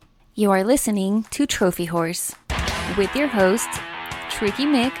You are listening to Trophy Horse with your hosts, Tricky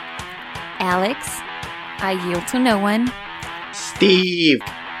Mick, Alex, I Yield to No One, Steve,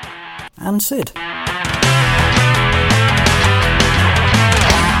 and Sid.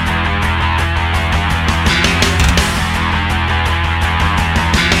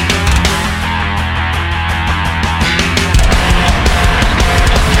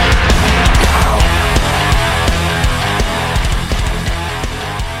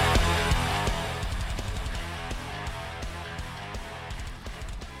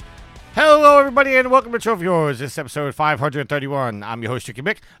 Hello, everybody, and welcome to Trophy Horse. This is episode 531. I'm your host, Tricky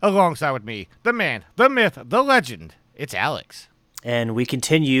Mick. Alongside with me, the man, the myth, the legend. It's Alex. And we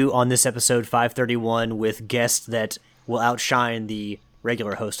continue on this episode 531 with guests that will outshine the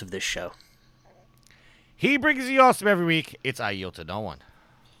regular host of this show. He brings the awesome every week. It's I Yield to No One.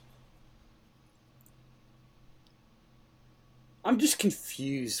 I'm just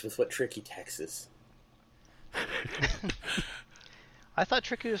confused with what Tricky Texas. I thought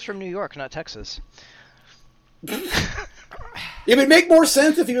Tricky was from New York, not Texas. It would make more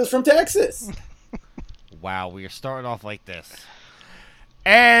sense if he was from Texas. Wow, we are starting off like this.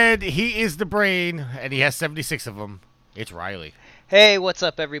 And he is the brain, and he has 76 of them. It's Riley. Hey, what's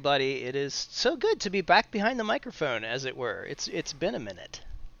up, everybody? It is so good to be back behind the microphone, as it were. It's been a minute.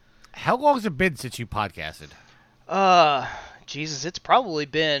 How long has it been since you podcasted? Jesus, it's probably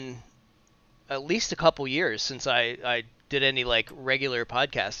been at least a couple years since I did any regular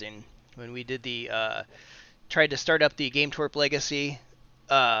podcasting. When we did the tried to start up the Game Twerp Legacy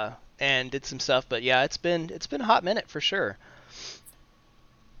and did some stuff, but yeah, it's been a hot minute for sure.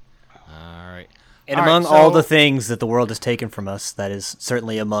 All right. And among all the things that the world has taken from us, that is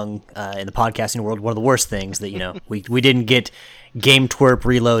certainly among, in the podcasting world, one of the worst things that, we didn't get Game Twerp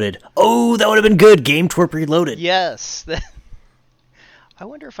Reloaded. Oh, that would have been good, Game Twerp Reloaded. Yes. I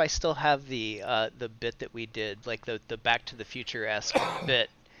wonder if I still have the bit that we did, like the Back to the Future-esque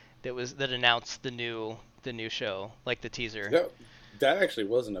bit that announced the new show, like the teaser. That actually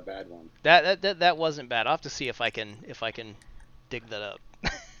wasn't a bad one. That wasn't bad. I'll have to see if I can dig that up.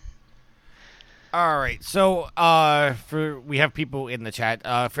 All right, so we have people in the chat.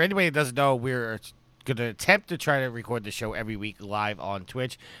 For anybody that doesn't know, we're going to attempt to try to record the show every week live on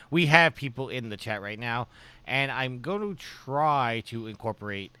Twitch. We have people in the chat right now, and I'm going to try to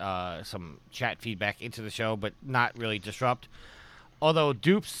incorporate some chat feedback into the show, but not really disrupt. Although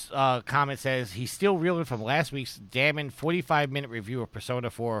Dupe's comment says he's still reeling from last week's damning 45-minute review of Persona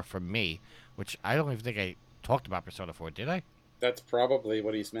 4 from me, which I don't even think I talked about Persona 4, did I? That's probably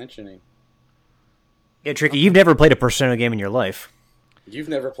what he's mentioning. Yeah, Tricky, you've never played a Persona game in your life. You've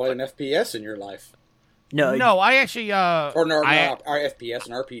never played an FPS in your life. No, I actually... Not FPS,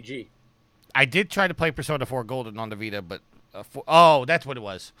 an RPG. I did try to play Persona 4 Golden on the Vita, but... that's what it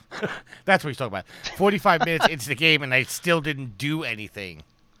was. That's what he's talking about. 45 minutes into the game, and I still didn't do anything.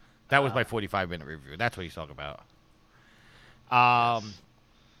 That was my 45-minute review. That's what he's talking about.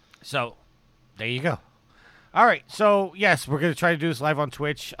 So, there you go. All right, so, yes, we're going to try to do this live on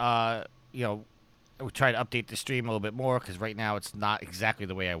Twitch. We'll try to update the stream a little bit more, because right now it's not exactly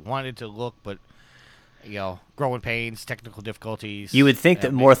the way I wanted it to look, but... growing pains, technical difficulties. You would think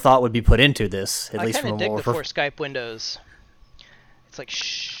that more thought would be put into this, at least from a more... I kind of dig the 4 Skype windows. It's like,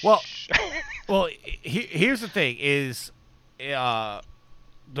 shh. Well, here's the thing: is the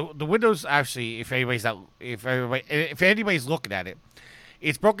Windows actually, if anybody's looking at it,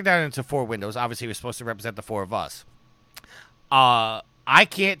 it's broken down into 4 windows. Obviously, we're supposed to represent the 4 of us. I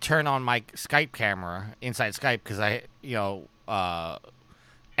can't turn on my Skype camera inside Skype because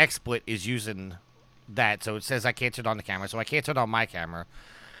XSplit is using that, so it says I can't turn on the camera, so I can't turn on my camera.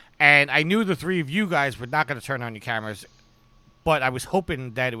 And I knew the 3 of you guys were not going to turn on your cameras, but I was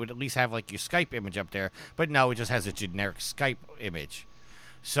hoping that it would at least have your Skype image up there. But no, it just has a generic Skype image.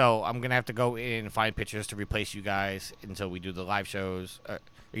 So I'm going to have to go in and find pictures to replace you guys until we do the live shows.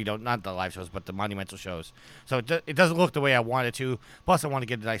 Not the live shows, but the monumental shows. So it doesn't look the way I want it to. Plus, I want to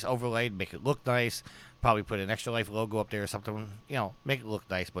get a nice overlay, make it look nice. Probably put an Extra Life logo up there or something. Make it look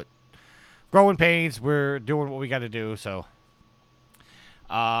nice, but... growing pains, we're doing what we got to do, so...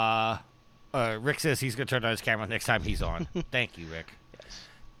 Rick says he's going to turn on his camera next time he's on. Thank you, Rick. Yes.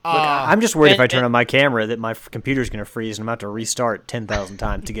 Look, I'm just worried if I turn on my camera that my computer's going to freeze and I'm going to have to restart 10,000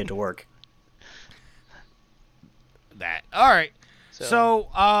 times to get to work. All right.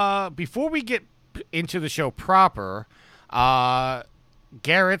 So before we get into the show proper,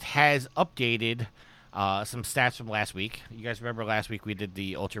 Gareth has updated... some stats from last week. You guys remember last week we did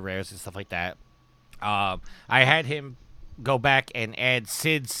the ultra rares and stuff like that. I had him go back and add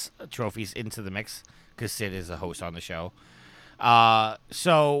Sid's trophies into the mix because Sid is a host on the show.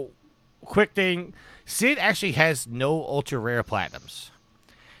 So quick thing. Sid actually has no ultra rare platinums.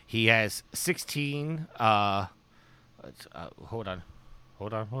 He has 16. Hold on.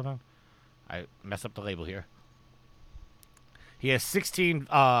 I messed up the label here. He has 16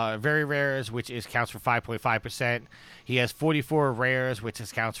 very rares, which counts for 5.5%. He has 44 rares, which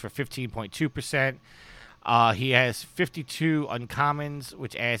counts for 15.2%. He has 52 uncommons,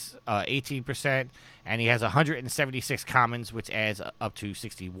 which adds 18%, and he has 176 commons, which adds up to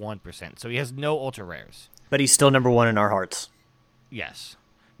 61%. So he has no ultra rares. But he's still number one in our hearts. Yes.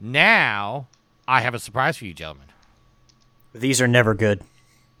 Now, I have a surprise for you, gentlemen. These are never good.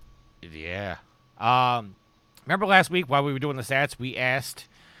 Yeah. Remember last week while we were doing the stats, we asked,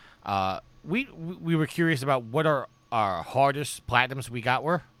 we were curious about what our hardest platinums we got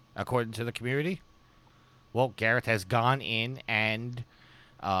were, according to the community. Well, Gareth has gone in and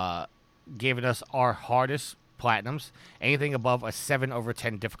given us our hardest platinums, anything above a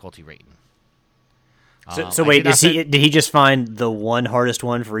 7/10 difficulty rating. So wait, did he just find the one hardest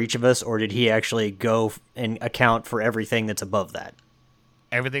one for each of us, or did he actually go and account for everything that's above that?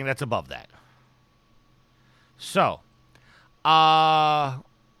 Everything that's above that. So, I'm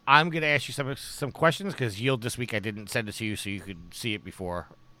going to ask you some questions, because Yield this week I didn't send it to you so you could see it before,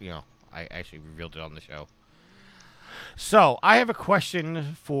 I actually revealed it on the show. So, I have a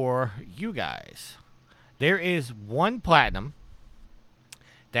question for you guys. There is one platinum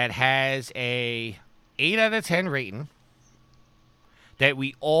that has a 8 out of 10 rating that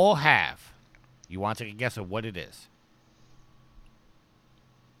we all have. You want to take a guess of what it is?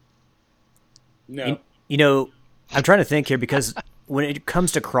 No. I'm trying to think here, because when it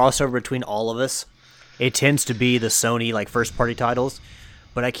comes to crossover between all of us, it tends to be the Sony first-party titles.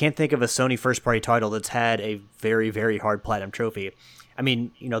 But I can't think of a Sony first-party title that's had a very, very hard platinum trophy. I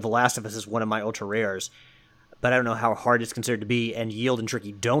mean, The Last of Us is one of my ultra rares, but I don't know how hard it's considered to be, and Yield and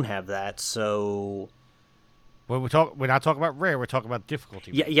Tricky don't have that, so... We're not talking about rare. We're talking about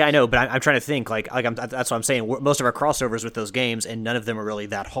difficulty. Yeah, I know, but I'm trying to think. That's what I'm saying. Most of our crossovers with those games, and none of them are really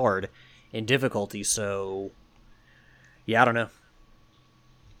that hard in difficulty. So, yeah, I don't know.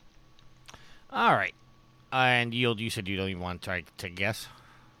 All right, and Yield, you said you don't even want to try to guess.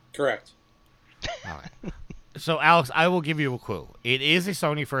 Correct. All right. So, Alex, I will give you a clue. It is a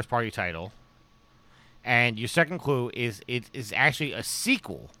Sony first-party title, and your second clue is it is actually a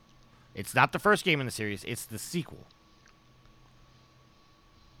sequel. It's not the first game in the series. It's the sequel.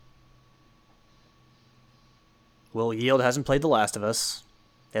 Well, Yield hasn't played The Last of Us.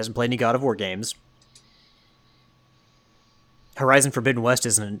 He hasn't played any God of War games. Horizon Forbidden West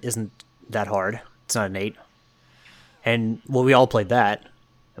isn't that hard. It's not an 8. And, well, we all played that,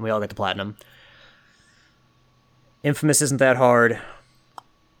 and we all got the platinum. Infamous isn't that hard.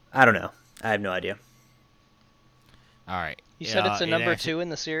 I don't know. I have no idea. All right. You said it's a number 2 in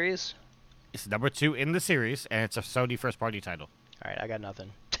the series? It's number 2 in the series, and it's a Sony first-party title. All right, I got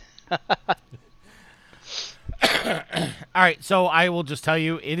nothing. All right, so I will just tell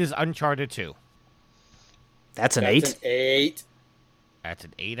you, it is Uncharted 2. That's an 8? That's an 8. That's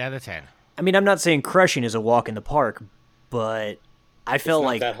an 8 out of 10. I mean, I'm not saying crushing is a walk in the park, but I felt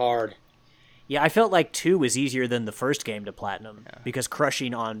It's not that hard. Yeah, I felt like 2 was easier than the first game to platinum, because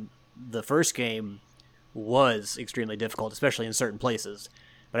crushing on the first game was extremely difficult, especially in certain places.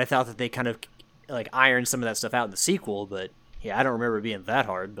 But I thought that they kind of ironed some of that stuff out in the sequel. But yeah, I don't remember it being that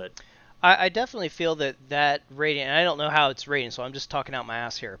hard. But I definitely feel that rating, and I don't know how it's rating, so I'm just talking out my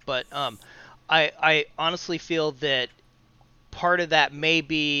ass here. But I honestly feel that part of that may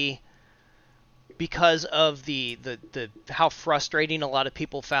be because of the how frustrating a lot of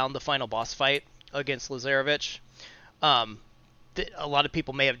people found the final boss fight against Lazarevich. A lot of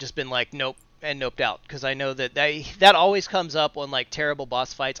people may have just been like, nope, and noped out, because I know that always comes up on terrible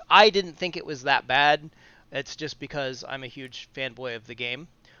boss fights. I didn't think it was that bad. It's just because I'm a huge fanboy of the game.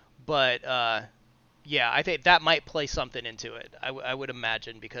 But yeah, I think that might play something into it. I would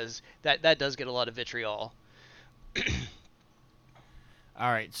imagine, because that does get a lot of vitriol.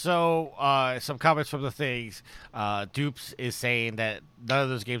 All right, so some comments from the things. Dupes is saying that none of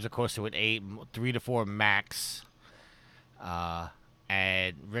those games are close to an 8, 3 to 4 max.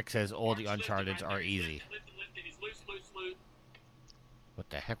 And Rick says all the Uncharted's are easy. What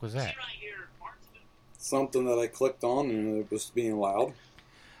the heck was that? Something that I clicked on and it was being loud.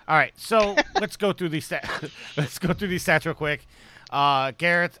 All right, so let's go through these stats real quick.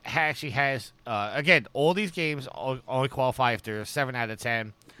 Gareth actually has again, all these games only qualify if they're 7 out of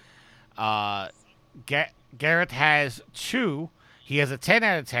 10. Gareth has 2. He has a 10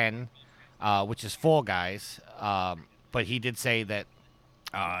 out of 10, which is Fall Guys. But he did say that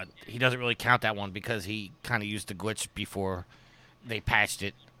he doesn't really count that one because he kind of used the glitch before they patched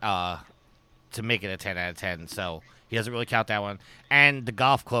it to make it a 10 out of 10. So he doesn't really count that one. And the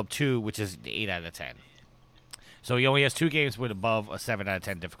Golf Club 2, which is an 8 out of 10. So he only has 2 games with above a 7 out of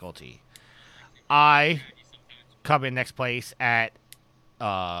 10 difficulty. I come in next place at,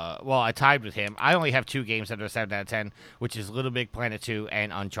 I tied with him. I only have 2 games that are 7 out of 10, which is Little Big Planet 2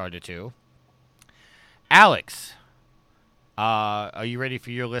 and Uncharted 2. Alex, are you ready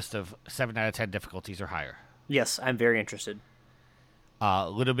for your list of 7 out of 10 difficulties or higher? Yes, I'm very interested.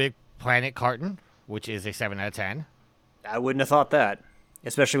 Little Big Planet Carton, which is a 7 out of 10. I wouldn't have thought that,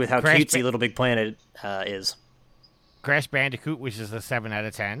 especially with how Crash cutesy Little Big Planet is. Crash Bandicoot, which is a 7 out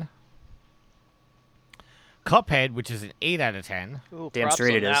of 10. Cuphead, which is an 8 out of 10. Ooh, Damn props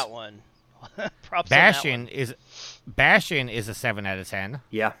straight on it is. that one. Props on that one. Bastion is a 7 out of 10.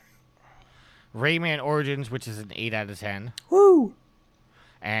 Yeah. Rayman Origins, which is an 8 out of 10. Woo!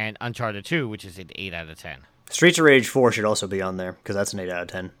 And Uncharted 2, which is an 8 out of 10. Streets of Rage 4 should also be on there, because that's an 8 out of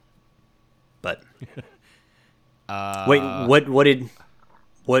 10. But... wait,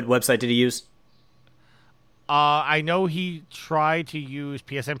 what website did he use? I know he tried to use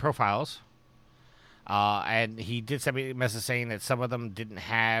PSN profiles. And he did send me a message saying that some of them didn't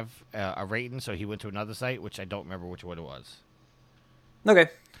have a rating, so he went to another site, which I don't remember which one it was. Okay.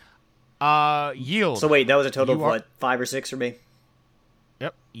 Yield. So wait, that was a total You of are- what, 5 or 6 for me?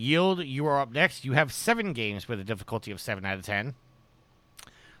 Yep. Yield, you are up next. You have 7 games with a difficulty of 7 out of 10.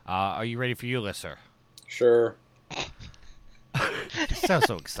 Are you ready for your list, sir? Sure. You sound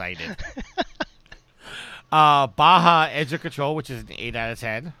so excited. Baja Edge of Control, which is an 8 out of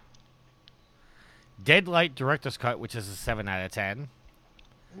 10. Deadlight Director's Cut, which is a 7 out of 10.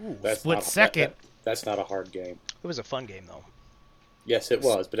 That's Split not, Second. That's not a hard game. It was a fun game, though. Yes, it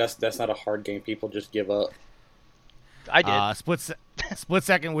was, but that's not a hard game. People just give up. I did. Split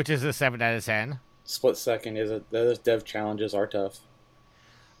Second, which is a 7 out of 10. Split Second those dev challenges are tough.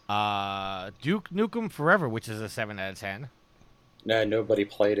 Duke Nukem Forever, which is a 7 out of 10. No, nobody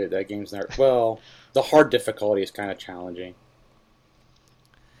played it. That game's not. Well, the hard difficulty is kind of challenging.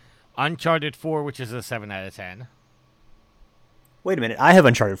 Uncharted 4, which is a 7 out of 10. Wait a minute, I have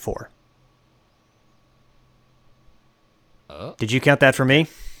Uncharted 4. Did you count that for me?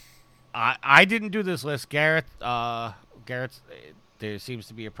 I didn't do this list. Gareth, there seems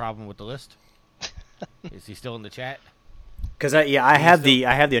to be a problem with the list. Is he still in the chat? Because I have the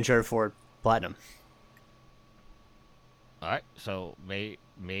Uncharted 4 Platinum. All right, so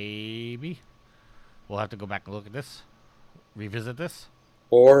maybe we'll have to go back and look at this, revisit this.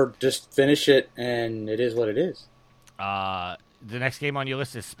 Or just finish it, and it is what it is. The next game on your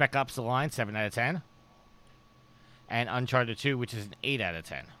list is Spec Ops: The Line, 7 out of 10. And Uncharted 2, which is an 8 out of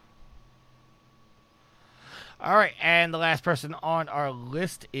 10. All right, and the last person on our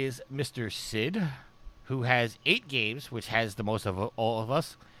list is Mr. Sid, who has 8 games, which has the most of all of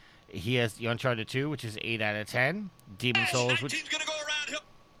us. He has the Uncharted 2, which is 8 out of 10. Demon Souls, which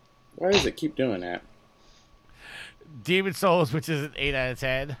Why does it keep doing that? Demon Souls, which is an 8 out of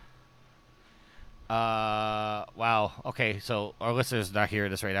 10. Wow. Okay, so our listeners not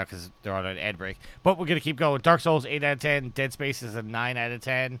hearing this right now because they're on an ad break. But we're going to keep going. Dark Souls, 8 out of 10. Dead Space is a 9 out of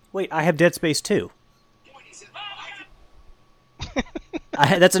 10. Wait, I have Dead Space 2.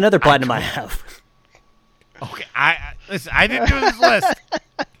 That's another Platinum I have. Okay, listen, I didn't do this list.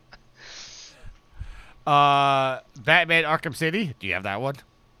 Batman Arkham City. Do you have that one?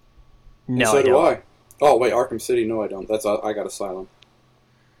 No, so I do don't. I. Oh, wait, Arkham City? No, I don't. I got Asylum.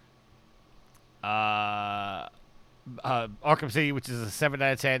 Arkham City, which is a 7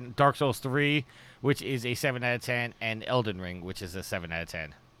 out of 10. Dark Souls 3, which is a 7 out of 10. And Elden Ring, which is a 7 out of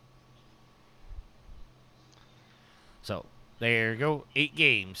 10. So, there you go. 8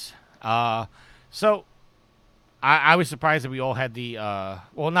 games. So, I was surprised that we all had the,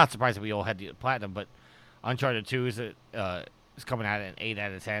 not surprised that we all had the Platinum, but Uncharted 2 is coming out at an 8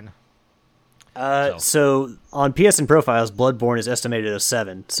 out of 10. So on PSN profiles, Bloodborne is estimated as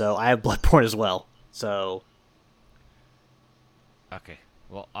 7, so I have Bloodborne as well. So Okay.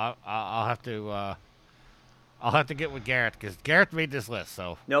 Well, I'll have to get with Gareth because Gareth made this list.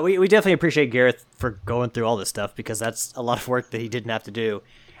 So no, we definitely appreciate Gareth for going through all this stuff because that's a lot of work that he didn't have to do.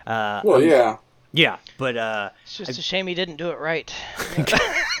 Well, yeah. Yeah, but It's just a shame he didn't do it right.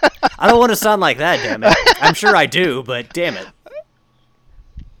 I don't want to sound like that, damn it. I'm sure I do, but damn it.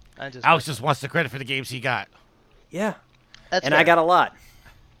 Alex just wants the credit for the games he got. Yeah, That's and fair. I got a lot.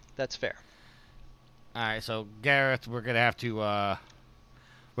 That's fair. All right, so Gareth, we're gonna have to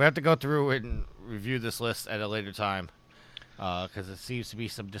go through and review this list at a later time because it seems to be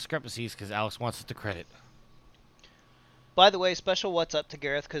some discrepancies because Alex wants the credit. By the way, special what's up to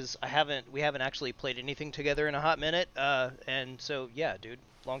Gareth because we haven't actually played anything together in a hot minute, and so yeah, dude,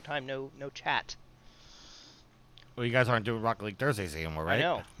 long time no chat. Well, you guys aren't doing Rocket League Thursdays anymore, right? I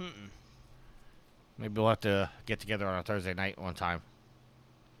know. Maybe we'll have to get together on a Thursday night one time.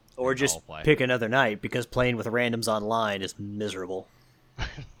 Or And just all play. pick another night, because playing with randoms online is miserable.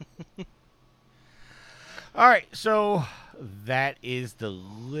 All right, so that is the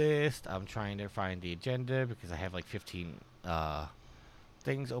list. I'm trying to find the agenda because I have like 15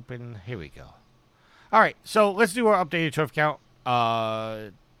 things open. Here we go. All right, so let's do our updated trophy count.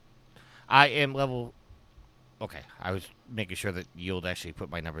 I am level... Okay, I was making sure that Yield actually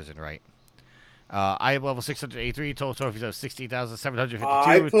put my numbers in right. I am level 683, total trophies of 16,752.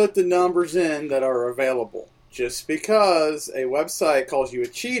 I put the numbers in that are available. Just because a website calls you a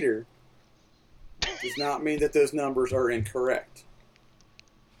cheater does not mean that those numbers are incorrect.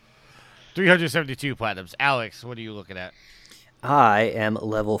 372 platinums. Alex, what are you looking at? I am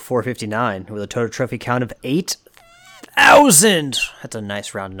level 459 with a total trophy count of 8,000. That's a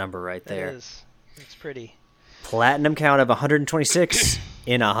nice round number right there. It is. It's pretty. Platinum count of 126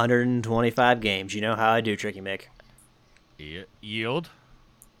 in 125 games. You know how I do, Tricky Mick. Yield?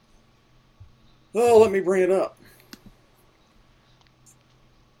 Oh, let me bring it up.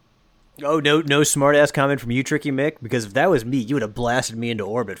 Oh, no smart-ass comment from you, Tricky Mick, because if that was me, you would have blasted me into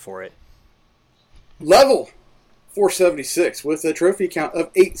orbit for it. Level 476 with a trophy count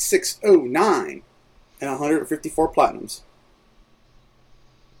of 8609 and 154 platinums.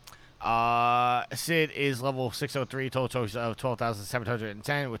 Sid is level 603, total trophies of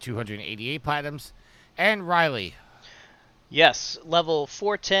 12,710 with 288 platinums. And Riley. Yes, level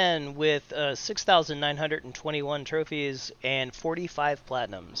 410 with 6,921 trophies and 45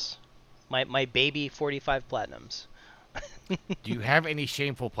 platinums. My baby 45 platinums. Do you have any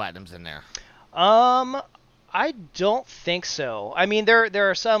shameful platinums in there? I don't think so. I mean,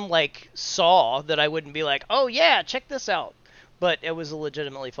 there are some like Saw that I wouldn't be like, oh yeah, check this out. But it was a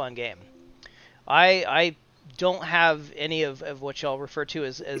legitimately fun game. I don't have any of what y'all refer to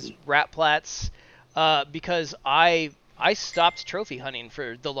as rat plats, because I stopped trophy hunting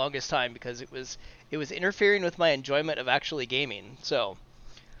for the longest time because it was interfering with my enjoyment of actually gaming. So.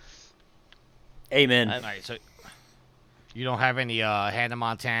 Amen. All right, so you don't have any Hannah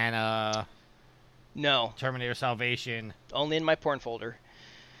Montana, No, Terminator Salvation? only in my porn folder.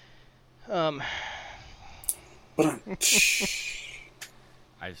 But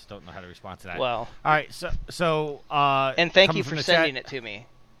I just don't know how to respond to that. Well, all right, so and thank you coming for from the sending chat- it to me,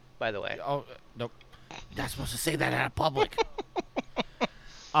 by the way. Oh, nope. Not supposed to say that out of public.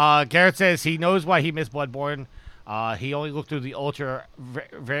 Garrett says he knows why he missed Bloodborne. He only looked through the ultra,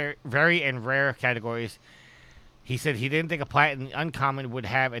 very and rare categories. He said he didn't think a platinum uncommon would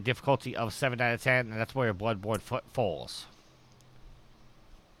have a difficulty of 7 out of 10, and that's where Bloodborne falls.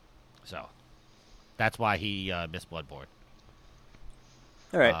 So, that's why he missed Bloodborne.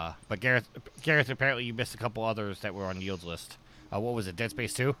 All right. But Gareth, apparently you missed a couple others that were on Yield's list. What was it, Dead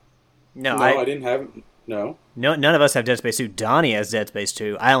Space 2? No, I didn't have... No. none of us have Dead Space 2. Donnie has Dead Space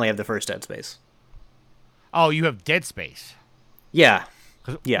 2. I only have the first Dead Space. Oh, you have Dead Space. Yeah.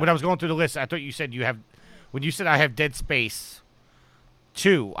 'Cause Yeah. when I was going through the list, I thought you said you have... When you said I have Dead Space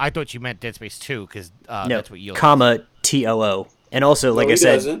 2, I thought you meant Dead Space 2, because No, that's what Yield... comma, TOO. And also, like no, I he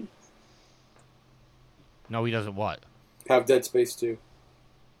said... doesn't No, he doesn't what? have Dead Space 2.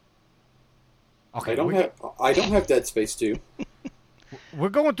 Okay, I don't have Dead Space 2. We're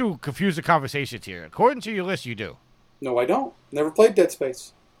going through confusing conversations here. According to your list, you do. No, I don't. Never played Dead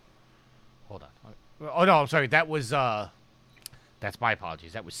Space. Hold on. Oh, no, I'm sorry. That was... That's my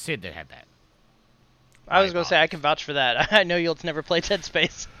apologies. That was Sid that had that. I was going to say, I can vouch for that. I know you'll never play Dead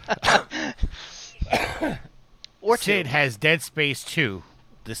Space. Or Sid 2. has Dead Space 2,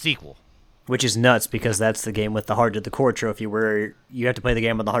 the sequel. Which is nuts, because that's the game with the hard to the core trophy, where you have to play the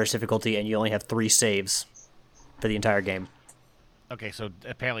game on the hardest difficulty, and you only have 3 saves for the entire game. Okay, so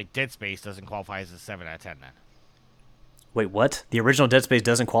apparently Dead Space doesn't qualify as a 7 out of 10 then. Wait, what? The original Dead Space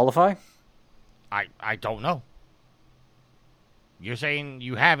doesn't qualify? I don't know. You're saying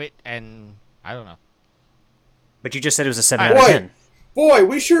you have it, and I don't know. But you just said it was a 7 Boy. out of 10. Boy,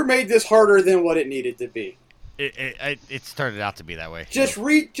 we sure made this harder than what it needed to be. It started out to be that way. Just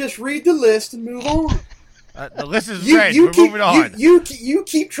read the list and move on. The list is read. We're moving on. You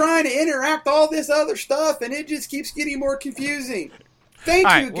keep trying to interact all this other stuff, and it just keeps getting more confusing. Thank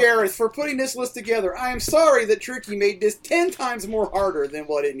All you, right, well- Gareth, for putting this list together. I am sorry that Tricky made this 10 times more harder than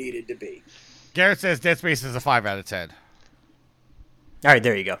what it needed to be. Garrett says Dead Space is a 5 out of 10. All right,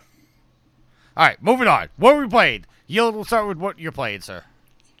 there you go. All right, moving on. What we played? Yield, we'll start with what you're playing, sir.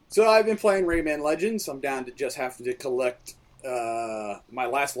 So I've been playing Rayman Legends. I'm down to just having to collect my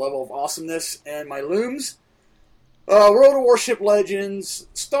last level of awesomeness and my looms. World of Warship Legends,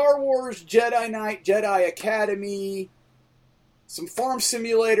 Star Wars Jedi Knight, Jedi Academy, some Farm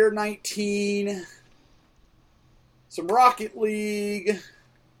Simulator 19, some Rocket League,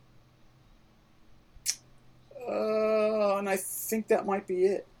 and I think that might be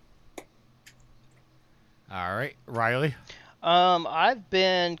it. All right, Riley. I've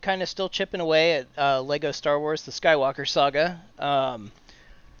been kind of still chipping away at Lego Star Wars: The Skywalker Saga.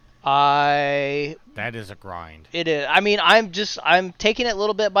 That is a grind. It is. I mean, I'm taking it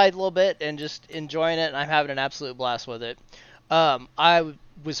little bit by little bit and just enjoying it, and I'm having an absolute blast with it. I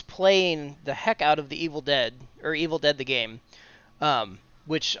was playing the heck out of the Evil Dead the game,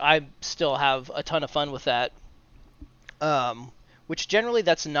 which I still have a ton of fun with that. Which generally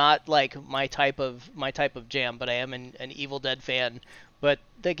that's not like my type of jam, but I am an Evil Dead fan. But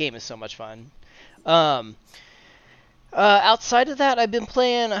that game is so much fun. Outside of that, I've been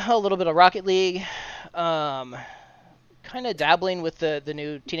playing a little bit of Rocket League, kind of dabbling with the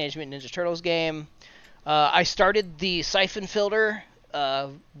new Teenage Mutant Ninja Turtles game. I started the Siphon Filter,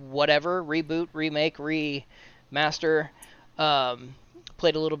 reboot, remake, remaster.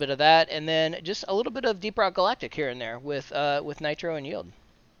 Played a little bit of that, and then just a little bit of Deep Rock Galactic here and there with Nitro and Yield.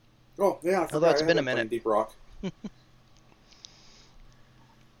 Oh yeah, although it's been a minute. Deep Rock. All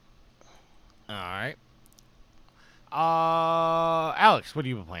right. Alex, what have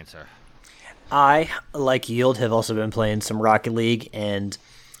you been playing, sir? I, like Yield, have also been playing some Rocket League, and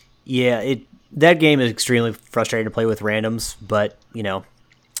yeah, that game is extremely frustrating to play with randoms, but,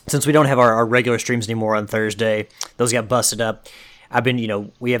 since we don't have our regular streams anymore on Thursday, those got busted up. I've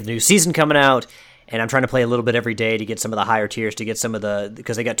been, we have the new season coming out, and I'm trying to play a little bit every day to get some of the higher tiers, to get some of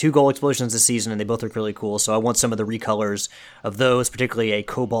because they got 2 goal explosions this season, and they both look really cool, so I want some of the recolors of those, particularly a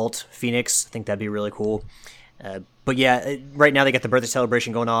Cobalt Phoenix. I think that'd be really cool. But yeah, right now they got the birthday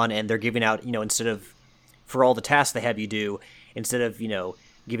celebration going on, and they're giving out, instead of, for all the tasks they have you do, instead of,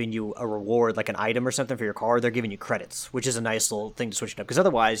 giving you a reward, like an item or something for your car, they're giving you credits, which is a nice little thing to switch it up. Because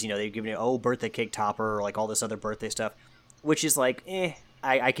otherwise, they're giving you, birthday cake topper, or like all this other birthday stuff, which is like,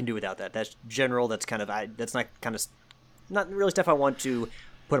 I can do without that. That's general, that's not really stuff I want to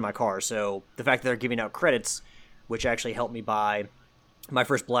put in my car. So the fact that they're giving out credits, which actually helped me buy my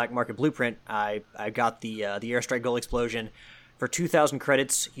first black market blueprint, I got the airstrike goal explosion for 2,000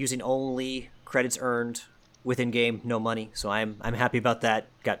 credits using only credits earned within game, no money. So I'm happy about that.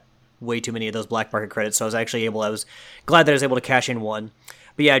 Got way too many of those black market credits, so I was glad that I was able to cash in one.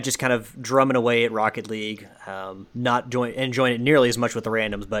 But yeah, just kind of drumming away at Rocket League, not enjoying it nearly as much with the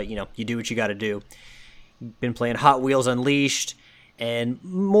randoms, but you do what you got to do. Been playing Hot Wheels Unleashed, and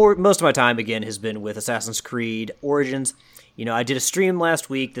most of my time again has been with Assassin's Creed Origins. I did a stream last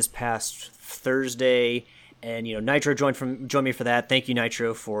week, this past Thursday, and Nitro joined me for that. Thank you,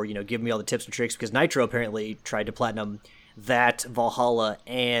 Nitro, for giving me all the tips and tricks, because Nitro apparently tried to platinum that, Valhalla,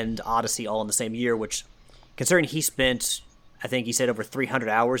 and Odyssey all in the same year, which, considering he spent, I think he said, over 300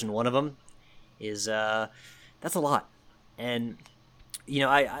 hours in one of them, is that's a lot. And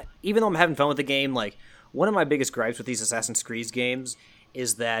I even though I'm having fun with the game, like, one of my biggest gripes with these Assassin's Creed games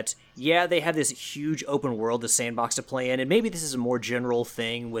is that, yeah, they have this huge open world, the sandbox to play in, and maybe this is a more general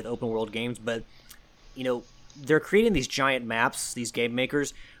thing with open world games, but, they're creating these giant maps, these game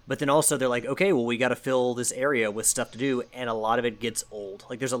makers, but then also they're like, okay, well, we got to fill this area with stuff to do, and a lot of it gets old.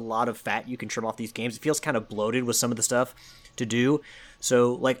 Like, there's a lot of fat you can trim off these games. It feels kind of bloated with some of the stuff to do.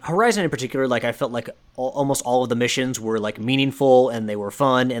 So, like, Horizon in particular, like, I felt like almost all of the missions were, like, meaningful, and they were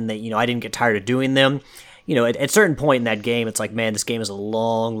fun, and they, I didn't get tired of doing them. At a certain point in that game, it's like, man, this game is a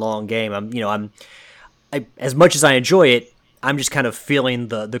long, long game. As much as I enjoy it, I'm just kind of feeling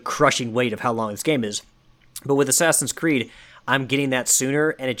the crushing weight of how long this game is. But with Assassin's Creed, I'm getting that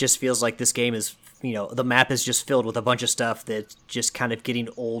sooner, and it just feels like this game is, the map is just filled with a bunch of stuff that's just kind of getting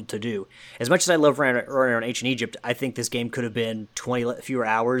old to do. As much as I love running around Ancient Egypt, I think this game could have been 20 fewer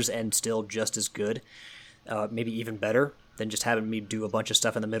hours and still just as good, maybe even better than just having me do a bunch of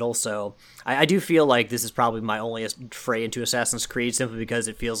stuff in the middle. So I do feel like this is probably my only foray into Assassin's Creed, simply because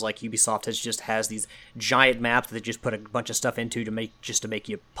it feels like Ubisoft has these giant maps that they just put a bunch of stuff into to make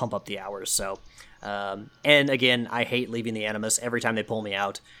you pump up the hours. So. And again, I hate leaving the Animus. Every time they pull me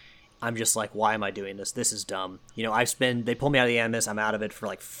out, I'm just like, why am I doing this? This is dumb. They pull me out of the Animus, I'm out of it for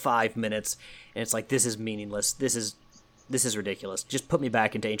like 5 minutes, and it's like, this is meaningless. This is ridiculous. Just put me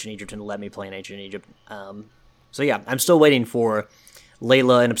back into Ancient Egypt and let me play in Ancient Egypt. So yeah, I'm still waiting for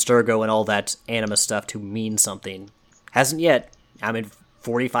Layla and Abstergo and all that Animus stuff to mean something. Hasn't yet. I'm in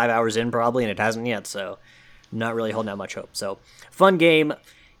 45 hours in probably, and it hasn't yet, so not really holding out much hope. So, fun game.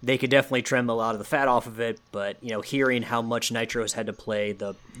 They could definitely trim a lot of the fat off of it, but, hearing how much Nitro has had to play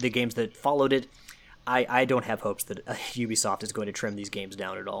the games that followed it, I don't have hopes that Ubisoft is going to trim these games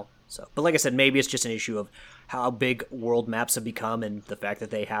down at all. So, but like I said, maybe it's just an issue of how big world maps have become and the fact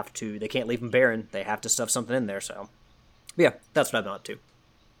that they can't leave them barren. They have to stuff something in there. So, yeah, that's what I've been up to.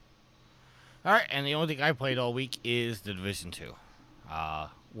 All right, and the only thing I played all week is The Division 2.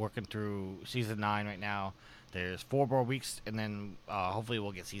 Working through Season 9 right now. There's 4 more weeks, and then hopefully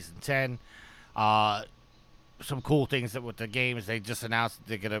we'll get Season 10. Some cool things that with the game is they just announced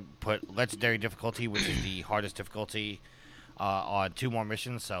they're going to put Legendary difficulty, which is the hardest difficulty, on 2 more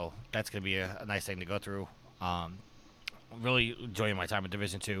missions, so that's going to be a nice thing to go through. Really enjoying my time with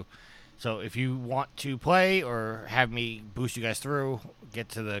Division 2. So if you want to play or have me boost you guys through, get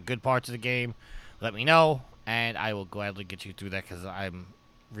to the good parts of the game, let me know, and I will gladly get you through that because I'm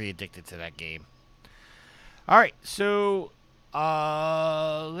re-addicted to that game. All right, so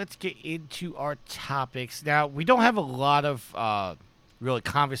let's get into our topics. Now, we don't have a lot of really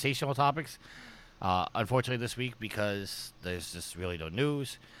conversational topics, unfortunately, this week because there's just really no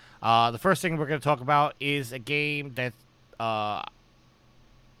news. The first thing we're going to talk about is a game that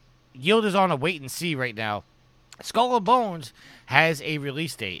Yield is on a wait and see right now. Skull and Bones has a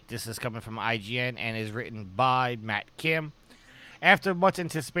release date. This is coming from IGN and is written by Matt Kim. After much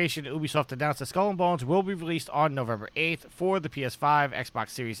anticipation, Ubisoft announced that Skull and Bones will be released on November 8th for the PS5, Xbox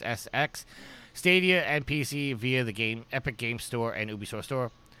Series SX, Stadia, and PC via the Epic Games Store and Ubisoft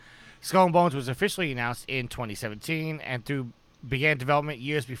Store. Skull and Bones was officially announced in 2017 and began development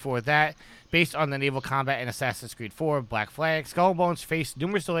years before that. Based on the naval combat in Assassin's Creed 4 Black Flag, Skull and Bones faced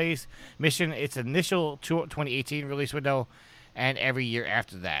numerous delays, missing its initial 2018 release window, and every year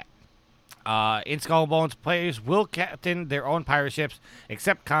after that. In Skull and Bones, players will captain their own pirate ships,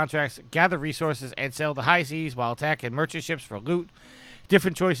 accept contracts, gather resources, and sail the high seas while attacking merchant ships for loot.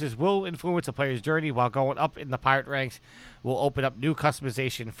 Different choices will influence the player's journey, while going up in the pirate ranks will open up new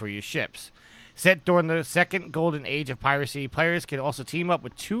customization for your ships. Set during the second golden age of piracy, players can also team up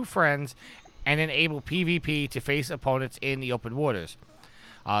with 2 friends and enable PvP to face opponents in the open waters.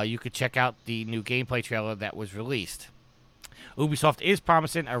 You could check out the new gameplay trailer that was released. Ubisoft is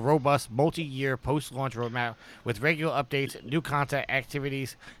promising a robust multi-year post-launch roadmap with regular updates, new content,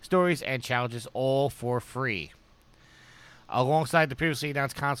 activities, stories, and challenges, all for free. Alongside the previously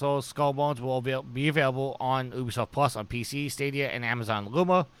announced consoles, Skull and Bones will be available on Ubisoft Plus on PC, Stadia, and Amazon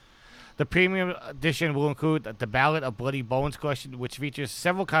Luma. The premium edition will include the Ballad of Bloody Bones collection, which features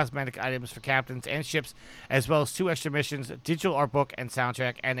several cosmetic items for captains and ships, as well as 2 extra missions, digital art book and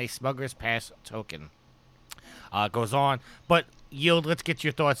soundtrack, and a Smuggler's Pass token. Goes on, but Yield, let's get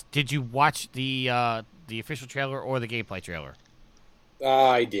your thoughts. Did you watch the official trailer or the gameplay trailer?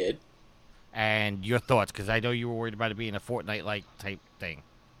 I did. And your thoughts, because I know you were worried about it being a Fortnite-like type thing.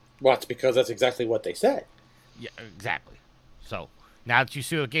 Well, it's because that's exactly what they said. Yeah, exactly. So, now that you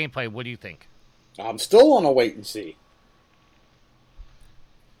see the gameplay, what do you think? I'm still on a wait and see.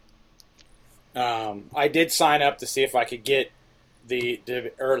 I did sign up to see if I could get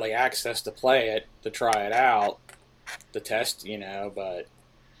the early access to play it, to try it out, to test, but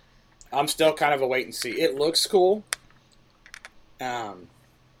I'm still kind of a wait and see. It looks cool.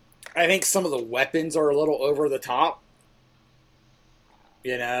 I think some of the weapons are a little over the top.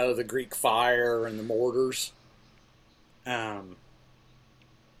 The Greek fire and the mortars. But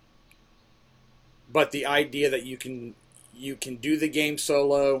the idea that you can do the game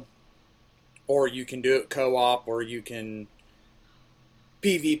solo, or you can do it co-op, or you can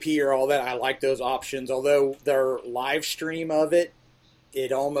PvP or all that, I like those options. Although their live stream of it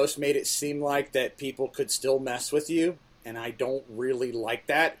almost made it seem like that people could still mess with you, and I don't really like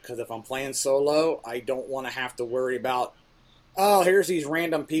that, because if I'm playing solo, I don't want to have to worry about, oh, here's these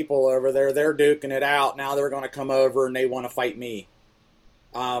random people over there, they're duking it out, now they're going to come over and they want to fight me.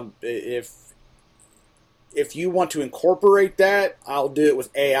 If you want to incorporate that, I'll do it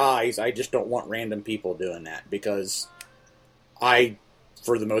with AIs. I just don't want random people doing that, because I,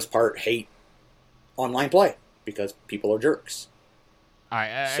 for the most part, hate online play because people are jerks. All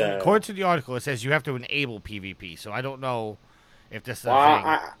right. So, according to the article, it says you have to enable PvP. So I don't know if this is a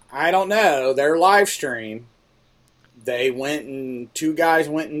thing. I don't know. Their live stream, two guys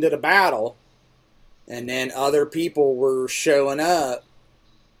went into the battle, and then other people were showing up.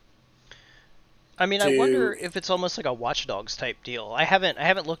 I mean, I wonder if it's almost like a Watch Dogs type deal. I haven't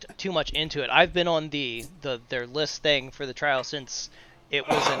looked too much into it. I've been on their list thing for the trial since it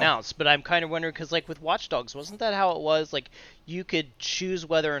was announced, but I'm kind of wondering, because like with Watch Dogs, wasn't that how it was? Like, you could choose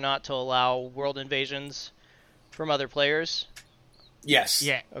whether or not to allow world invasions from other players. Yes.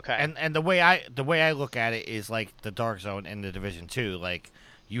 Yeah. Okay. And the way I look at it is like the Dark Zone in the Division 2. Like,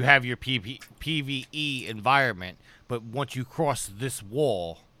 you have your PvE environment, but once you cross this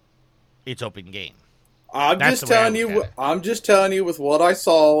wall, it's open game. I'm That's just the way I telling look you. at it. I'm just telling you with what I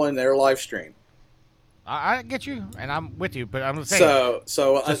saw in their live stream. I get you, and I'm with you, but I'm saying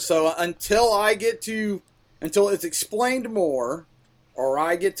So until it's explained more, or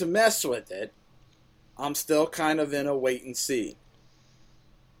I get to mess with it, I'm still kind of in a wait and see.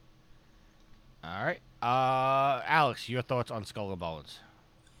 All right, Alex, your thoughts on Skull and Bones?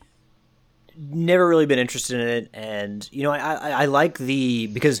 Never really been interested in it, and I like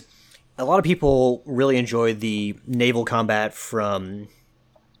because a lot of people really enjoy the naval combat from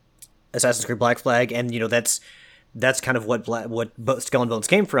Assassin's Creed Black Flag, and that's kind of what Skull and Bones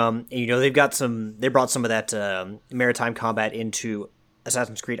came from. And, they brought some of that maritime combat into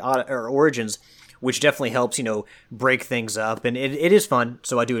Assassin's Creed Origins, which definitely helps break things up, and it is fun,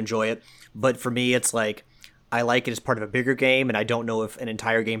 so I do enjoy it. But for me, it's like I like it as part of a bigger game, and I don't know if an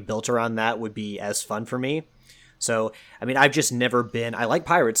entire game built around that would be as fun for me. So, I mean, I've just never been. I like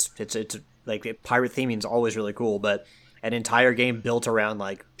pirates. It's like pirate theming is always really cool, but an entire game built around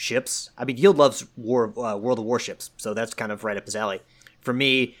like ships. I mean, Yield loves World of Warships, so that's kind of right up his alley. For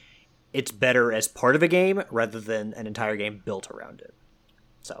me, it's better as part of a game rather than an entire game built around it.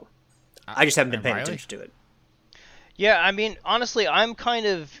 So, I just haven't been paying attention to it. Yeah, I mean, honestly, I'm kind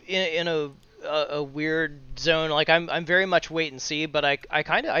of in a weird zone. Like, I'm very much wait and see, but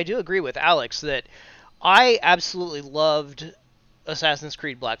I do agree with Alex that I absolutely loved Assassin's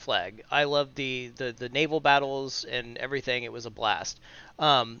Creed Black Flag. I loved the naval battles and everything. It was a blast.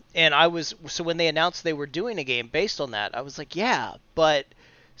 And so when they announced they were doing a game based on that, I was like, yeah. But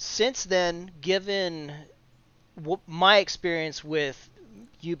since then, given my experience with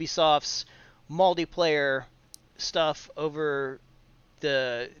Ubisoft's multiplayer stuff over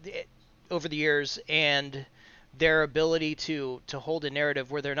the years and their ability to hold a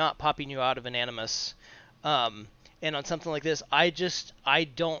narrative where they're not popping you out of an Animus, and on something like this, I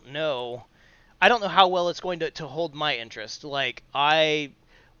don't know how well it's going to hold my interest. Like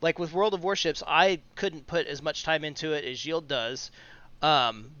with World of Warships, I couldn't put as much time into it as Yield does,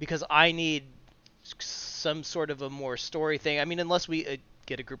 because I need some sort of a more story thing. I mean, unless we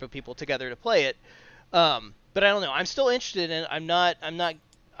get a group of people together to play it. But I don't know. I'm still interested in it. I'm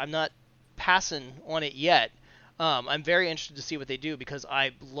not passing on it yet. I'm very interested to see what they do because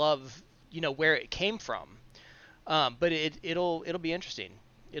I love, where it came from. But it'll be interesting.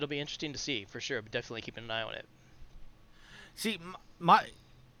 It'll be interesting to see for sure. But definitely keeping an eye on it. See,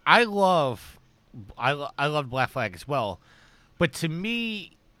 I love Black Flag as well, but to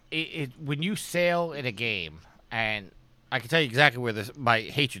me, when you sail in a game, and I can tell you exactly where my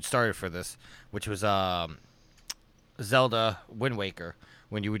hatred started for this, which was Zelda Wind Waker,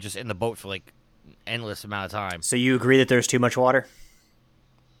 when you were just in the boat for like endless amount of time. So you agree that there's too much water?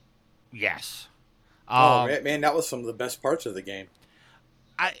 Yes. Oh man, that was some of the best parts of the game.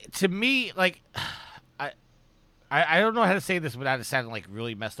 To me, like, I don't know how to say this without it sounding like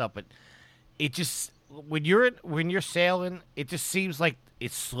really messed up, but it just when you're sailing, it just seems like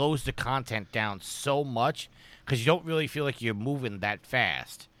it slows the content down so much because you don't really feel like you're moving that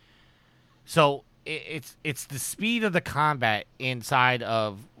fast. So it's the speed of the combat inside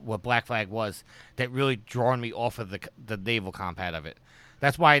of what Black Flag was that really drawn me off of the naval combat of it.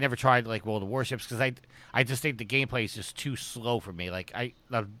 That's why I never tried like World of Warships because I just think the gameplay is just too slow for me. Like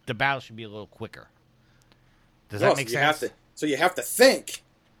the battle should be a little quicker. Does that make sense? So you have to think.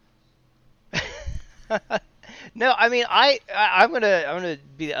 No, I mean I'm gonna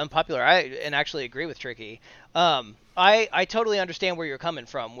be unpopular. And actually agree with Tricky. I totally understand where you're coming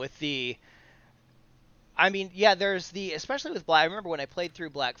from with the. I mean, yeah, there's especially with Black. I remember when I played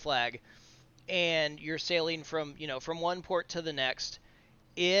through Black Flag, and you're sailing from one port to the next.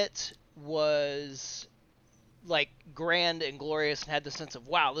 It was like grand and glorious and had the sense of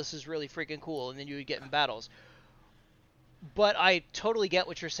wow, this is really freaking cool. And then you would get in battles. But I totally get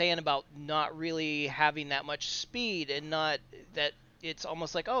what you're saying about not really having that much speed and not that it's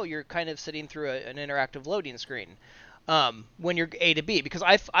almost like, oh, you're kind of sitting through an interactive loading screen when you're A to B. Because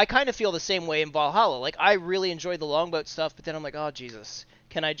I kind of feel the same way in Valhalla. Like, I really enjoy the longboat stuff, but then I'm like, oh, Jesus,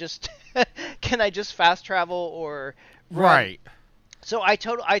 can I just fast travel or run? Right. So I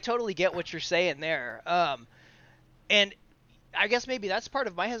totally get what you're saying there. And I guess maybe that's part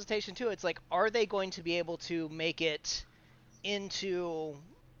of my hesitation, too. It's like, are they going to be able to make it into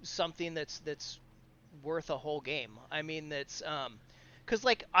something that's worth a whole game? I mean, that's because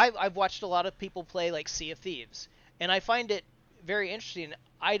like I've watched a lot of people play like Sea of Thieves, and I find it very interesting.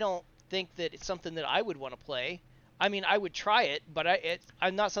 I don't think that it's something that I would want to play. I mean, I would try it, but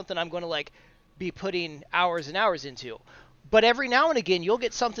I'm not something I'm going to like be putting hours and hours into. But every now and again, you'll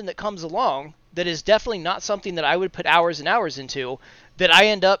get something that comes along that is definitely not something that I would put hours and hours into, that I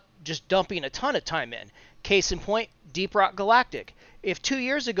end up just dumping a ton of time in. Case in point, Deep Rock Galactic. If 2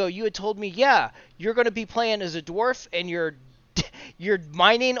 years ago you had told me, yeah, you're going to be playing as a dwarf and you're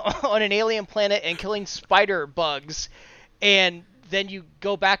mining on an alien planet and killing spider bugs, and then you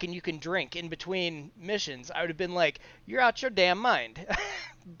go back and you can drink in between missions, I would have been like, you're out your damn mind.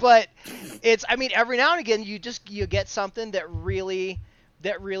 But every now and again you get something that really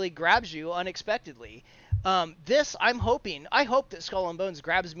grabs you unexpectedly. I hope that Skull and Bones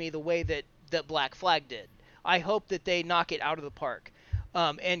grabs me the way that Black Flag did. I hope that they knock it out of the park,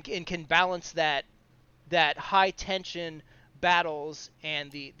 and can balance that high tension battles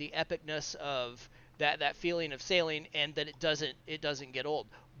and the epicness of that feeling of sailing, and that it doesn't get old.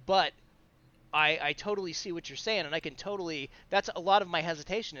 But I totally see what you're saying, and I can totally. That's a lot of my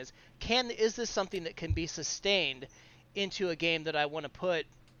hesitation is this something that can be sustained into a game that I want to put,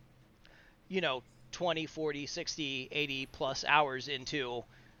 20, 40, 60, 80 plus hours into,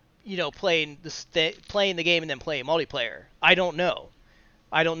 playing the game and then playing multiplayer. I don't know.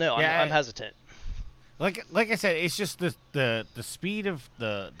 Yeah, I'm hesitant. Like I said, it's just the speed of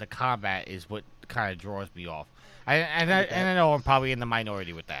the combat is what kind of draws me off. I know I'm probably in the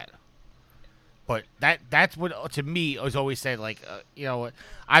minority with that. But that's what, to me, was always said, like,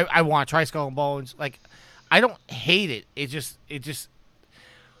 I want to try Skull and Bones. Like, I don't hate it. It just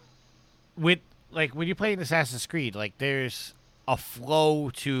with, like, when you're playing Assassin's Creed, like, there's a flow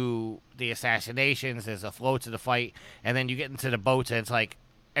to the assassinations, there's a flow to the fight, and then you get into the boats, and it's like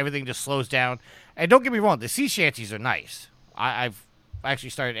everything just slows down. And don't get me wrong, the sea shanties are nice. I've actually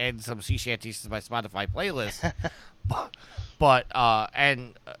started adding some sea shanties to my Spotify playlist. but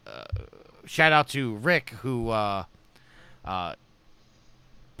shout out to Rick, who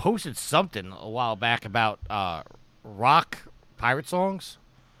posted something a while back about rock pirate songs,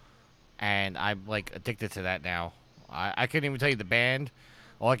 and I'm like addicted to that now. I couldn't even tell you the band.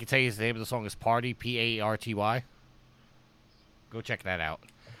 All I can tell you is the name of the song is Party, Party. Go check that out.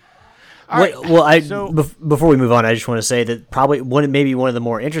 Before we move on, I just want to say that probably one of the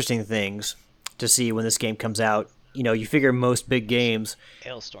more interesting things to see when this game comes out. You figure most big games,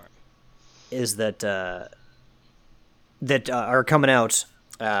 Hailstorm, is that are coming out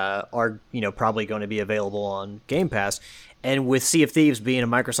are probably going to be available on Game Pass, and with Sea of Thieves being a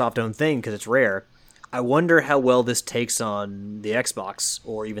Microsoft-owned thing because it's Rare, I wonder how well this takes on the Xbox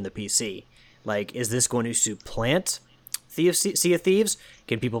or even the PC. Like, is this going to supplant Sea of Thieves?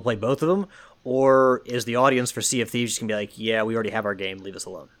 Can people play both of them? Or is the audience for Sea of Thieves just going to be like, yeah, we already have our game, leave us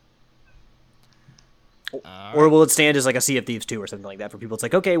alone? Or will it stand as like a Sea of Thieves 2 or something like that for people? It's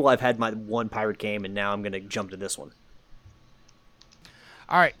like, okay, well, I've had my one pirate game, and now I'm going to jump to this one.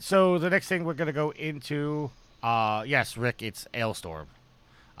 All right, so the next thing we're going to go into, yes, Rick, it's Hailstorm.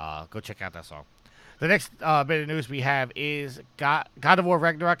 Go check out that song. The next bit of news we have is God of War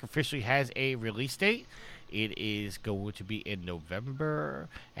Ragnarok officially has a release date. It is going to be in November,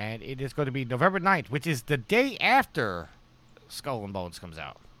 and it is going to be November 9th, which is the day after Skull and Bones comes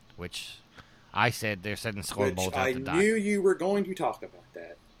out, which I said they're sending Skull and Bones out to die. I knew you were going to talk about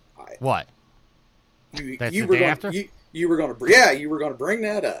that. What? That's the day after? You were going to bring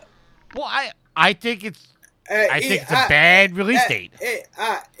that up. Well, I think it's a bad release date.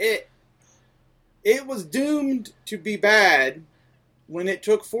 It was doomed to be bad when it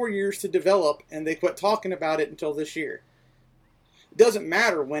took 4 years to develop, and they quit talking about it until this year. It doesn't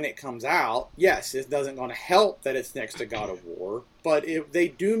matter when it comes out. Yes, it doesn't going to help that it's next to God of War, but they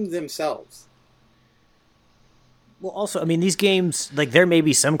doomed themselves. Well, also, I mean, these games, like, there may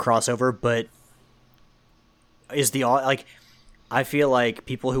be some crossover, but I feel like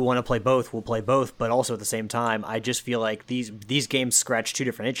people who want to play both will play both, but also at the same time, I just feel like these games scratch two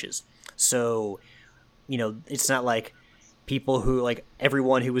different itches. So, it's not like people who, like,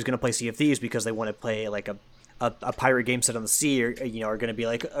 everyone who was going to play Sea of Thieves because they want to play, like, a pirate game set on the sea, or, are going to be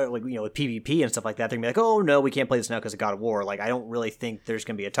like, with PvP and stuff like that. They're going to be like, oh, no, we can't play this now because of God of War. Like, I don't really think there's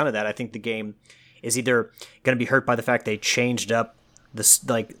going to be a ton of that. I think the game is either going to be hurt by the fact they changed up the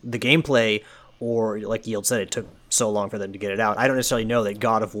gameplay, or, like Yield said, it took so long for them to get it out. I don't necessarily know that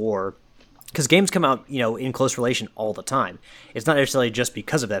God of War, because games come out, in close relation all the time. It's not necessarily just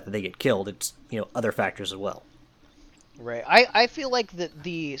because of that they get killed. It's, other factors as well. Right. I feel like that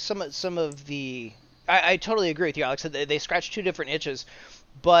some of the I totally agree with you, Alex. They scratch two different itches,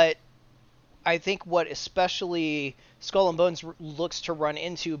 but I think what especially Skull and Bones looks to run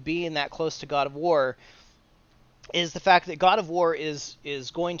into being that close to God of War is the fact that God of War is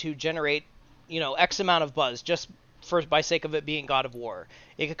going to generate, X amount of buzz just by sake of it being God of War.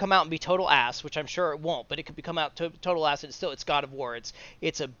 It could come out and be total ass, which I'm sure it won't, but it could come out total ass, and it's God of War.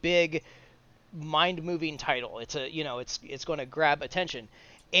 It's a big mind-moving title. It's it's going to grab attention.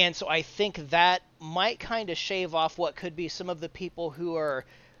 And so I think that might kind of shave off what could be some of the people who are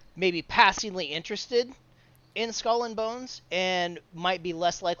maybe passively interested in Skull and Bones and might be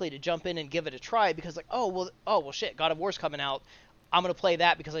less likely to jump in and give it a try because like, oh well shit, God of War's coming out. I'm going to play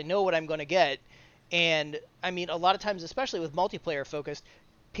that because I know what I'm going to get. And I mean, a lot of times, especially with multiplayer focused,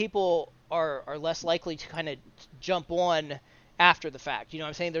 people are less likely to kind of jump on after the fact. You know what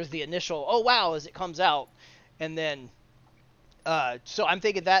I'm saying? There's the initial, oh wow, as it comes out. And then, so I'm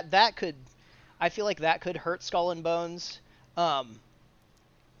thinking that could, I feel like that could hurt Skull and Bones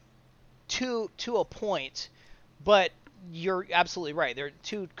to a point. But you're absolutely right. They're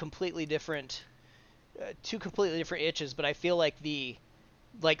two completely different itches. But I feel like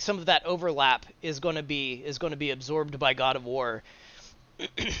some of that overlap is going to be absorbed by God of War.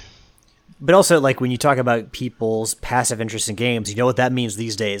 But also, like, when you talk about people's passive interest in games, you know what that means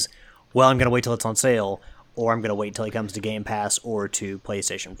these days? Well, I'm going to wait till it's on sale, or I'm going to wait till it comes to Game Pass or to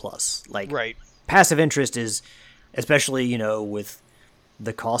PlayStation Plus. Like, right. Passive interest is, especially, you know, with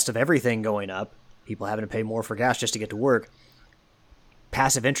the cost of everything going up, people having to pay more for gas just to get to work.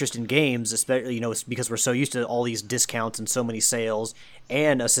 Passive interest in games, especially, you know, because we're so used to all these discounts and so many sales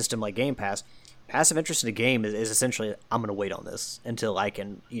and a system like Game Pass, passive interest in a game is essentially, I'm going to wait on this until I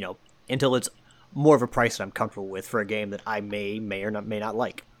can, you know, until it's more of a price that I'm comfortable with for a game that I may or may not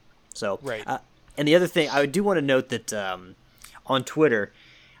like. So, right. And the other thing, I do want to note that on Twitter,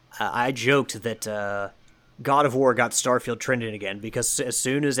 I joked that God of War got Starfield trending again because as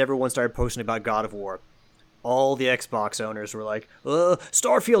soon as everyone started posting about God of War, all the Xbox owners were like,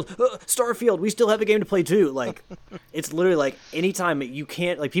 Starfield, we still have a game to play too. Like, it's literally like anytime you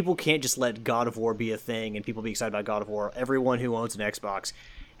can't, like, people can't just let God of War be a thing and people be excited about God of War. Everyone who owns an Xbox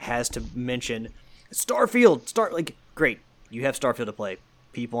has to mention Starfield. Like, great, you have Starfield to play.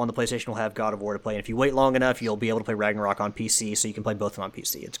 People on the PlayStation will have God of War to play. And if you wait long enough, you'll be able to play Ragnarok on PC, so you can play both of them on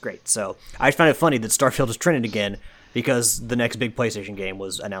PC. It's great. So I find it funny that Starfield is trending again because the next big PlayStation game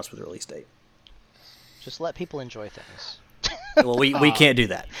was announced with a release date. Just let people enjoy things. Well, we can't do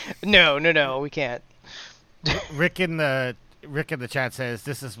that. No, we can't. Rick in the chat says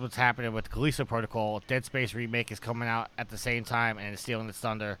this is what's happening with Callisto Protocol. Dead Space remake is coming out at the same time and it's stealing its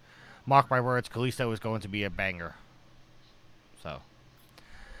thunder. Mark my words, Callisto is going to be a banger. So,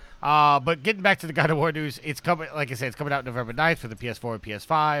 but getting back to the God of War news, it's coming. Like I said, it's coming out November 9th for the PS4 and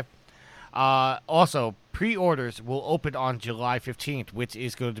PS5. Also, pre-orders will open on July 15th, which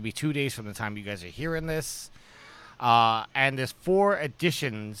is going to be 2 days from the time you guys are hearing this. And there's 4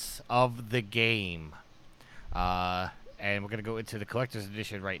 editions of the game. And we're going to go into the collector's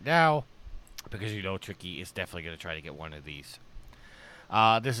edition right now because, you know, Tricky is definitely going to try to get one of these.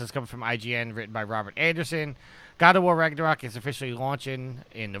 This is coming from IGN, written by Robert Anderson. God of War Ragnarok is officially launching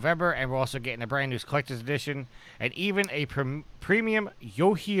in November, and we're also getting a brand new collector's edition and even a premium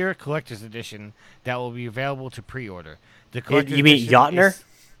Yohir collector's edition that will be available to pre-order. The collector's you mean Jotnar?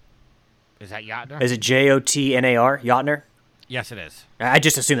 Is that Jotnar? Is it Jotnar? Jotnar? Yes, it is. I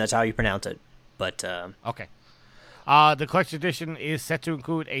just assume that's how you pronounce it. But okay. The collector's edition is set to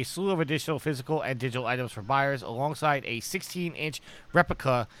include a slew of additional physical and digital items for buyers, alongside a 16-inch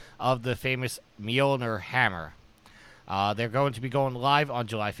replica of the famous Mjolnir hammer. They're going to be going live on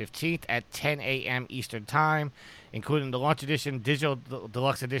July 15th at 10 a.m. Eastern Time, including the launch edition, digital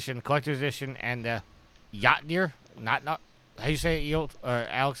deluxe edition, collector's edition, and the Jotnar. Not how you say it,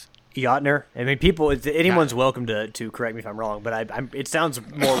 Alex? Jotnar. I mean, people. Anyone's welcome to correct me if I'm wrong, but it sounds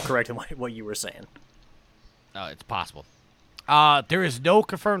more correct than what you were saying. It's possible. There is no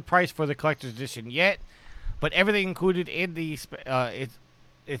confirmed price for the collector's edition yet, but everything included in the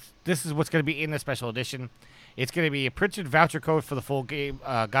this is what's going to be in the special edition. It's going to be a printed voucher code for the full game,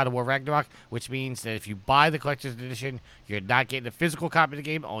 God of War Ragnarok, which means that if you buy the collector's edition, you're not getting a physical copy of the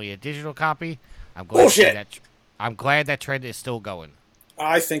game, only a digital copy. I'm glad that trend is still going.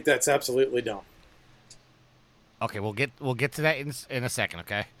 I think that's absolutely dumb. Okay, we'll get to that in a second.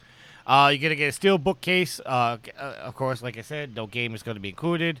 Okay. You're going to get a steel bookcase. Of course, like I said, no game is going to be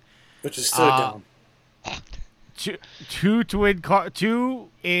included. Which is so dumb.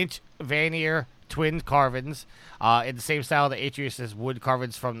 2-inch Vanir twin carvings in the same style that Atreus' wood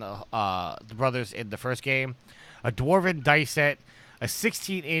carvings from the brothers in the first game. A dwarven dice set. A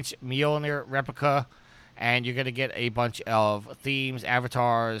 16-inch Mjolnir replica. And you're going to get a bunch of themes,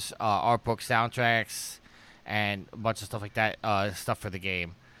 avatars, art books, soundtracks, and a bunch of stuff like that. Stuff for the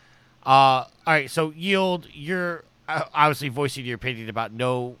game. All right, so Yield, you're obviously voicing your opinion about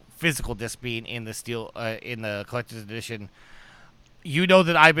no physical disc being in the in the collector's edition. You know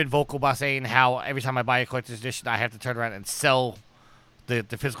that I've been vocal about saying how every time I buy a collector's edition, I have to turn around and sell the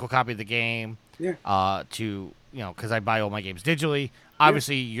physical copy of the game to because I buy all my games digitally.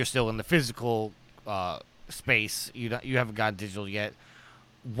 Obviously, you're still in the physical space. You haven't gone digital yet.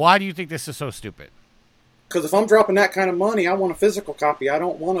 Why do you think this is so stupid? Because if I'm dropping that kind of money, I want a physical copy. I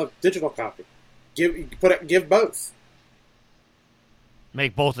don't want a digital copy. Give both.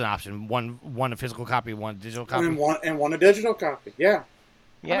 Make both an option. One a physical copy, one a digital copy. And one a digital copy. Yeah.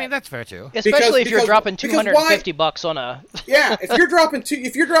 Yeah. I mean, that's fair too. Especially if you're dropping because $250 on a. Yeah, if you're dropping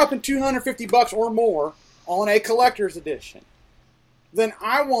 $250 or more on a collector's edition, then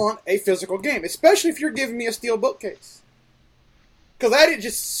I want a physical game. Especially if you're giving me a steel bookcase, because that is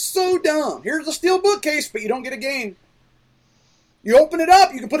just so dumb. Here's a steel bookcase, but you don't get a game. You open it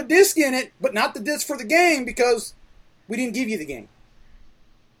up, you can put a disc in it, but not the disc for the game because we didn't give you the game.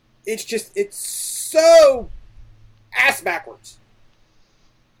 It's so ass backwards.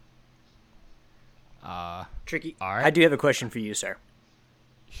 Tricky. All right. I do have a question for you, sir.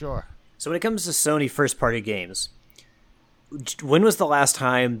 Sure. So when it comes to Sony first-party games, when was the last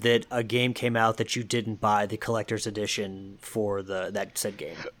time that a game came out that you didn't buy the collector's edition for that said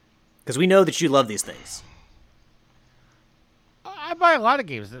game? Because we know that you love these things. I buy a lot of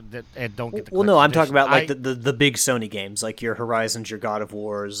games that don't get the. Well, no, I'm collector's talking about like edition. the big Sony games, like your Horizons, your God of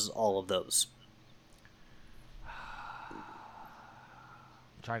Wars, all of those. I'm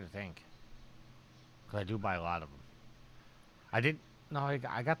trying to think. Because I do buy a lot of them. I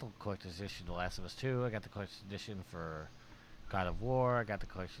got the collector's edition for The Last of Us 2. I got the collector's edition for God of War. I got the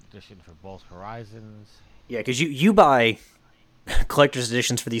collector's edition for both Horizons. Yeah, because you buy collector's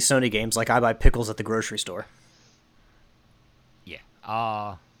editions for these Sony games like I buy pickles at the grocery store. Yeah.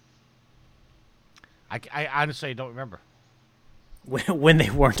 I honestly don't remember. When they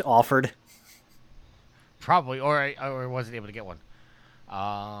weren't offered. Probably, or I wasn't able to get one.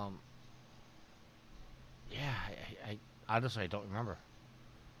 Yeah, I honestly I don't remember.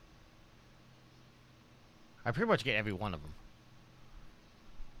 I pretty much get every one of them.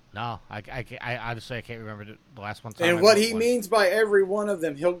 No, I honestly I can't remember the last one. And what he means by every one of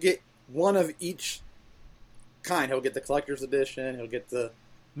them, he'll get one of each kind. He'll get the collector's edition. He'll get the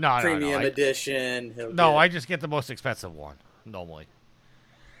premium edition. I just get the most expensive one normally.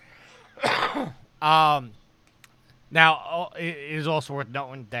 Now, it is also worth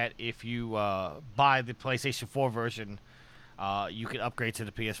noting that if you buy the PlayStation 4 version, you can upgrade to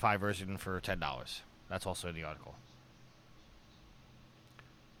the PS5 version for $10. That's also in the article.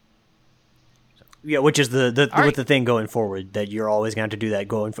 Yeah, which is the right. thing going forward, that you're always going to have to do that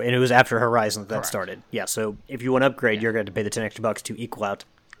going forward. And it was after Horizon that started. Yeah, so if you want to upgrade, you're going to pay the $10 extra to equal out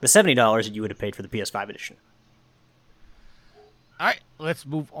the $70 that you would have paid for the PS5 edition. All right, let's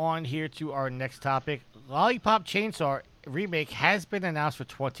move on here to our next topic. Lollipop Chainsaw remake has been announced for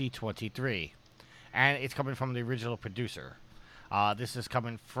 2023, and it's coming from the original producer. This is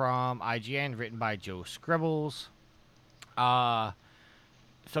coming from IGN, written by Joe Scribbles. So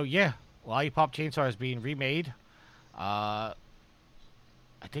yeah, Lollipop Chainsaw is being remade. I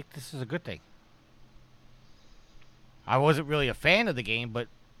think this is a good thing. I wasn't really a fan of the game, but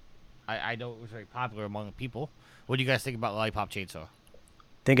I know it was very popular among people. What do you guys think about Lollipop Chainsaw?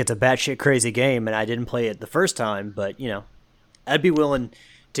 I think it's a batshit crazy game, and I didn't play it the first time, but, I'd be willing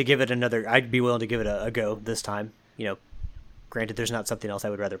to give it a go this time. Granted, there's not something else I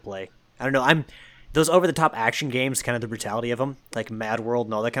would rather play. I don't know, those over-the-top action games, kind of the brutality of them, like Mad World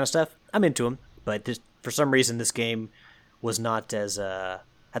and all that kind of stuff, I'm into them, but for some reason this game was not as at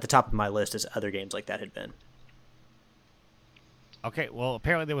the top of my list as other games like that had been. Okay, well,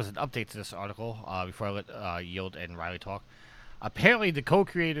 apparently there was an update to this article before I let Yield and Riley talk. Apparently, the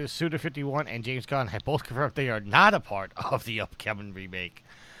co-creators Suda51 and James Gunn have both confirmed they are not a part of the upcoming remake.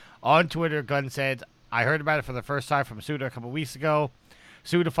 On Twitter, Gunn said, "I heard about it for the first time from Suda a couple weeks ago."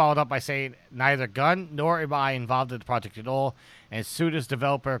 Suda followed up by saying, "Neither Gunn nor am I involved in the project at all, and Suda's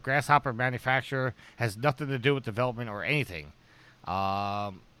developer, Grasshopper Manufacturer, has nothing to do with development or anything."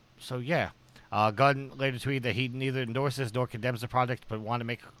 So yeah. Gunn later tweeted that he neither endorses nor condemns the project, but wanted to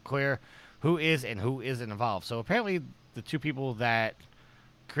make clear who is and who isn't involved. So apparently the two people that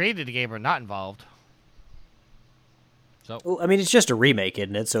created the game are not involved. So, well, I mean, it's just a remake,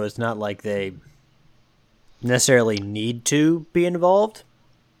 isn't it? So it's not like they necessarily need to be involved.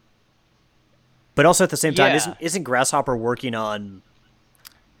 But also at the same time, isn't Grasshopper working on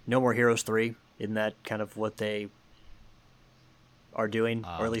No More Heroes 3? Isn't that kind of what they are doing,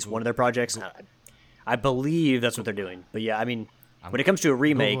 or at least one of their projects? I believe that's what they're doing. But yeah, I mean, when it comes to a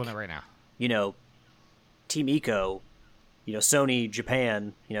remake, Googling it right now. Team Ico, Sony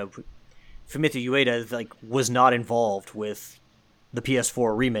Japan, Fumito Ueda was not involved with the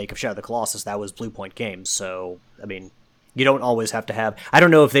PS4 remake of Shadow of the Colossus. That was Blue Point Games. So I mean, you don't always have to have. I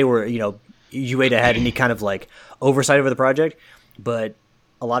don't know if they were Ueda had any kind of like oversight over the project, but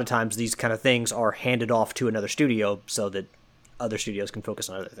a lot of times these kind of things are handed off to another studio so that other studios can focus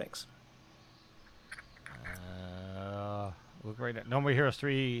on other things. Look right now. No More Heroes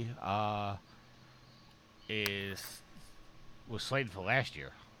 3 was slated for last year.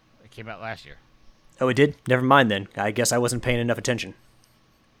 It came out last year. Oh, it did? Never mind then. I guess I wasn't paying enough attention.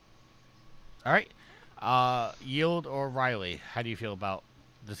 All right. Yield or Riley, how do you feel about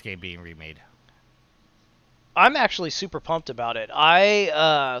this game being remade? I'm actually super pumped about it.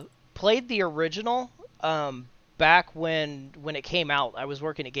 I played the original back when it came out. I was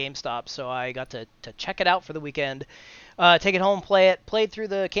working at GameStop, so I got to check it out for the weekend, take it home, play it, played through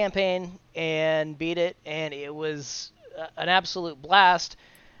the campaign, and beat it, and it was an absolute blast.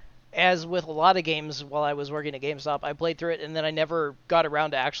 As with a lot of games while I was working at GameStop, I played through it, and then I never got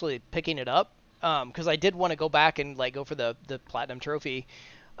around to actually picking it up, because I did want to go back and like go for the Platinum Trophy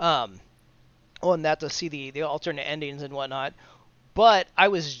on that to see the alternate endings and whatnot. But I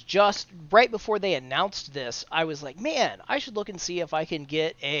was just, right before they announced this, I was like, man, I should look and see if I can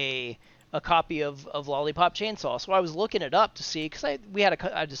get a copy of Lollipop Chainsaw. So I was looking it up to see, because we had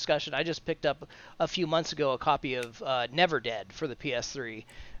a discussion. I just picked up a few months ago a copy of Never Dead for the PS3,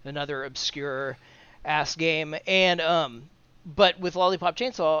 another obscure ass game. And but with Lollipop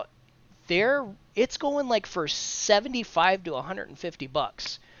Chainsaw, it's going like for $75 to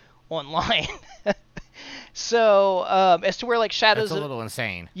 $150 online. So as to where like Shadows, that's a little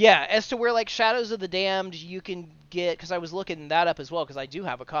insane. Yeah, as to where like Shadows of the Damned you can get, because I was looking that up as well, because I do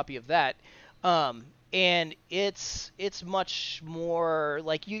have a copy of that, and it's much more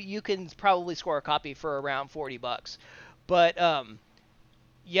like you can probably score a copy for around $40, but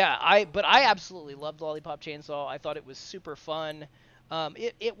yeah, I absolutely loved Lollipop Chainsaw. I thought it was super fun.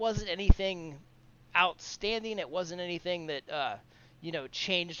 It wasn't anything outstanding. It wasn't anything that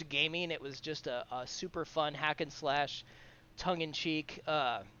changed gaming. It was just a super fun hack and slash, tongue-in-cheek,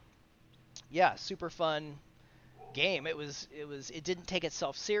 super fun game. It didn't take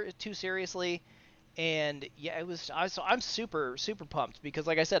itself too seriously, and yeah, it was. So I'm super pumped, because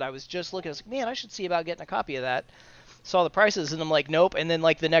like I said, I was just looking. I was like, man, I should see about getting a copy of that. Saw the prices, and I'm like, nope. And then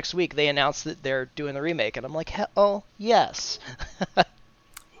like the next week, they announced that they're doing the remake, and I'm like, hell yes.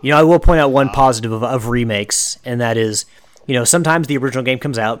 I will point out one positive of remakes, and that is, sometimes the original game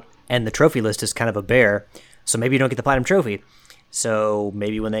comes out and the trophy list is kind of a bear, so maybe you don't get the Platinum Trophy. So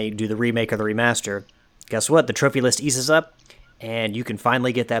maybe when they do the remake or the remaster, guess what? The trophy list eases up, and you can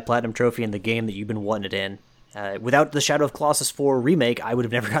finally get that Platinum Trophy in the game that you've been wanting it in. Without the Shadow of Colossus 4 remake, I would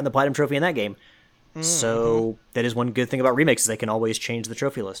have never gotten the Platinum Trophy in that game. Mm-hmm. So that is one good thing about remakes, is they can always change the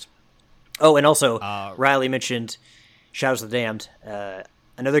trophy list. Oh, and also, Riley mentioned Shadows of the Damned.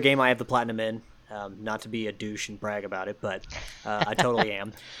 Another game I have the Platinum in. Not to be a douche and brag about it, but I totally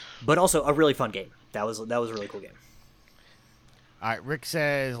am. But also a really fun game. That was a really cool game. All right, Rick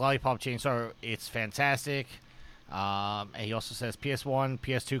says Lollipop Chainsaw, it's fantastic. And he also says PS1,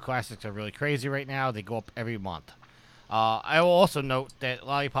 PS2 classics are really crazy right now. They go up every month. I will also note that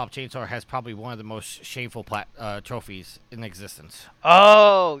Lollipop Chainsaw has probably one of the most shameful trophies in existence.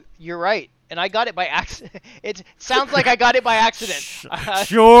 Oh, you're right. And I got it by accident. It sounds like I got it by accident.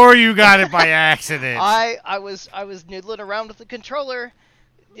 Sure, you got it by accident. I was noodling around with the controller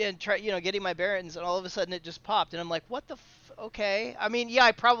and getting my bearings, and all of a sudden it just popped, and I'm like, what the okay. I mean, yeah,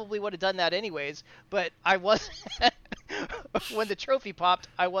 I probably would have done that anyways, but I wasn't. When the trophy popped,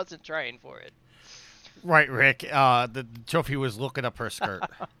 I wasn't trying for it. Right, Rick. The trophy was looking up her skirt.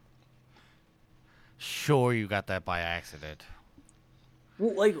 Sure, you got that by accident.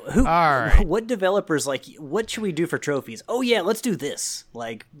 Well, like, who? All right. What developers, like, what should we do for trophies? Oh, yeah, let's do this.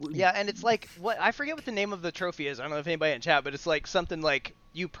 Like, yeah, and it's like, I forget what the name of the trophy is. I don't know if anybody in chat, but it's like something like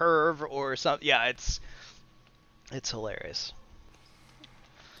you perv or something. Yeah, it's hilarious.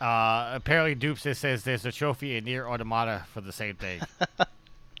 Apparently, Dupes says there's a trophy in Nier Automata for the same thing.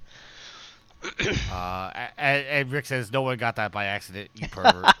 And Rick says no one got that by accident, you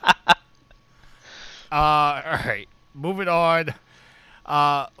pervert. All right, moving on.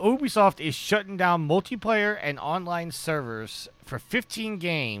 Ubisoft is shutting down multiplayer and online servers for 15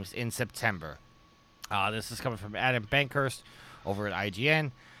 games in September. This is coming from Adam Bankhurst over at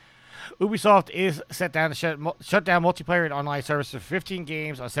IGN. Ubisoft is set down to shut down multiplayer and online servers for 15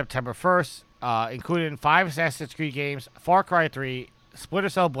 games on September 1st, including 5 Assassin's Creed games, Far Cry 3, Splinter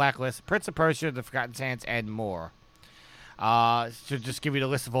Cell Blacklist, Prince of Persia, The Forgotten Sands, and more. So just give you the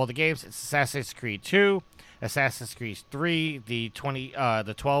list of all the games. It's Assassin's Creed 2, Assassin's Creed 3, the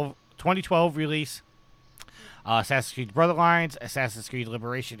 2012 release, Assassin's Creed Borderlands, Assassin's Creed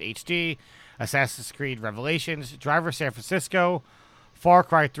Liberation HD, Assassin's Creed Revelations, Driver San Francisco, Far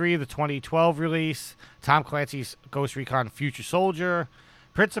Cry 3, the 2012 release, Tom Clancy's Ghost Recon Future Soldier,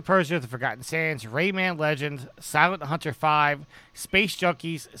 Prince of Persia, The Forgotten Sands, Rayman Legends, Silent Hunter 5, Space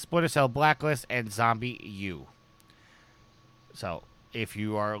Junkies, Splinter Cell Blacklist, and Zombie U. So, if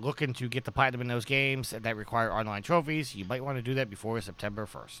you are looking to get the platinum in those games that require online trophies, you might want to do that before September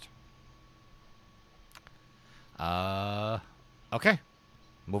 1st. Okay.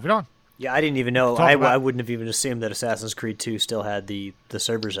 Moving on. Yeah, I didn't even know. Talk about- I wouldn't have even assumed that Assassin's Creed 2 still had the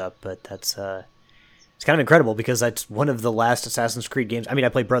servers up, but that's it's kind of incredible because that's one of the last Assassin's Creed games. I mean, I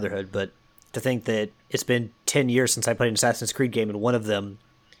played Brotherhood, but to think that it's been 10 years since I played an Assassin's Creed game and one of them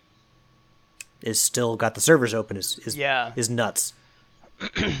is still got the servers open is nuts.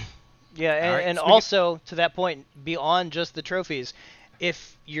 Yeah, Right, and so also to that point, beyond just the trophies,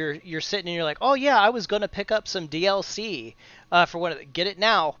 if you're sitting and you're like, oh yeah, I was gonna pick up some DLC for one of the, get it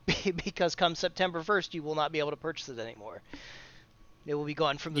now because come September 1st you will not be able to purchase it anymore. It will be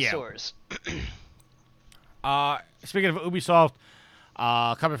gone from the stores. Speaking of Ubisoft,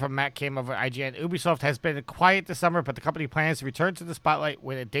 coming from Matt Kim over at IGN, Ubisoft has been quiet this summer, but the company plans to return to the spotlight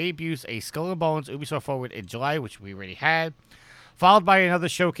when it debuts a Skull and Bones Ubisoft Forward in July, which we already had, followed by another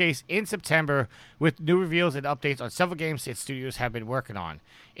showcase in September with new reveals and updates on several games its studios have been working on.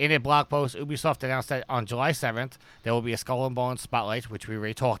 In a blog post, Ubisoft announced that on July 7th, there will be a Skull and Bones Spotlight, which we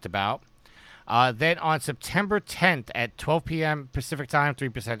already talked about. Then on September 10th at 12 p.m. Pacific Time,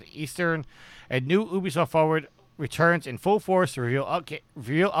 3% Eastern, a new Ubisoft Forward returns in full force to reveal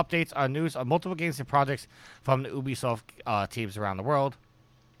updates on news on multiple games and projects from the Ubisoft teams around the world.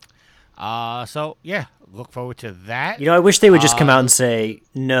 So, yeah, look forward to that. You know, I wish they would just come out and say,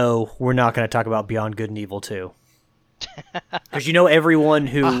 no, we're not going to talk about Beyond Good and Evil 2. Because you know everyone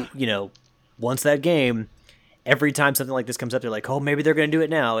who, wants that game, every time something like this comes up, they're like, oh, maybe they're going to do it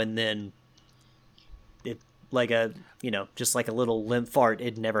now. And then, just like a little limp fart,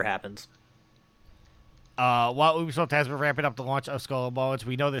 it never happens. While Ubisoft has been ramping up the launch of Skull and Bones,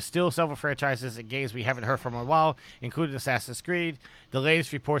 we know there's still several franchises and games we haven't heard from in a while, including Assassin's Creed. The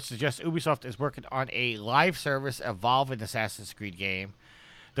latest reports suggest Ubisoft is working on a live service evolving Assassin's Creed game.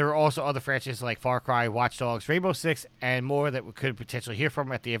 There are also other franchises like Far Cry, Watch Dogs, Rainbow Six, and more that we could potentially hear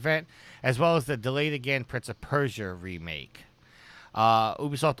from at the event, as well as the delayed again Prince of Persia remake.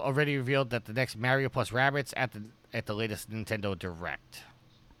 Ubisoft already revealed that the next Mario plus Rabbids at the latest Nintendo Direct.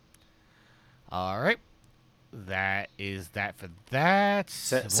 All right. That is that for that.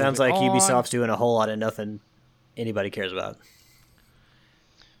 Sounds like Ubisoft's doing a whole lot of nothing anybody cares about.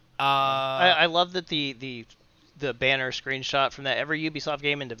 I love that the banner screenshot from that every Ubisoft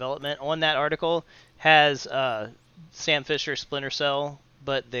game in development on that article has Sam Fisher Splinter Cell,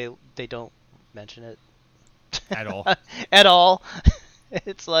 but they don't mention it at all. At all.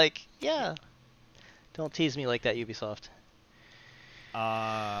 It's like, yeah, don't tease me like that, Ubisoft.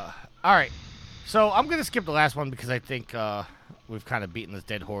 All right. So I'm going to skip the last one because I think we've kind of beaten this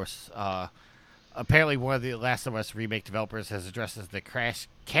dead horse. Apparently one of the Last of Us remake developers has addressed the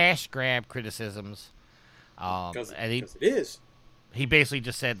cash grab criticisms. Because it is. He basically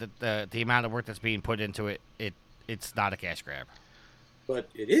just said that the amount of work that's being put into it's not a cash grab. But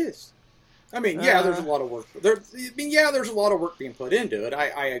it is. I mean, yeah, there's a lot of work. There's a lot of work being put into it.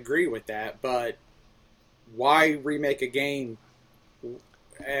 I agree with that. But why remake a game?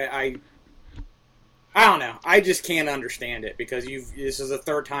 I don't know. I just can't understand it because this is the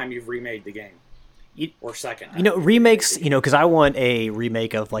third time you've remade the game. Or second. Remakes, because I want a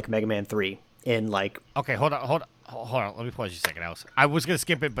remake of like Mega Man 3 in like... Okay, hold on. Let me pause you a second, Alice. I was going to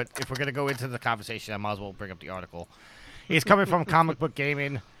skip it, but if we're going to go into the conversation, I might as well bring up the article. It's coming from Comic Book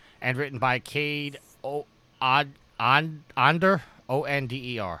Gaming and written by Cade Onder,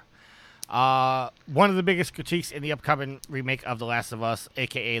 O-N-D-E-R. One of the biggest critiques in the upcoming remake of The Last of Us,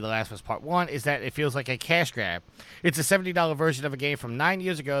 a.k.a. The Last of Us Part 1, is that it feels like a cash grab. It's a $70 version of a game from 9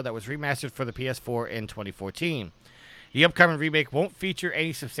 years ago that was remastered for the PS4 in 2014. The upcoming remake won't feature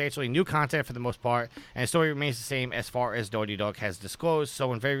any substantially new content for the most part, and the story remains the same as far as Naughty Dog has disclosed,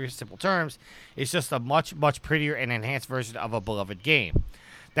 so in very simple terms, it's just a much, much prettier and enhanced version of a beloved game.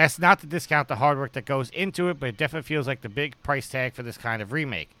 That's not to discount the hard work that goes into it, but it definitely feels like the big price tag for this kind of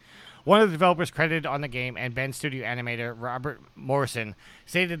remake. One of the developers credited on the game and Bend Studio animator Robert Morrison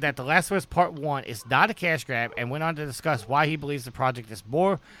stated that The Last of Us Part 1 is not a cash grab and went on to discuss why he believes the project is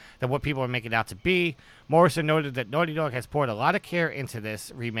more than what people are making it out to be. Morrison noted that Naughty Dog has poured a lot of care into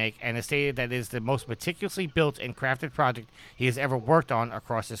this remake and has stated that it is the most meticulously built and crafted project he has ever worked on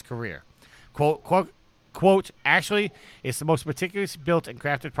across his career. Quote, actually, it's the most meticulously built and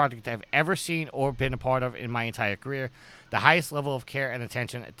crafted project I've ever seen or been a part of in my entire career. The highest level of care and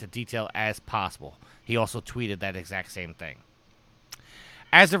attention to detail as possible. He also tweeted that exact same thing.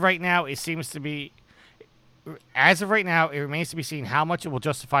 As of right now, it remains to be seen how much it will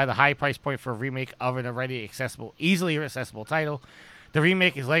justify the high price point for a remake of an already easily accessible title. The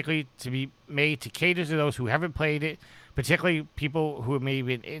remake is likely to be made to cater to those who haven't played it, particularly people who may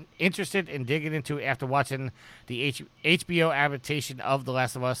be interested in digging into it after watching the HBO adaptation of The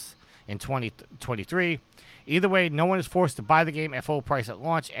Last of Us in 2023. Either way, no one is forced to buy the game at full price at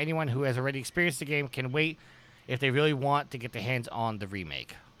launch. Anyone who has already experienced the game can wait if they really want to get their hands on the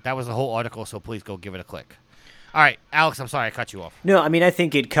remake. That was the whole article, so please go give it a click. All right, Alex, I'm sorry I cut you off. No, I mean, I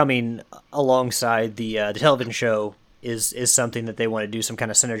think it coming alongside the television show is something that they want to do some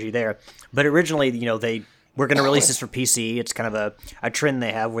kind of synergy there. But originally, they were going to release this for PC. It's kind of a trend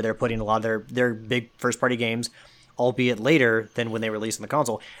they have where they're putting a lot of their big first-party games, albeit later than when they release on the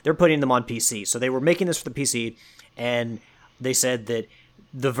console, they're putting them on PC. So they were making this for the PC, and they said that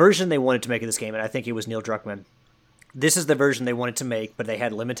the version they wanted to make of this game, and I think it was Neil Druckmann, this is the version they wanted to make, but they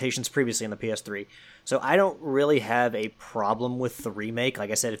had limitations previously on the PS3. So I don't really have a problem with the remake.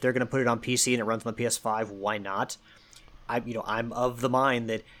 Like I said, if they're going to put it on PC and it runs on the PS5, why not? I'm of the mind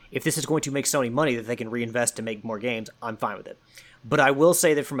that if this is going to make Sony money that they can reinvest to make more games, I'm fine with it. But I will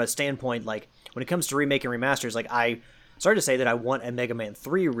say that from a standpoint, like, when it comes to remake and remasters, like, I started to say that I want a Mega Man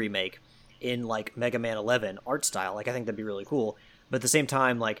 3 remake in, like, Mega Man 11 art style. Like, I think that'd be really cool. But at the same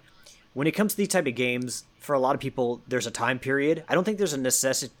time, like, when it comes to these type of games, for a lot of people, there's a time period. I don't think there's a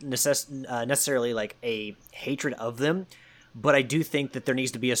necessarily, like, a hatred of them, but I do think that there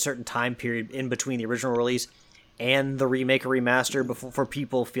needs to be a certain time period in between the original release and the remake or remaster before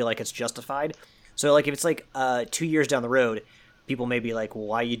people feel like it's justified. So, like, if it's, like, 2 years down the road, people may be like, well,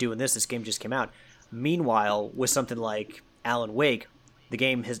 why are you doing this? This game just came out. Meanwhile, with something like Alan Wake, the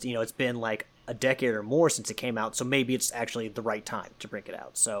game has, it's been, like, a decade or more since it came out, so maybe it's actually the right time to bring it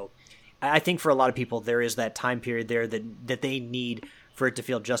out. So I think for a lot of people, there is that time period there that they need for it to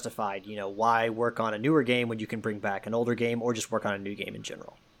feel justified. Why work on a newer game when you can bring back an older game or just work on a new game in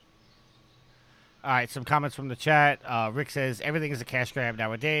general? All right, some comments from the chat. Rick says, everything is a cash grab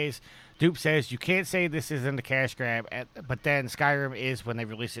nowadays. Dupe says, you can't say this isn't a cash grab, but then Skyrim is when they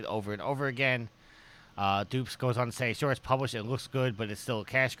release it over and over again. Dupes goes on to say, sure, it's published, it looks good, but it's still a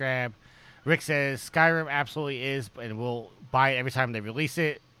cash grab. Rick says, Skyrim absolutely is, and we'll buy it every time they release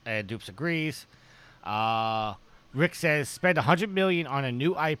it, and Dupes agrees. Rick says, spend $100 million on a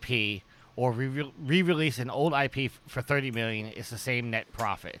new IP, or re-release an old IP for $30 million. It's the same net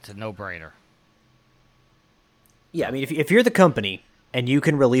profit. It's a no-brainer. Yeah, I mean, if you're the company and you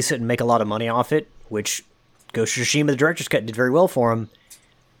can release it and make a lot of money off it, which Ghost of Tsushima, the director's cut, did very well for him,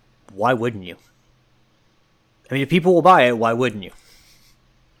 why wouldn't you? I mean, if people will buy it, why wouldn't you?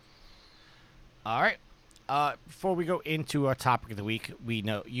 All right. Before we go into our topic of the week,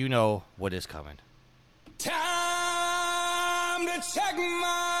 you know what is coming. Time to check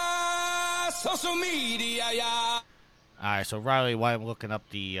my social media. All right, so Riley, while I'm looking up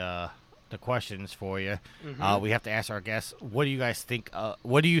the questions for you, we have to ask our guests, what do you guys think?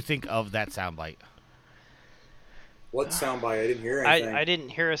 What do you think of that soundbite? What soundbite? I didn't hear anything. I didn't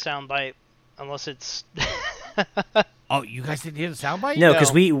hear a soundbite unless it's. Oh, you guys didn't hear the soundbite? No,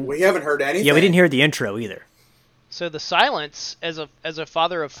 because we haven't heard anything. Yeah, we didn't hear the intro either. So the silence, as a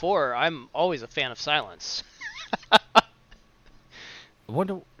father of four, I'm always a fan of silence. I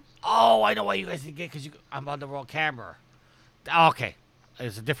wonder. Oh, I know why you guys didn't get, because I'm on the wrong camera. Okay,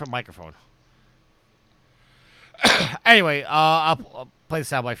 it's a different microphone. Anyway, I'll play the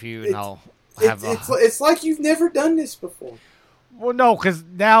soundbite for you, and I'll have. It's like you've never done this before. Well, no, because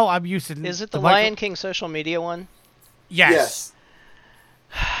now I'm used to. Is it the Lion King social media one? Yes.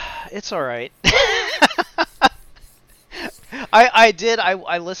 It's all right.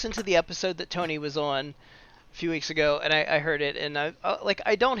 I listened to the episode that Tony was on a few weeks ago, and I heard it, and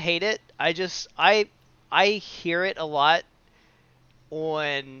I don't hate it. I hear it a lot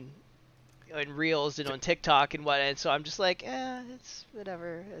on Reels and on TikTok and what, and so I'm just like, it's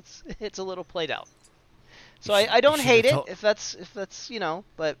whatever. It's a little played out. So I don't hate it if that's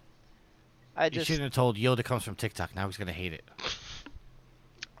but I just. You shouldn't have told Yoda comes from TikTok. Now he's gonna hate it.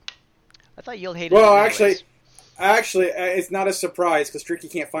 I thought you'll hate it. Well, actually, it's not a surprise because Tricky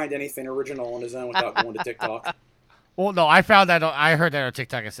can't find anything original on his own without going to TikTok. Well, no, I found that. I heard that on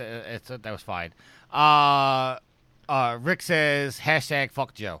TikTok. That was fine. Rick says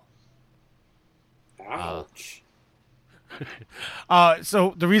 #fuck Joe. Ouch.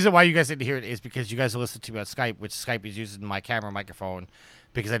 So the reason why you guys didn't hear it is because you guys are listening to me on Skype, which Skype is using my camera microphone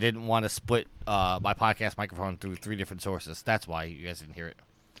because I didn't want to split my podcast microphone through 3 different sources. That's why you guys didn't hear it.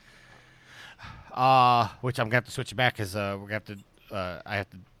 Which I'm gonna have to switch it back because I have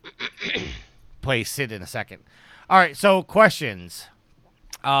to play Sid in a second. All right, so questions.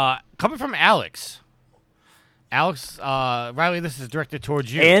 Coming from Alex. Alex, Riley, this is directed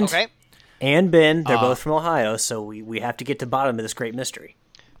towards you. And Okay. and Ben, they're both from Ohio, so we have to get to the bottom of this great mystery.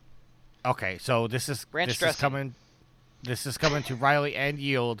 Okay, so this is Ranch dressing. This is coming to Riley and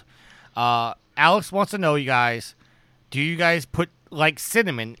Yield. Alex wants to know, you guys, do you guys put like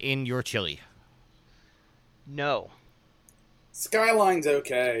cinnamon in your chili? No. Skyline's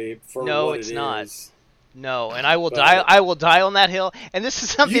okay for No, what it's it not. is. No, and I will But- die. I will die on that hill. And this is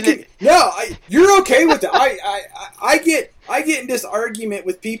something You can, you're okay with that. I get in this argument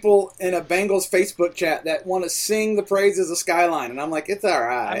with people in a Bengals Facebook chat that want to sing the praises of Skyline, and I'm like, it's all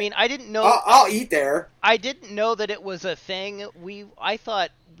right. I mean, I didn't know. I'll eat there. I didn't know that it was a thing. I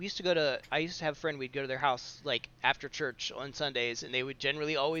thought we used to go to. I used to have a friend. We'd go to their house like after church on Sundays, and they would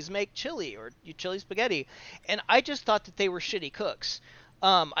generally always make chili or chili spaghetti, and I just thought that they were shitty cooks.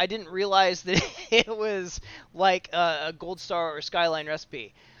 I didn't realize that it was like a Gold Star or Skyline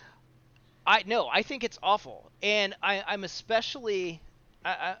recipe. I think it's awful, and I'm especially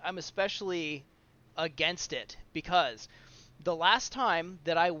against it because the last time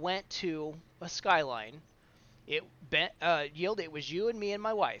that I went to a Skyline, Yield, it was you and me and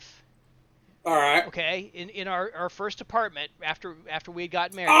my wife. All right. Okay, in our first apartment after we had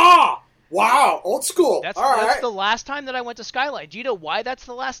gotten married. Ah, wow, old school. That's all right. the last time that I went to Skyline. Do you know why that's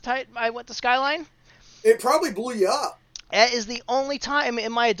the last time I went to Skyline? It probably blew you up. That is the only time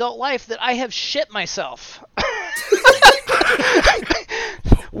in my adult life that I have shit myself.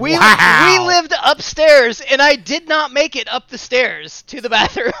 We lived upstairs, and I did not make it up the stairs to the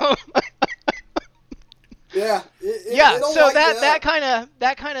bathroom. Yeah. So that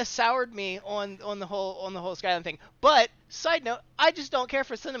kind of soured me on the whole Skyline thing. But side note, I just don't care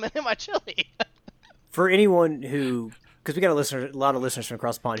for cinnamon in my chili. For anyone who, because we got a lot of listeners from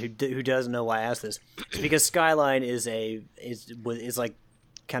across the pond who doesn't know why I asked this, it's because Skyline is like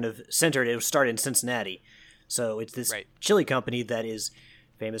kind of centered. It was started in Cincinnati, so it's this chili company that is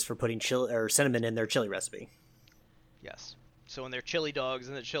famous for putting chili or cinnamon in their chili recipe. Yes. So in their chili dogs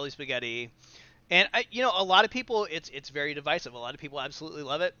and the chili spaghetti, and a lot of people, it's very divisive. A lot of people absolutely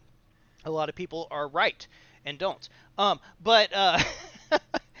love it. A lot of people are right and don't. But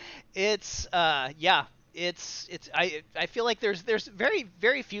it's I feel like there's very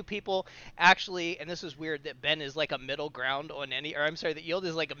very few people actually, and this is weird, that Ben is like a middle ground on that Yield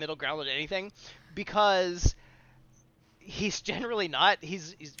is like a middle ground on anything, because he's generally not.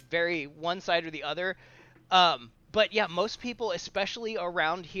 He's very one side or the other. But yeah, most people, especially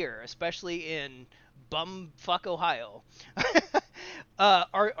around here, especially in bumfuck Ohio,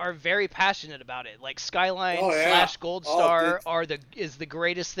 are very passionate about it. Like Skyline / Gold Star is the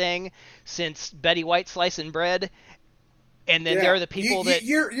greatest thing since Betty White slicing bread. And then there are the people that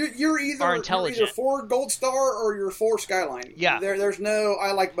you're either are intelligent. You're either for Gold Star or you're for Skyline. Yeah. There's no.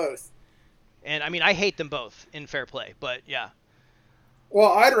 I like both. And I mean, I hate them both in fair play, but yeah. Well,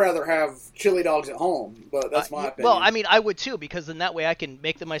 I'd rather have chili dogs at home, but that's my opinion. Well, I mean, I would too, because then that way I can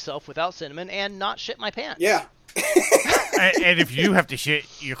make them myself without cinnamon and not shit my pants. Yeah. And if you have to shit,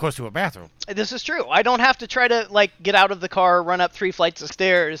 you're close to a bathroom. This is true. I don't have to try to get out of the car, run up 3 flights of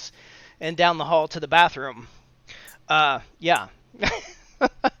stairs, and down the hall to the bathroom. Yeah.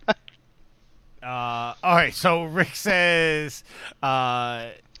 All right. So Rick says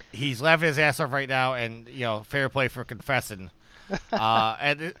he's laughing his ass off right now, and fair play for confessing.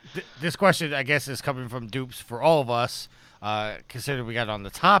 And this question, I guess, is coming from Dupes for all of us, considering we got on the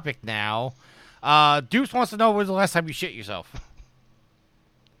topic now. Dupes wants to know, when was the last time you shit yourself?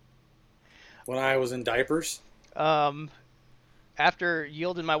 When I was in diapers. After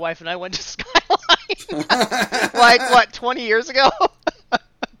Yield and my wife and I went to Skyline. 20 years ago?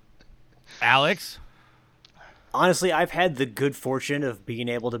 Alex? Honestly, I've had the good fortune of being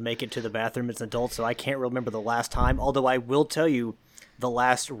able to make it to the bathroom as an adult, so I can't remember the last time. Although I will tell you, the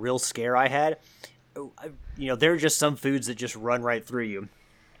last real scare I had, there are just some foods that just run right through you.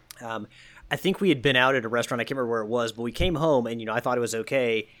 I think we had been out at a restaurant, I can't remember where it was, but we came home and, I thought it was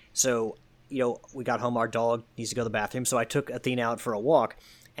okay. So, we got home, our dog needs to go to the bathroom, so I took Athena out for a walk,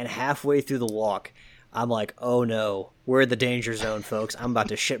 and halfway through the walk, I'm like, oh no, we're in the danger zone, folks. I'm about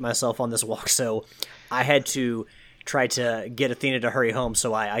to shit myself on this walk. So I had to try to get Athena to hurry home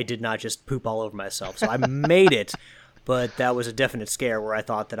so I did not just poop all over myself. So I made it, but that was a definite scare where I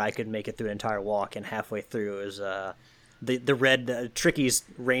thought that I could make it through an entire walk, and halfway through it was the red Tricky's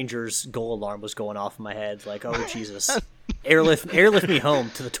Rangers goal alarm was going off in my head. Like, oh Jesus, airlift me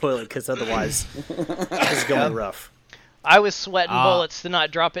home to the toilet, because otherwise it's going rough. I was sweating bullets to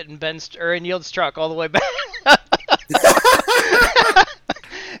not drop it in Yield's truck all the way back.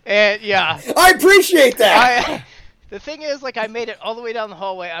 And yeah, I appreciate that. The thing is, like, I made it all the way down the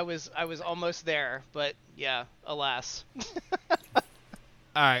hallway. I was almost there, but yeah, alas. All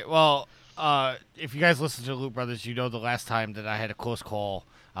right. Well, if you guys listen to Loot Brothers, you know the last time that I had a close call.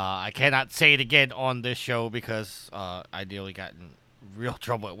 I cannot say it again on this show because I nearly got in real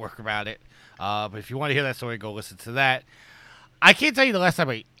trouble at work about it. But if you want to hear that story, go listen to that. I can't tell you the last time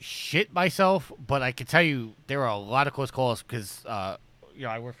I shit myself, but I can tell you there were a lot of close calls because I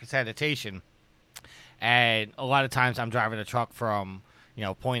work for sanitation, and a lot of times I'm driving a truck from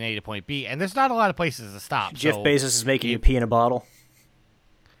point A to point B, and there's not a lot of places to stop. Jeff so Bezos is making you pee in a bottle.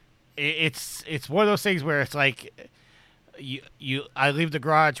 It's one of those things where it's like I leave the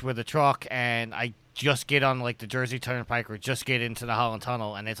garage with the truck and I just get on like the Jersey Turnpike or just get into the Holland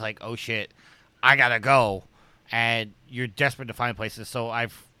Tunnel, and it's like, oh shit, I gotta go, and you're desperate to find places. So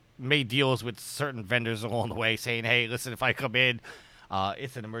I've made deals with certain vendors along the way saying, hey, listen, if I come in,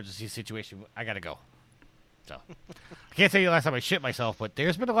 it's an emergency situation, I gotta go. So I can't tell you the last time I shit myself, but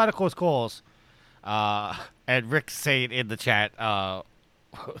there's been a lot of close calls. And Rick's saying in the chat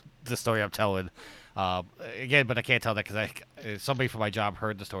the story I'm telling again, but I can't tell that because somebody from my job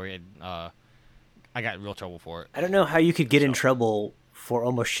heard the story and I got in real trouble for it. I don't know how you could get in trouble for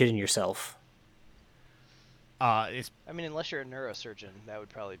almost shitting yourself. I mean, unless you're a neurosurgeon, that would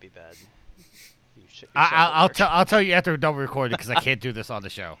probably be bad. You shit yourself I'll tell you after we're done recording because I can't do this on the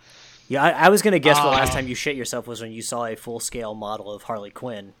show. Yeah, I was going to guess the last time you shit yourself was when you saw a full-scale model of Harley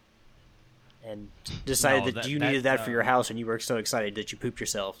Quinn and decided that you needed that for your house, and you were so excited that you pooped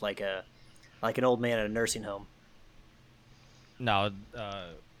yourself like an old man in a nursing home. No, I'm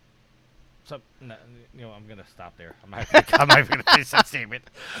going to stop there. I'm not even going to finish that statement.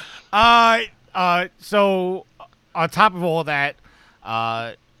 So, on top of all that,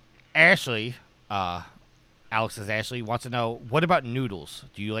 Ashley... Alex's Ashley wants to know, what about noodles?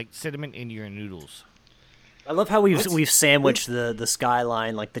 Do you like cinnamon in your noodles? I love how we've sandwiched the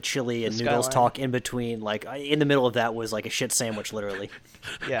skyline, like the chili and noodles talk in between. Like in the middle of that was like a shit sandwich, literally.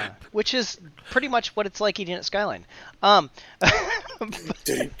 Yeah, which is pretty much what it's like eating at Skyline.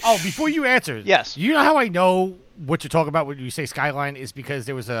 Before you answer, yes, you know how I know what you're talking about when you say Skyline is because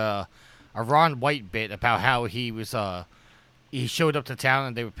there was a Ron White bit about how he was he showed up to town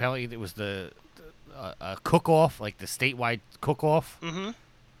and they were apparently it was a cook-off, like the statewide cook-off. Mm-hmm.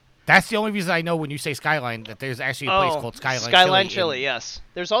 That's the only reason I know when you say Skyline that there's actually a place called Skyline Chili. Skyline Chili, yes.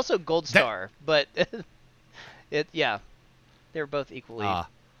 There's also Gold Star, but they're both equally. All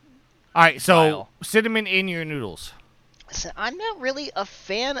right, so cinnamon in your noodles. I'm not really a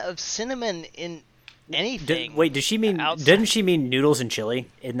fan of cinnamon in anything. Wait, does she mean? Didn't she mean noodles and chili?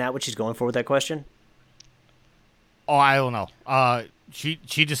 Isn't that what she's going for with that question? Oh, I don't know. She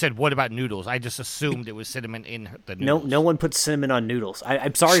just said, what about noodles? I just assumed it was cinnament in the noodles. No one puts cinnamon on noodles.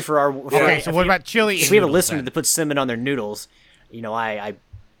 I'm sorry for our... So what about chili? If we have a listener that puts cinnamon on their noodles, I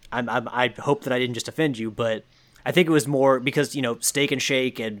hope that I didn't just offend you, but I think it was more because, Steak and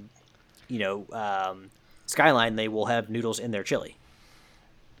Shake and, Skyline, they will have noodles in their chili.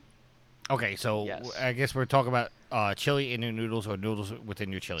 Okay, so yes. I guess we're talking about chili in your noodles or noodles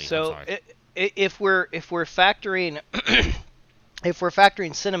within your chili. So if we're factoring... If we're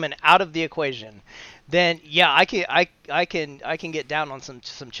factoring cinnamon out of the equation, then yeah, I can get down on some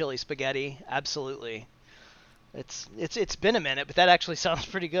chili spaghetti. Absolutely. It's been a minute, but that actually sounds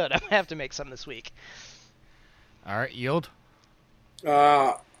pretty good. I'm gonna have to make some this week. All right, Yield.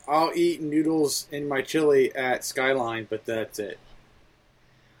 I'll eat noodles in my chili at Skyline, but that's it.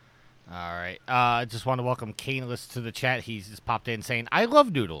 All right. I just want to welcome Caneless to the chat. He's just popped in saying, I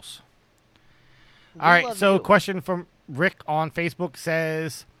love noodles. All right, so question from Rick on Facebook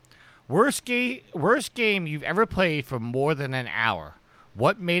says, worst game you've ever played for more than an hour.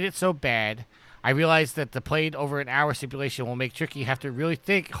 What made it so bad? I realize that the played over an hour stipulation will make Tricky have to really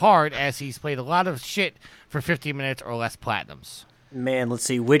think hard as he's played a lot of shit for 15 minutes or less platinums. Man, let's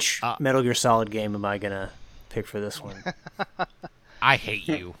see. Which Metal Gear Solid game am I going to pick for this one? I hate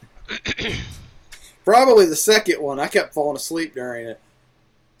you. Probably the second one. I kept falling asleep during it.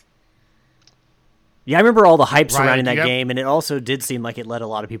 Yeah, I remember all the hype surrounding that game, and it also did seem like it let a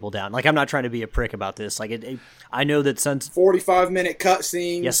lot of people down. Like, I'm not trying to be a prick about this. Like, I know that 45-minute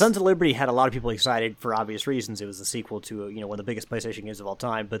cutscenes. Yeah, Sons of Liberty had a lot of people excited for obvious reasons. It was a sequel to one of the biggest PlayStation games of all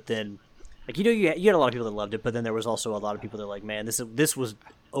time. But then, like, you had a lot of people that loved it. But then there was also a lot of people that were like, man, this was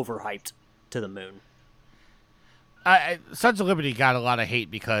overhyped to the moon. Sons of Liberty got a lot of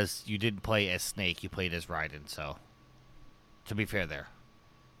hate because you didn't play as Snake, you played as Raiden. So, to be fair, there.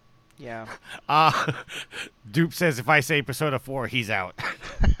 Yeah. Dupe says if I say Persona 4, he's out.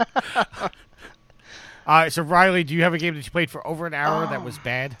 So Riley, do you have a game that you played for over an hour that was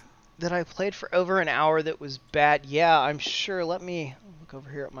bad? that I played for over an hour that was bad. Yeah, I'm sure. Let me look over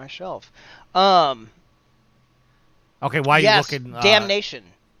here at my shelf. Okay, why are yes, you looking? Damnation.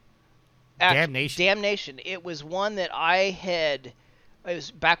 Damnation. Damnation. It was one that I had. It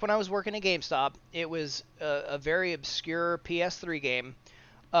was back when I was working at GameStop. It was a very obscure PS3 game.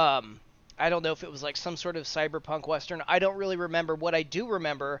 I don't know if it was like some sort of cyberpunk western. I don't really remember. What I do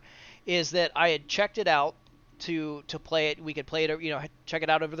remember is that I had checked it out to play it. We could play it, check it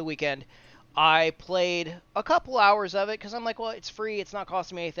out over the weekend. I played a couple hours of it because I'm like, well, it's free. It's not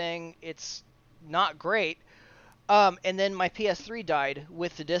costing me anything. It's not great. And then my PS3 died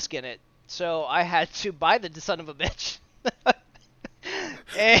with the disc in it. So I had to buy the son of a bitch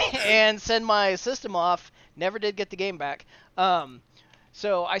and send my system off. Never did get the game back.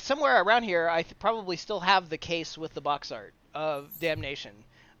 So somewhere around here, I probably still have the case with the box art of Damnation.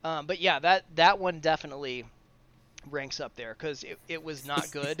 But yeah, that one definitely ranks up there because it was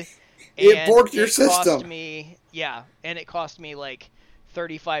not good. It borked your system. And it cost me like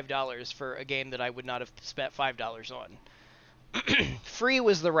 $35 for a game that I would not have spent $5 on. Free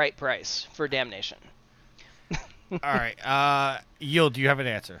was the right price for Damnation. All right. Yield, do you have an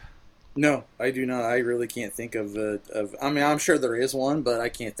answer? No, I do not. I really can't think of. I mean, I'm sure there is one, but I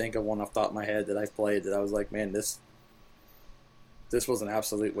can't think of one off the top of my head that I've played that I was like, man, this was an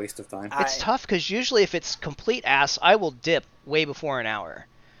absolute waste of time. It's tough because usually if it's complete ass, I will dip way before an hour.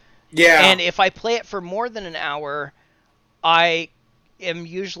 Yeah. And if I play it for more than an hour, I am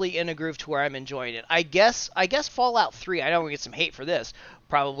usually in a groove to where I'm enjoying it. I guess Fallout 3, I know we get some hate for this,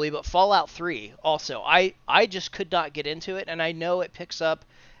 probably, but Fallout 3 also. I just could not get into it, and I know it picks up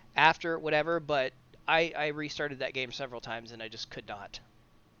after whatever, but I restarted that game several times and I just could not.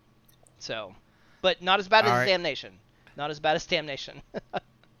 So, but not as bad as Damnation. Not as bad as Damnation. All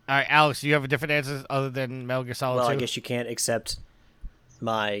right, Alex, do you have a different answer other than Metal Gear Solid 2? Well, I guess you can't accept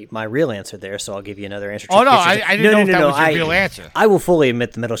my real answer there, so I'll give you another answer. Oh, no, I didn't know if that was your real answer. I will fully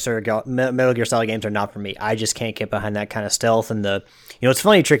admit the Metal Gear Solid games are not for me. I just can't get behind that kind of stealth. And it's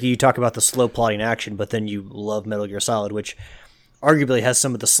funny, Tricky, you talk about the slow plotting action, but then you love Metal Gear Solid, which arguably has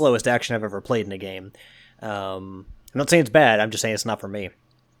some of the slowest action I've ever played in a game. I'm not saying it's bad, I'm just saying it's not for me.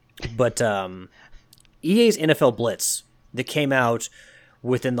 But EA's NFL Blitz that came out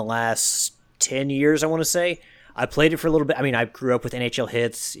within the last 10 years, I want to say. I played it for a little bit. I mean, I grew up with NHL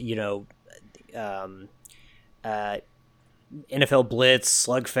Hits, NFL Blitz,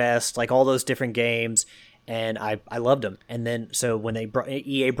 Slugfest, like all those different games, and I loved them. And then, so when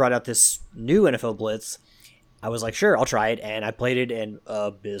EA brought out this new NFL Blitz, I was like, sure, I'll try it, and I played it, and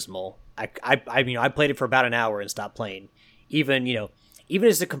abysmal. I played it for about an hour and stopped playing. Even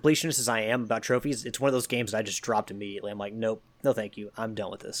as a completionist as I am about trophies, it's one of those games that I just dropped immediately. I'm like, nope, no thank you, I'm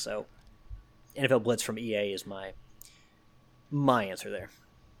done with this. So NFL Blitz from EA is my answer there.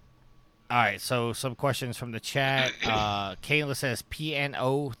 All right, so some questions from the chat. Kayla says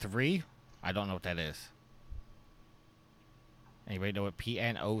PNO3. I don't know what that is. Anybody know what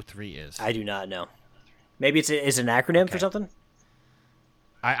PNO3 is? I do not know. Maybe it's an acronym for something?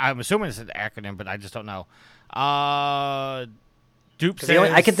 I'm assuming it's an acronym, but I just don't know. Dupe says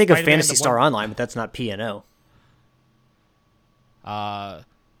I can think of Spider-Man Phantasy Star Online, but that's not PNO.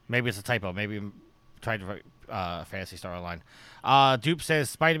 Maybe it's a typo. Maybe I'm trying to write Phantasy Star Online. Dupe says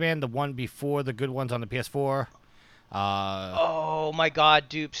Spider-Man, the one before the good ones on the PS4. Oh my God,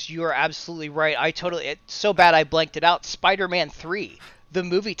 Dupes, you are absolutely right. It's so bad I blanked it out. Spider-Man 3, the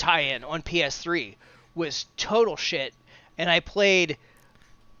movie tie-in on PS3, was total shit. And I played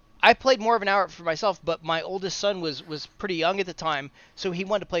more of an hour for myself, but my oldest son was pretty young at the time, so he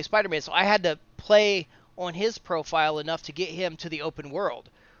wanted to play Spider-Man. So I had to play on his profile enough to get him to the open world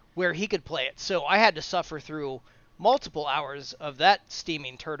where he could play it. So I had to suffer through multiple hours of that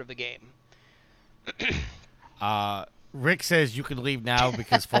steaming turd of a game. Rick says you can leave now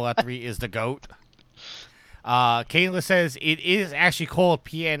because Fallout 3 is the GOAT. Kayla says it is actually called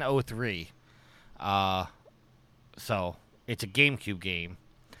PNO3. So it's a GameCube game.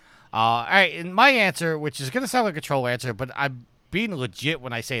 All right, and my answer, which is going to sound like a troll answer, but I'm being legit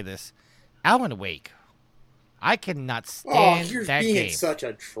when I say this, Alan Wake. I cannot stand you're that being game. Such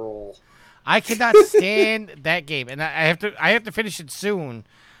a troll. I cannot stand that game, and I have to finish it soon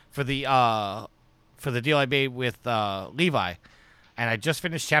for the deal I made with Levi, and I just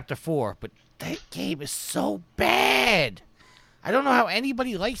finished chapter 4. But that game is so bad. I don't know how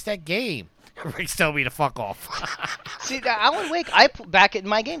anybody likes that game. Rick's telling me to fuck off. See, Alan Wake, back in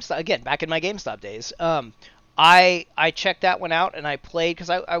my GameStop days, I checked that one out and I played because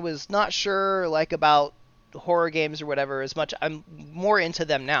I was not sure about horror games or whatever as much. I'm more into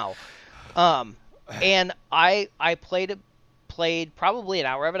them now. And I played played probably an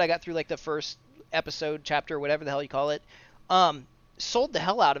hour of it. I got through like the first episode, chapter, whatever the hell you call it. Sold the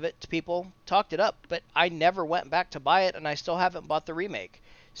hell out of it to people, talked it up, but I never went back to buy it, and I still haven't bought the remake.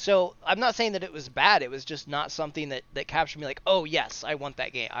 So I'm not saying that it was bad. It was just not something that captured me like, oh yes, I want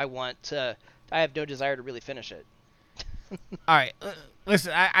that game. I have no desire to really finish it. All right,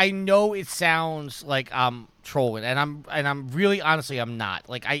 listen. I know it sounds like I'm trolling, and I'm really honestly I'm not.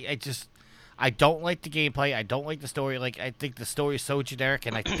 Like I don't like the gameplay. I don't like the story. Like I think the story is so generic,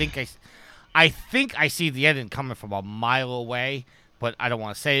 and I think I see the ending coming from a mile away. But I don't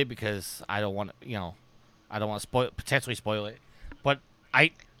want to say it because I don't want to, I don't want to potentially spoil it. But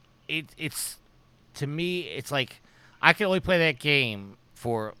it's to me, it's like I can only play that game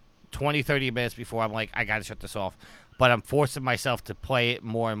for 20, 30 minutes before I'm like, I got to shut this off. But I'm forcing myself to play it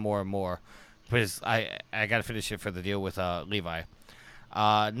more and more and more because I got to finish it for the deal with Levi.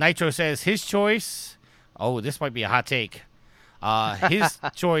 Nitro says his choice. Oh, this might be a hot take. His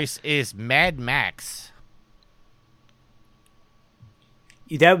choice is Mad Max.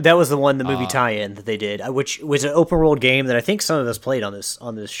 That was the movie tie-in that they did, which was an open world game that I think some of us played on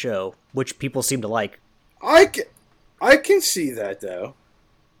this show, which people seem to like. I can see that though.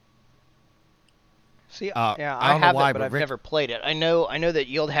 See, I have it, but I've never played it. I know that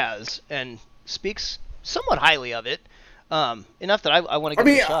Yield has and speaks somewhat highly of it, enough that I want to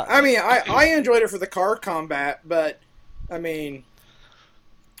give it a shot. I enjoyed it for the car combat, but it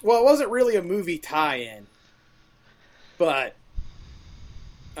wasn't really a movie tie-in, but.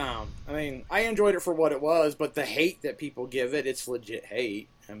 I enjoyed it for what it was, but the hate that people give it, it's legit hate.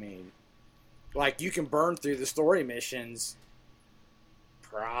 You can burn through the story missions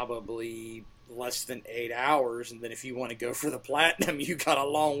probably less than 8 hours, and then if you want to go for the platinum, you got a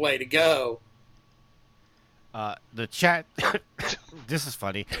long way to go. The chat, this is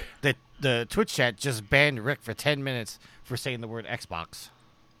funny. The Twitch chat just banned Rick for 10 minutes for saying the word Xbox.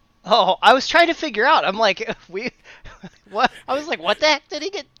 Oh, I was trying to figure out. I'm like, what? I was like, what the heck did he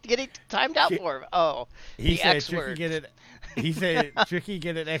get timed out for? Oh, he the said X word. He said Tricky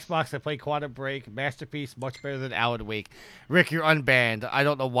get an Xbox to play Quantum Break, Masterpiece, much better than Alan Wake. Rick, you're unbanned. I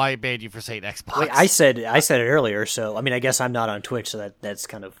don't know why I banned you for saying Xbox. Wait, I said it earlier, so I guess I'm not on Twitch, so that's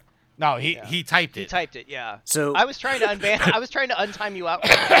kind of. No, he typed it. He typed it, yeah. So I was trying to I was trying to untime you out, but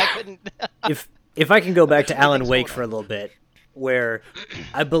I couldn't. if I can go back to Alan Wake for a little bit. Where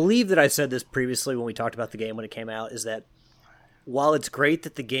I believe that I said this previously when we talked about the game when it came out, is that while it's great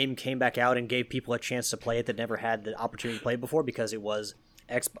that the game came back out and gave people a chance to play it that never had the opportunity to play it before because it was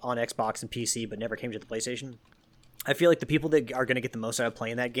on Xbox and PC but never came to the PlayStation, I feel like the people that are going to get the most out of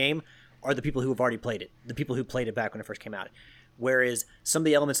playing that game are the people who have already played it, the people who played it back when it first came out. Whereas some of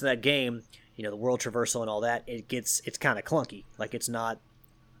the elements in that game, the world traversal and all that, it's kind of clunky. Like it's not,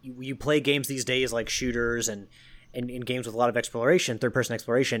 you play games these days like shooters and in games with a lot of exploration, third-person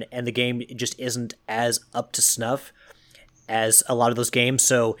exploration, and the game just isn't as up to snuff as a lot of those games.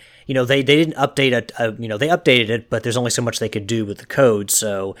 So, they didn't update it. They updated it, but there's only so much they could do with the code.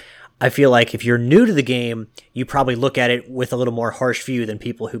 So, I feel like if you're new to the game, you probably look at it with a little more harsh view than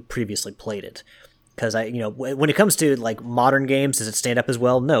people who previously played it. Because when it comes to like modern games, does it stand up as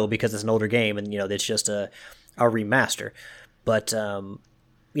well? No, because it's an older game, and it's just a remaster. But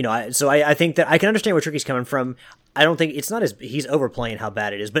I think that I can understand where Tricky's coming from. I don't think it's not as he's overplaying how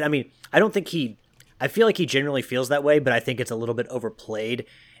bad it is, but I don't think I feel like he generally feels that way, but I think it's a little bit overplayed,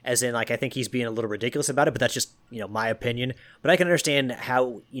 as in, like, I think he's being a little ridiculous about it, but that's just, my opinion. But I can understand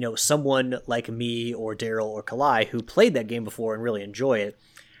how, someone like me or Daryl or Kalai who played that game before and really enjoy it,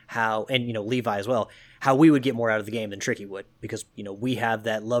 and Levi as well, how we would get more out of the game than Tricky would, because, we have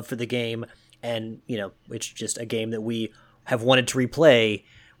that love for the game, and, it's just a game that we have wanted to replay.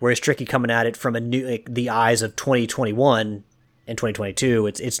 Whereas Tricky coming at it from the eyes of 2021 and 2022,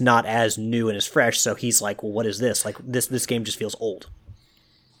 it's not as new and as fresh. So he's like, well, what is this? Like this game just feels old.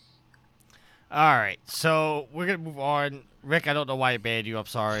 All right, so we're gonna move on. Rick, I don't know why I banned you. I'm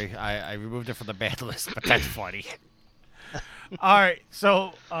sorry. I removed it from the ban list, but that's funny. All right,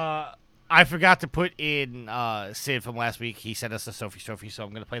 so I forgot to put in Sid from last week. He sent us a Sophie's Trophy, so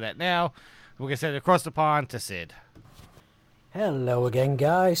I'm gonna play that now. We're gonna send it across the pond to Sid. Hello again,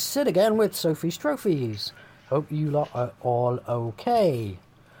 guys. Sid again with Sophie's Trophies. Hope you lot are all okay.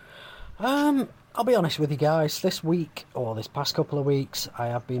 I'll be honest with you guys. This week, or this past couple of weeks, I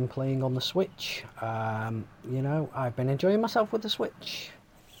have been playing on the Switch. I've been enjoying myself with the Switch.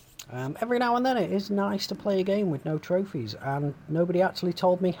 Every now and then it is nice to play a game with no trophies, and nobody actually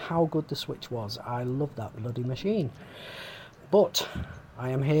told me how good the Switch was. I love that bloody machine. But I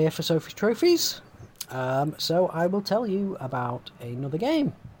am here for Sophie's Trophies. So I will tell you about another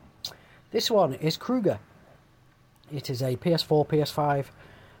game. This one is Kruger. It is a PS4,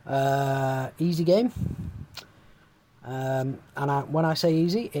 PS5 easy game. When I say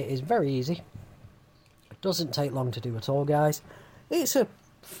easy, it is very easy. It doesn't take long to do at all, guys. It's a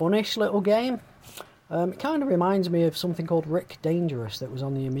funnish little game. It kind of reminds me of something called Rick Dangerous that was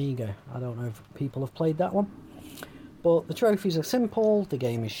on the Amiga. I don't know if people have played that one. But the trophies are simple, the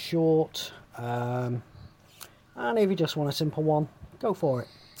game is short, and if you just want a simple one, go for it.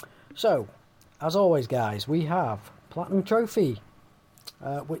 So, as always guys, we have Platinum Trophy,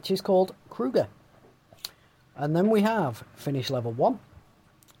 which is called Kruger. And then we have Finish Level 1,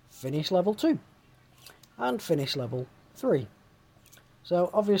 Finish Level 2, and Finish Level 3. So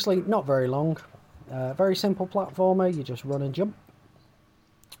obviously not very long, very simple platformer, you just run and jump.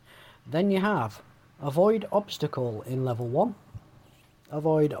 Then you have Avoid Obstacle in Level 1,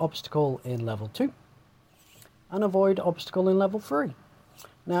 Avoid Obstacle in Level 2, and Avoid Obstacle in Level 3.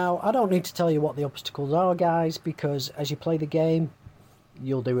 Now, I don't need to tell you what the obstacles are, guys, because as you play the game,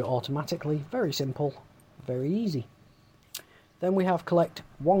 you'll do it automatically. Very simple, very easy. Then we have Collect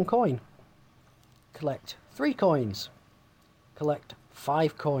 1 coin, Collect 3 coins, Collect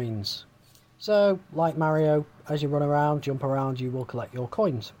 5 coins. So, like Mario, as you run around, jump around, you will collect your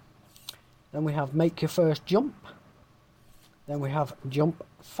coins. Then we have Make Your First Jump. Then we have Jump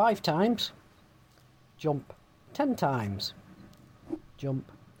 5 times, Jump 10 times,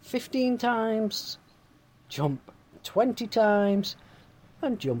 Jump 15 times, Jump 20 times,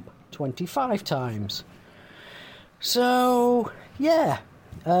 and Jump 25 times. So, yeah,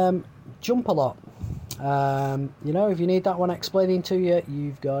 jump a lot. You know, if you need that one explaining to you,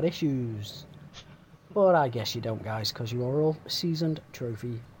 you've got issues. But I guess you don't, guys, because you are all seasoned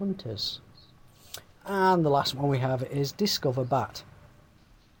trophy hunters. And the last one we have is Discover Bat,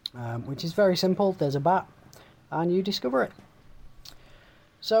 which is very simple. There's a bat, and you discover it.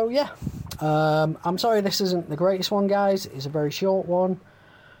 So, yeah, I'm sorry this isn't the greatest one, guys. It's a very short one.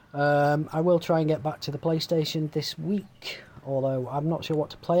 I will try and get back to the PlayStation this week, although I'm not sure what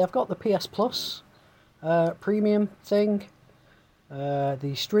to play. I've got the PS Plus premium thing.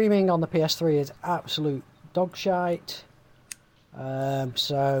 The streaming on the PS3 is absolute dog shite,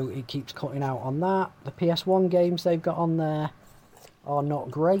 so it keeps cutting out on that. The PS1 games they've got on there are not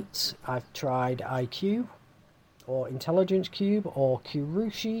great. I've tried IQ, or Intelligence Cube, or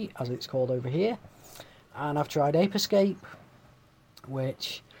Kurushi as it's called over here, and I've tried Ape Escape,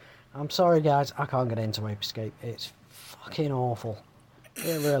 which, I'm sorry guys, I can't get into Ape Escape. It's fucking awful.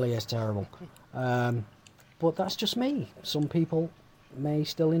 It really is terrible. But that's just me. Some people may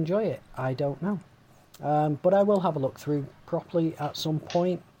still enjoy it. I don't know. But I will have a look through properly at some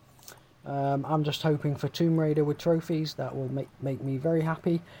point. I'm just hoping for Tomb Raider with trophies. That will make me very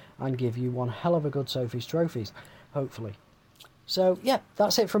happy and give you one hell of a good Sophie's trophies, hopefully. So yeah,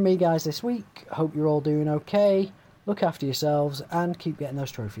 that's it from me guys this week. Hope you're all doing okay. Look after yourselves and keep getting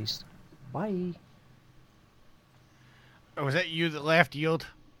those trophies. Bye. Oh, was that you that laughed, Yield?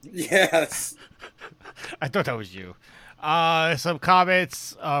 Yes. I thought that was you. Some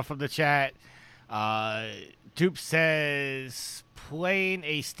comments from the chat. Dupe says playing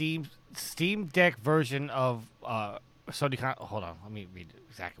a Steam Deck version of Sony. Hold on, let me read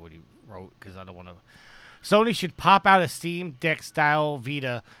exactly what he wrote because I don't want to. Sony should pop out a Steam Deck style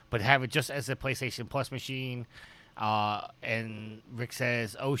Vita, but have it just as a PlayStation Plus machine. And Rick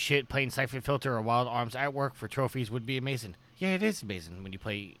says, "Oh shit, playing Siphon Filter or Wild Arms at work for trophies would be amazing." Yeah, it is amazing when you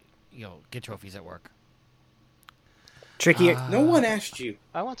play, get trophies at work. Tricky. No one asked you.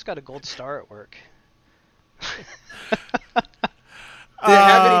 I once got a gold star at work. Did it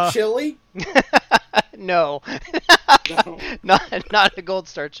have any chili? No. No. Not a gold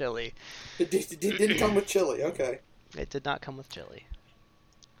star chili. It didn't come with chili. Okay. It did not come with chili.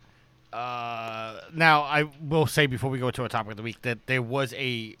 Now, I will say before we go to our topic of the week that there was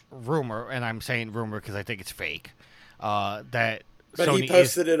a rumor, and I'm saying rumor because I think it's fake, that But Sony he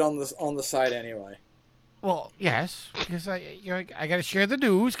posted it on the site anyway. Well, yes, because I got to share the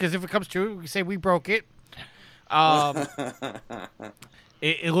news because if it comes true, we say we broke it.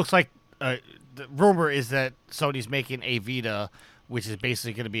 It looks like the rumor is that Sony's making a Vita, which is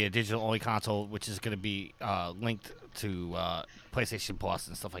basically going to be a digital-only console, which is going to be linked to PlayStation Plus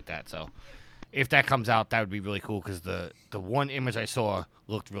and stuff like that. So, if that comes out, that would be really cool because the one image I saw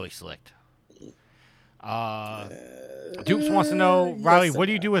looked really slick. Dupes wants to know, Riley, yes, what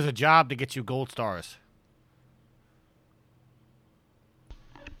do you do as a job to get you gold stars?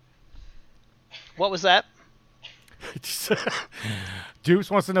 What was that? Dupes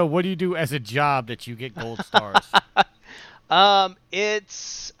wants to know, what do you do as a job that you get gold stars?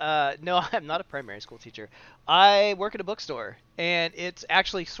 It's no, I'm not a primary school teacher. I work at a bookstore, and it's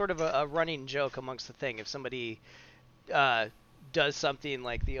actually sort of a running joke amongst the thing. If somebody does something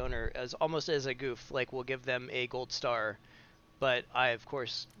like the owner, as almost as a goof, like we'll give them a gold star. But I, of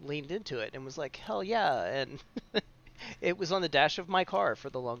course, leaned into it and was like, hell yeah. And it was on the dash of my car for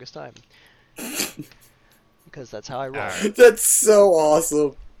the longest time. Because that's how I roll. Right. That's so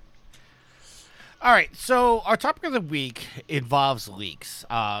awesome. All right, so our topic of the week involves leaks.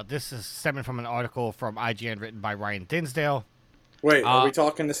 This is stemming from an article from IGN written by Ryan Dinsdale. Wait, are we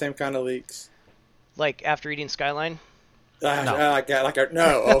talking the same kind of leaks? Like after eating Skyline? No,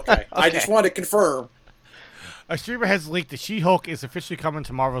 okay. I just wanted to confirm. A streamer has leaked that She-Hulk is officially coming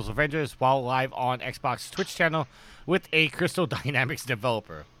to Marvel's Avengers while live on Xbox Twitch channel with a Crystal Dynamics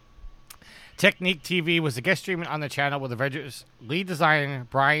developer. Technique TV was the guest streaming on the channel with Avengers lead designer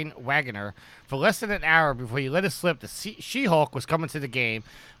Brian Wagner for less than an hour before he let it slip that She-Hulk was coming to the game,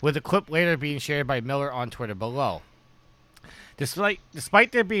 with a clip later being shared by Miller on Twitter below. Despite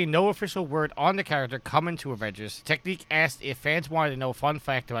there being no official word on the character coming to Avengers, Technique asked if fans wanted to know a fun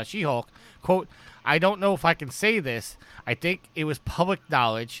fact about She-Hulk. Quote, I don't know if I can say this. I think it was public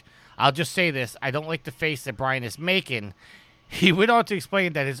knowledge. I'll just say this. I don't like the face that Brian is making. He went on to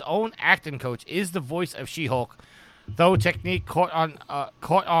explain that his own acting coach is the voice of She-Hulk, though Technique caught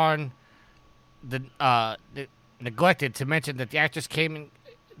on the neglected to mention that the actress's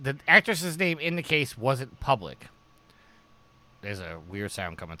name in the case wasn't public. There's a weird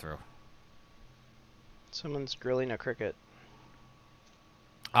sound coming through. Someone's grilling a cricket.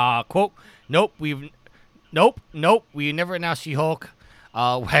 Quote, Nope, we never announced She-Hulk.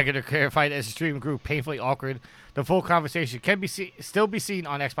 Wagner clarified as the stream grew painfully awkward. The full conversation can still be seen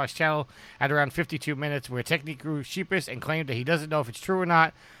on Xbox channel at around 52 minutes, where Technique grew sheepish and claimed that he doesn't know if it's true or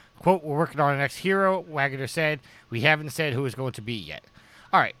not. Quote, we're working on our next hero, Wagner said. We haven't said who it's going to be yet.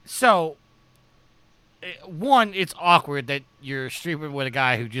 All right, so one, it's awkward that you're streaming with a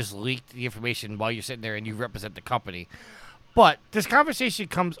guy who just leaked the information while you're sitting there and you represent the company. But this conversation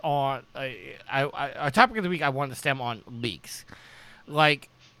comes on, our topic of the week I wanted to stem on leaks. Like,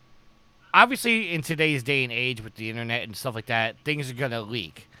 obviously in today's day and age with the internet and stuff like that, things are going to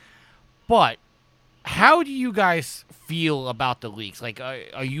leak. But how do you guys feel about the leaks? Like,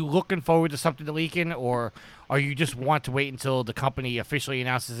 are you looking forward to something to leaking, or are you just want to wait until the company officially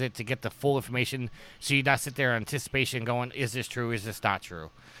announces it to get the full information so you not sit there in anticipation going, is this true, is this not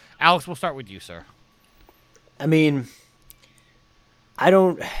true? Alex, we'll start with you, sir. I mean, I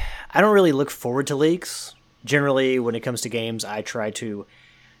don't really look forward to leaks. Generally, when it comes to games, I try to,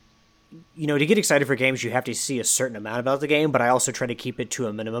 to get excited for games, you have to see a certain amount about the game, but I also try to keep it to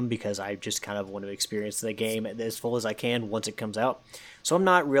a minimum because I just kind of want to experience the game as full as I can once it comes out. So I'm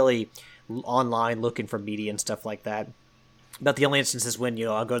not really online looking for media and stuff like that. About the only instances when,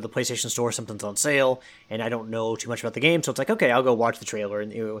 I'll go to the PlayStation Store, something's on sale, and I don't know too much about the game, so it's like, okay, I'll go watch the trailer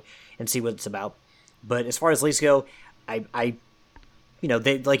and see what it's about. But as far as leaks go, I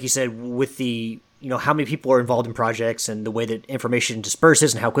they, like you said, with the how many people are involved in projects and the way that information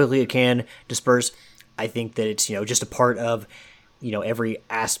disperses and how quickly it can disperse, I think that it's, just a part of, every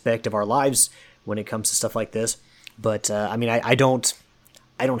aspect of our lives when it comes to stuff like this. But, I don't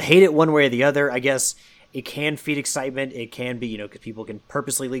hate it one way or the other. I guess it can feed excitement. It can be, because people can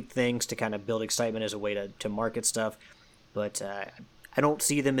purposely leak things to kind of build excitement as a way to market stuff. But I don't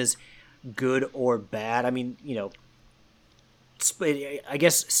see them as good or bad. I mean, I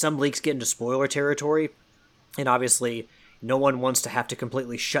guess some leaks get into spoiler territory, and obviously no one wants to have to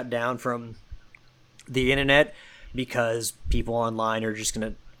completely shut down from the internet because people online are just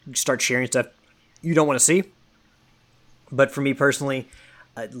going to start sharing stuff you don't want to see. But for me personally,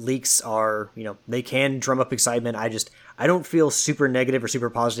 leaks are, they can drum up excitement. I don't feel super negative or super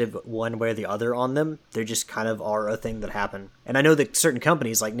positive one way or the other on them. They just kind of are a thing that happen. And I know that certain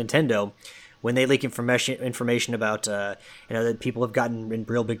companies like Nintendo, when they leak information about, that people have gotten in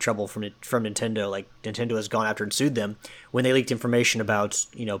real big trouble from Nintendo, like Nintendo has gone after and sued them, when they leaked information about,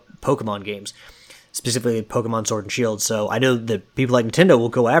 Pokemon games, specifically Pokemon Sword and Shield. So I know that people like Nintendo will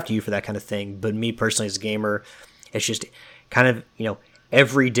go after you for that kind of thing, but me personally as a gamer, it's just kind of,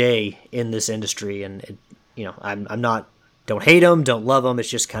 every day in this industry, and, I'm not, don't hate them, don't love them, it's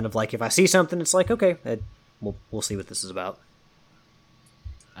just kind of like, if I see something, it's like, okay, we'll see what this is about.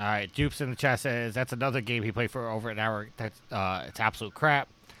 All right, Dupes in the chat says that's another game he played for over an hour. That's it's absolute crap.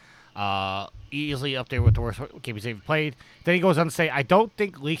 Easily up there with the worst game he's ever played. Then he goes on to say, I don't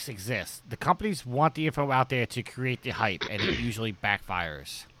think leaks exist. The companies want the info out there to create the hype, and it usually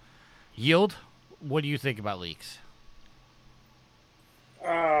backfires. Yield, what do you think about leaks?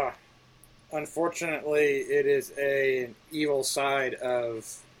 Unfortunately, it is an evil side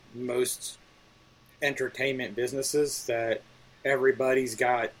of most entertainment businesses that everybody's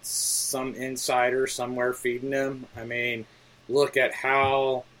got some insider somewhere feeding them. I mean, look at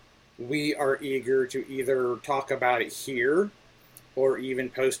how we are eager to either talk about it here or even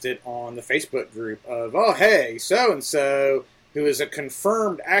post it on the Facebook group of, oh, hey, so-and-so, who is a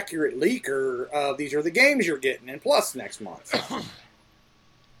confirmed accurate leaker of these are the games you're getting in Plus next month.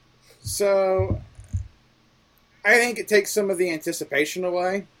 So I think it takes some of the anticipation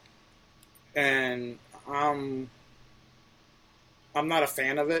away, and I'm not a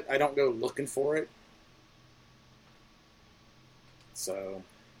fan of it. I don't go looking for it. So,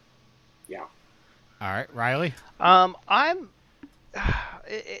 yeah. All right, Riley.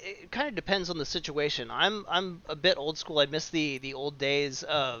 It kind of depends on the situation. I'm a bit old school. I miss the old days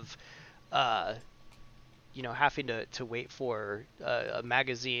of, having to wait for a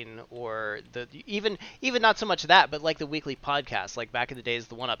magazine or even not so much that, but like the weekly podcast, like back in the days,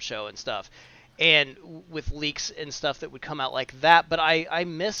 the One Up Show and stuff, and with leaks and stuff that would come out like that. But I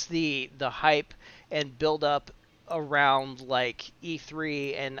miss the hype and build up around like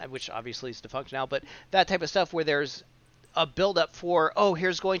E3, and which obviously is defunct now, but that type of stuff where there's a build up for, oh,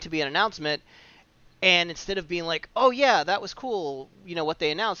 here's going to be an announcement, and instead of being like, oh yeah, that was cool, what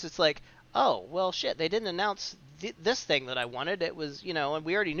they announced, it's like, oh, well shit, they didn't announce this thing that I wanted. It was, and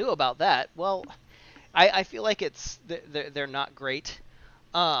we already knew about that. Well, I feel like they're not great.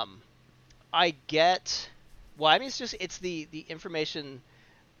 I get, well, I mean, it's the information,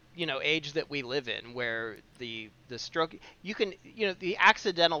 age that we live in, where the stroke, you can, the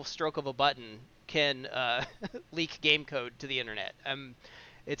accidental stroke of a button can leak game code to the internet.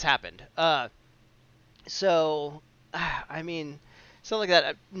 It's happened. So, I mean, something like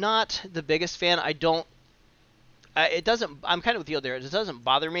that. I'm not the biggest fan. I don't. It doesn't. I'm kind of with you there. It doesn't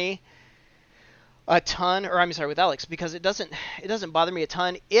bother me a ton, or I'm sorry, with Alex, because it doesn't bother me a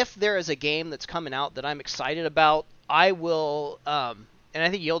ton. If there is a game that's coming out that I'm excited about, I will. And I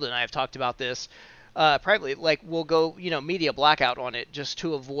think Yilda and I have talked about this privately. Like, we'll go, media blackout on it just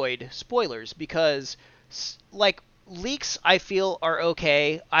to avoid spoilers, because like leaks, I feel are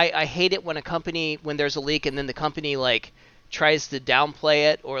okay. I hate it when there's a leak and then the company like tries to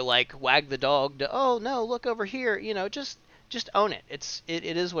downplay it or like wag the dog to, oh no, look over here, just own it. It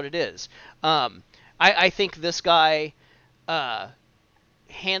is what it is. I think this guy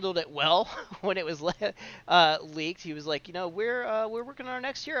handled it well when it was leaked. He was like, we're working on our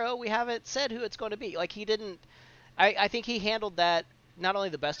next hero. We haven't said who it's going to be. Like, he didn't. I think he handled that not only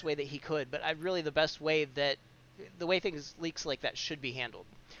the best way that he could, but really the best way that the way leaks like that should be handled.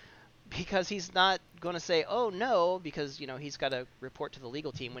 Because he's not going to say, oh no, because he's got to report to the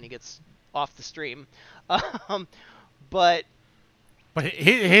legal team when he gets off the stream. But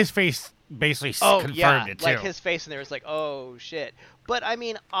his face basically confirmed it too. Like his face in there is like, oh shit. But I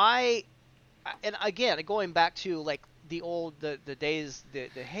mean, and again, going back to like the days, the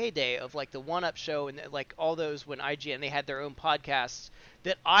heyday of like the One Up Show and like all those when IGN, they had their own podcasts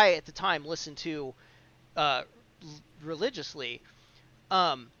that I at the time listened to religiously.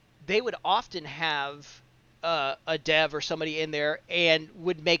 They would often have a dev or somebody in there and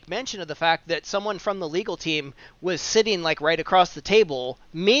would make mention of the fact that someone from the legal team was sitting like right across the table,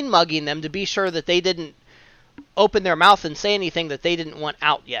 mean mugging them to be sure that they didn't open their mouth and say anything that they didn't want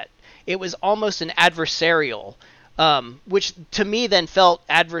out yet. It was almost an adversarial, which to me then felt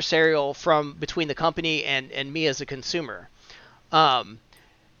adversarial from between the company and me as a consumer. Now,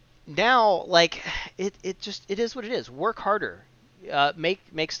 like, it is what it is. Work harder.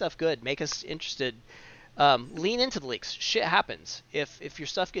 Make stuff good. Make us interested. Lean into the leaks. Shit happens. If your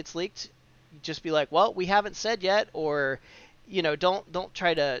stuff gets leaked, just be like, well, we haven't said yet, or don't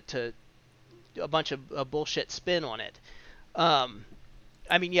try to a bunch of bullshit spin on it. I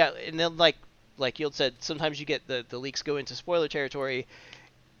mean, yeah, and then like Yield said, sometimes you get the leaks go into spoiler territory.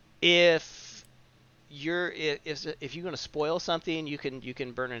 If you're going to spoil something, you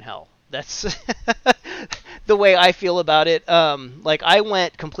can burn in hell. That's the way I feel about it. Like, I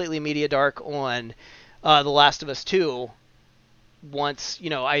went completely media dark on The Last of Us 2 once,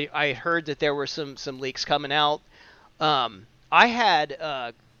 I heard that there were some leaks coming out. I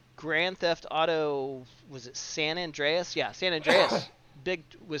had Grand Theft Auto, was it San Andreas? Yeah, San Andreas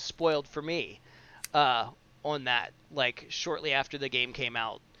was spoiled for me on that, like, shortly after the game came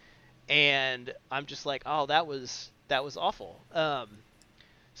out. And I'm just like, oh, that was awful.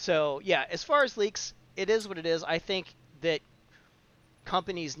 So, yeah, as far as leaks, it is what it is. I think that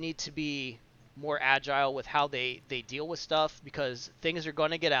companies need to be more agile with how they deal with stuff, because things are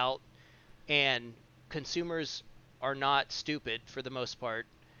going to get out, and consumers are not stupid for the most part,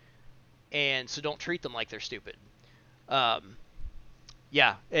 and so don't treat them like they're stupid.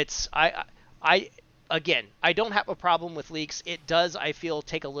 Yeah, it's again, I don't have a problem with leaks. It does, I feel,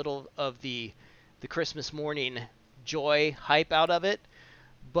 take a little of the Christmas morning joy hype out of it,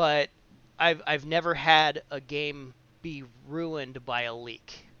 but I've never had a game be ruined by a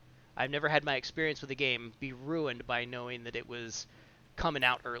leak. I've never had my experience with a game be ruined by knowing that it was coming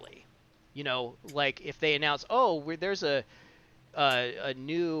out early. You know, like if they announce, there's a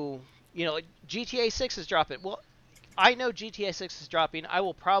new, GTA 6 is dropping. Well, I know GTA 6 is dropping. I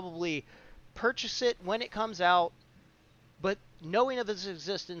will probably purchase it when it comes out, but knowing of its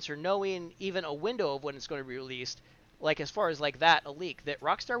existence or knowing even a window of when it's going to be released, like as far as like that, a leak, that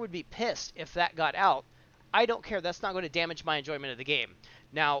Rockstar would be pissed if that got out. I don't care. That's not going to damage my enjoyment of the game.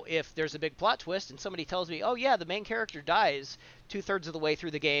 Now, if there's a big plot twist and somebody tells me, oh yeah, the main character dies 2/3 of the way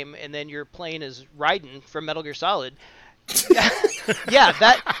through the game and then you're playing as Raiden from Metal Gear Solid, yeah,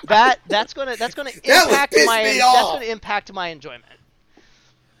 that's gonna impact my enjoyment.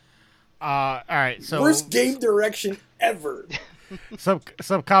 All right. So worst game direction ever. some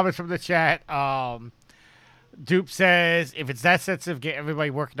comments from the chat. Dupe says, if it's that sensitive, get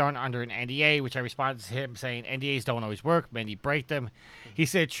everybody working on under an NDA, which I responded to him saying NDAs don't always work. Many break them. He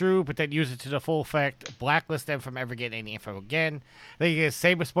said true, but then use it to the full effect. Blacklist them from ever getting any info again. Then he goes,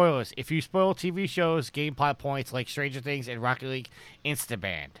 same with spoilers. If you spoil TV shows, game plot points like Stranger Things and Rocket League,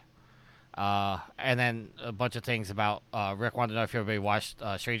 insta-banned. And then a bunch of things about Rick wanted to know if everybody watched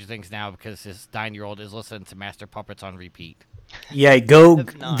Stranger Things now because his 9-year-old is listening to Master Puppets on repeat. Yeah, go.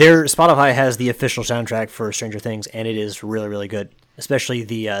 Their Spotify has the official soundtrack for Stranger Things, and it is really, really good. Especially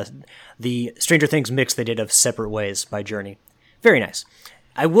the Stranger Things mix they did of Separate Ways by Journey. Very nice.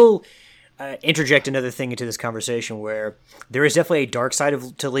 I will interject another thing into this conversation where there is definitely a dark side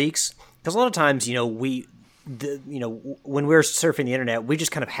to leaks, because a lot of times, when we're surfing the internet, we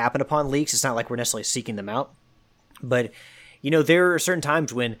just kind of happen upon leaks. It's not like we're necessarily seeking them out, but there are certain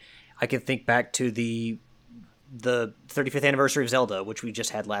times when I can think back to the 35th anniversary of Zelda, which we just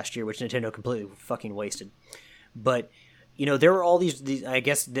had last year, which Nintendo completely fucking wasted. But, there were all these I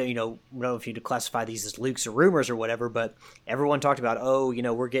guess, I don't know if you'd classify these as leaks or rumors or whatever, but everyone talked about,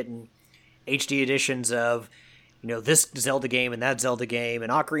 we're getting HD editions of, this Zelda game and that Zelda game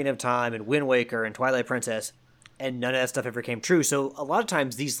and Ocarina of Time and Wind Waker and Twilight Princess, and none of that stuff ever came true. So a lot of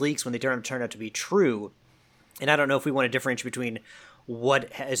times these leaks, when they turn out to be true, and I don't know if we want to differentiate between what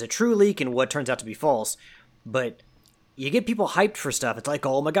is a true leak and what turns out to be false, but you get people hyped for stuff. It's like,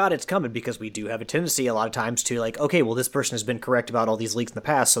 oh my god, it's coming, because we do have a tendency a lot of times to like, okay, well, this person has been correct about all these leaks in the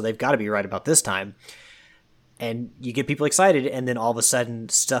past, so they've got to be right about this time. And you get people excited, and then all of a sudden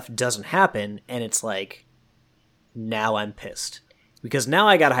stuff doesn't happen, and it's like, now I'm pissed. Because now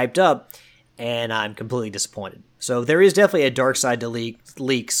I got hyped up, and I'm completely disappointed. So there is definitely a dark side to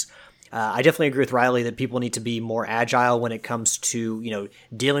leaks. I definitely agree with Riley that people need to be more agile when it comes to,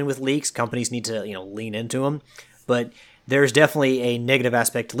 dealing with leaks. Companies need to, lean into them. But there's definitely a negative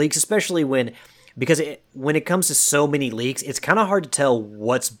aspect to leaks, especially when it comes to so many leaks, it's kind of hard to tell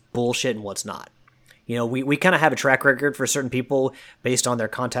what's bullshit and what's not. We kind of have a track record for certain people based on their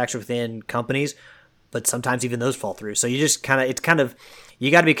contacts within companies, but sometimes even those fall through. So you just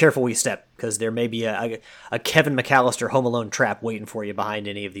you got to be careful where you step, because there may be a Kevin McAllister Home Alone trap waiting for you behind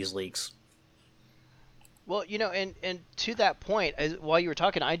any of these leaks. Well, and to that point, while you were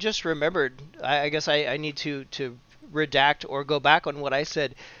talking, I just remembered, I guess I need to redact or go back on what I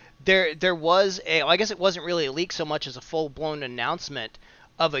said. There was I guess it wasn't really a leak so much as a full-blown announcement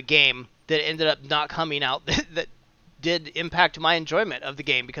of a game that ended up not coming out that did impact my enjoyment of the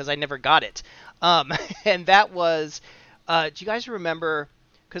game, because I never got it. And that was, do you guys remember,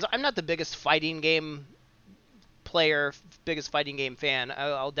 because I'm not the biggest fighting game player, biggest fighting game fan.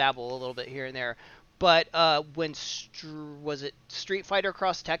 I'll dabble a little bit here and there. But when was it Street Fighter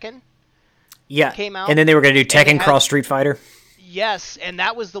Cross Tekken? Yeah, came out, and then they were going to do Tekken Cross Street Fighter. Yes, and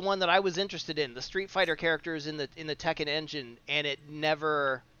that was the one that I was interested in, the Street Fighter characters in the Tekken engine, and it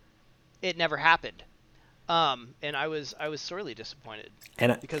never happened. And I was sorely disappointed,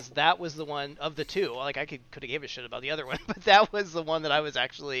 because that was the one of the two. Like, I could have gave a shit about the other one, but that was the one that I was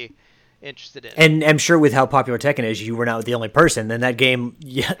actually interested in. And I'm sure with how popular Tekken is, you were not the only person. Then that game,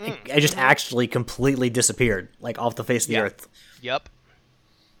 it just actually completely disappeared, like off the face of the earth. Yep.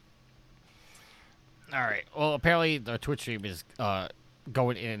 All right. Well, apparently the Twitch stream is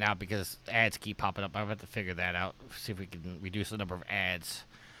going in and out because ads keep popping up. I'm about to figure that out. See if we can reduce the number of ads.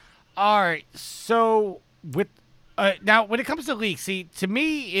 All right. So with now, when it comes to leaks, see, to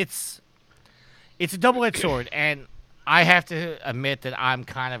me, it's a double-edged sword, and I have to admit that I'm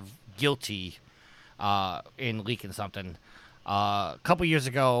kind of guilty in leaking something. A couple years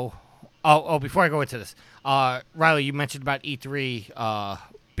ago. Before I go into this, Riley, you mentioned about E3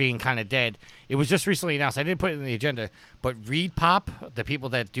 being kind of dead. It was just recently announced. I didn't put it in the agenda, but ReedPop, the people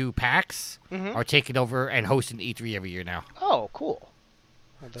that do PAX, are taking over and hosting E3 every year now. Oh, cool.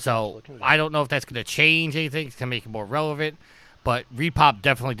 So I don't know if that's going to change anything to make it more relevant, but ReedPop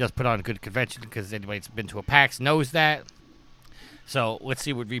definitely does put on a good convention because anybody that's been to a PAX knows that. So let's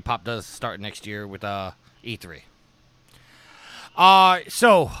see what ReedPop does start next year with E3.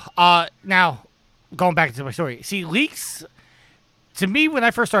 Now going back into my story. See, leaks, to me, when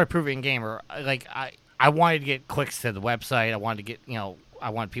I first started Proving Gamer, like I wanted to get clicks to the website. I wanted to get, I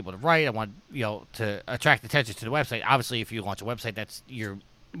wanted people to write. I wanted, to attract attention to the website. Obviously, if you launch a website, that's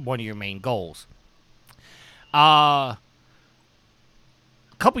one of your main goals. A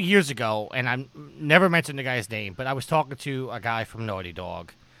couple years ago, and I never mentioned the guy's name, but I was talking to a guy from Naughty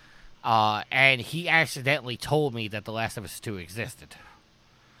Dog, and he accidentally told me that The Last of Us 2 existed.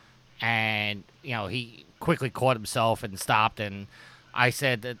 And, he quickly caught himself and stopped, and I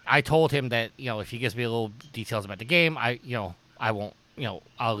said that I told him that, if he gives me a little details about the game, I won't,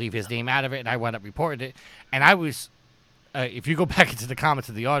 I'll leave his name out of it, and I wound up reporting it. And I was, if you go back into the comments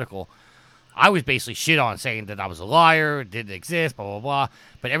of the article, I was basically shit on saying that I was a liar, it didn't exist, blah, blah, blah.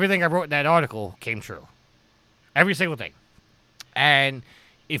 But everything I wrote in that article came true. Every single thing. And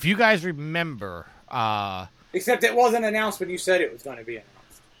if you guys remember... except it wasn't announced when you said it was going to be announced.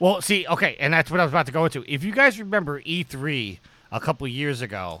 Well, see, okay, and that's what I was about to go into. If you guys remember E3 a couple years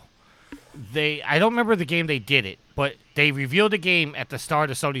ago, I don't remember the game they did it, but they revealed the game at the start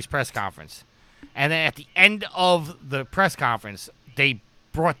of Sony's press conference. And then at the end of the press conference, they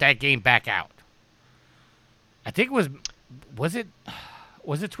brought that game back out. I think it was it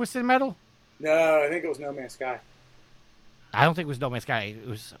Twisted Metal? No, I think it was No Man's Sky. I don't think it was No Man's Sky. It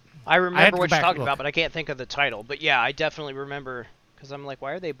was. I remember what you're talking about, but I can't think of the title. But yeah, I definitely remember, because I'm like,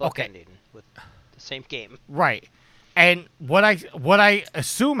 why are they bookending with the same game? Right. And what I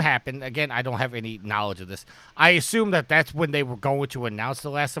assume happened, again, I don't have any knowledge of this. I assume that that's when they were going to announce The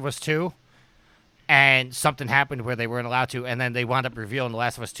Last of Us 2. And something happened where they weren't allowed to, and then they wound up revealing The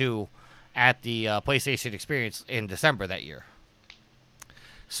Last of Us 2 at the PlayStation Experience in December that year.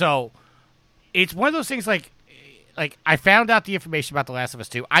 So, it's one of those things like I found out the information about The Last of Us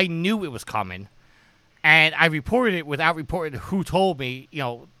 2. I knew it was coming, and I reported it without reporting who told me,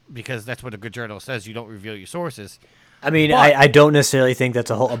 because that's what a good journalist says, you don't reveal your sources. I mean, I don't necessarily think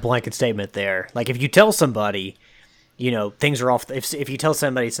that's a blanket statement there. Like, if you tell somebody... things are off. If you tell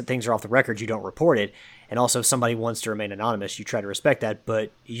somebody things are off the record, you don't report it. And also, if somebody wants to remain anonymous, you try to respect that.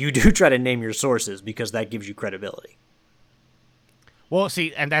 But you do try to name your sources because that gives you credibility. Well,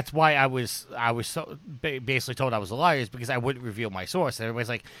 see, and that's why I was so basically told I was a liar, is because I wouldn't reveal my source. And everybody's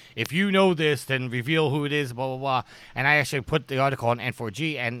like, if you know this, then reveal who it is, blah, blah, blah. And I actually put the article on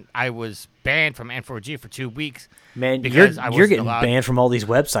N4G, and I was banned from N4G for 2 weeks. Man, you're getting banned from all these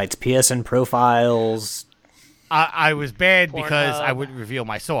websites, PSN profiles. I was banned Pornhub. because I wouldn't reveal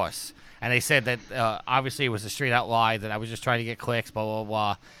my source. And they said that obviously it was a straight out lie, that I was just trying to get clicks, blah, blah,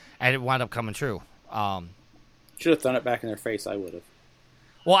 blah. And it wound up coming true. Should have thrown it back in their face, I would have.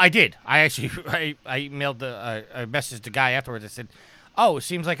 Well, I did. I actually I emailed I messaged the guy afterwards. I said, "Oh, it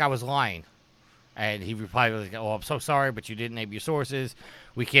seems like I was lying." And he replied, like, "Oh, I'm so sorry, but you didn't name your sources.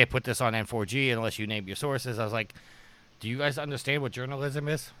 We can't put this on N4G unless you name your sources." I was like, "Do you guys understand what journalism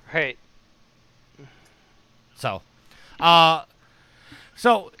is?" Right. So, the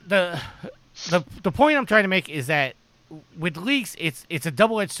point I'm trying to make is that with leaks, it's a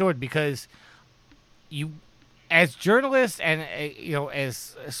double-edged sword, because you, as journalists and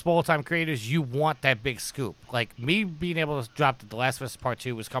as small-time creators, you want that big scoop. Like me being able to drop that The Last of Us Part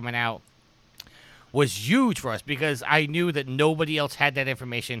 2 was coming out was huge for us, because I knew that nobody else had that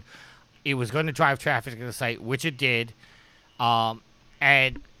information. It was going to drive traffic to the site, which it did, but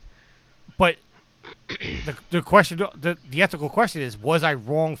the question, the ethical question is, was I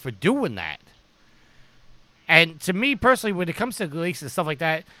wrong for doing that? And to me personally, when it comes to leaks and stuff like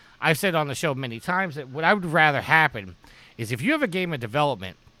that, I've said on the show many times that what I would rather happen is, if you have a game in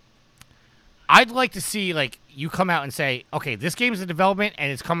development, I'd like to see, like, you come out and say, okay, this game's in development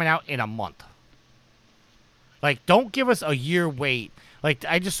and it's coming out in a month. Like, don't give us a year wait. Like,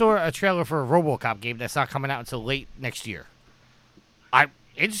 I just saw a trailer for a RoboCop game that's not coming out until late next year. I'm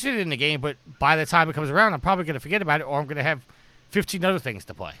interested in the game, but by the time it comes around, I'm probably going to forget about it, or I'm going to have 15 other things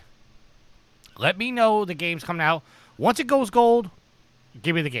to play. Let me know the game's coming out. Once it goes gold,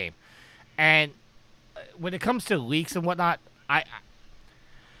 give me the game. And when it comes to leaks and whatnot, I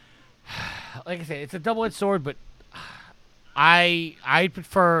like I said, it's a double-edged sword, but I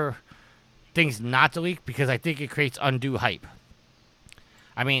prefer things not to leak, because I think it creates undue hype.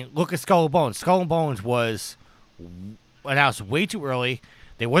 I mean, look at Skull and Bones. Skull and Bones was announced way too early.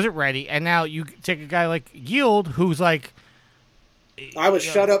 They wasn't ready, and now you take a guy like Yield, who's like, I was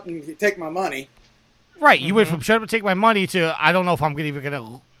shut up and take my money. Right, you went from shut up and take my money to I don't know if I'm even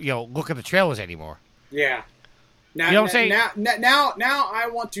gonna look at the trailers anymore. Yeah. Now, you know what I'm saying? Now I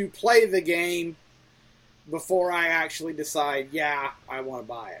want to play the game before I actually decide, I want to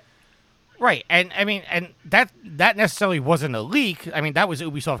buy it. Right, and I mean, and that necessarily wasn't a leak. I mean, that was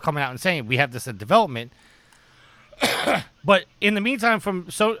Ubisoft coming out and saying we have this in development. But in the meantime, from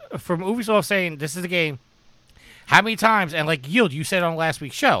Ubisoft saying this is the game, how many times? And like Yield, you said on last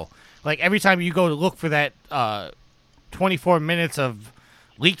week's show, like every time you go to look for that 24 minutes of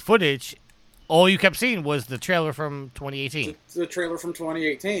leaked footage, all you kept seeing was the trailer from 2018. The trailer from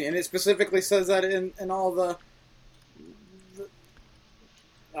 2018, and it specifically says that in all the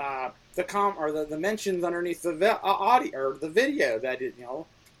mentions underneath the audio or the video that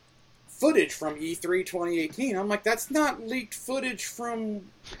footage from E3 2018. I'm like, that's not leaked footage from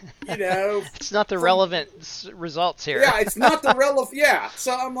it's not the relevant results here. Yeah, it's not the relevant. Yeah,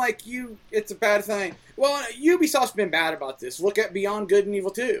 so I'm like, it's a bad thing. Well, Ubisoft's been bad about this. Look at Beyond Good and Evil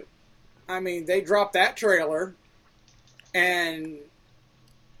 2. I mean, they dropped that trailer, and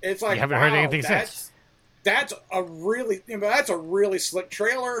it's like, you haven't heard anything since. That's a really slick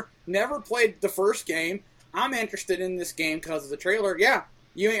trailer. Never played the first game. I'm interested in this game because of the trailer. Yeah,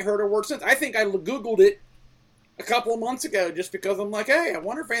 you ain't heard a word since. I think I Googled it a couple of months ago just because I'm like, hey, I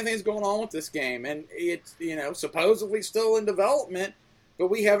wonder if anything's going on with this game. And it's, supposedly still in development, but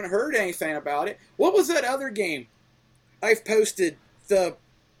we haven't heard anything about it. What was that other game I've posted?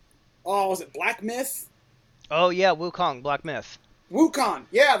 Was it Black Myth? Oh, yeah, Wukong, Black Myth. Wukong,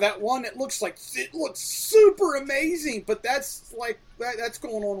 yeah, that one. It looks super amazing, but that's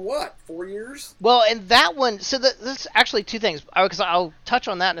going on what, 4 years? Well, and that one. So that's actually two things, because I'll touch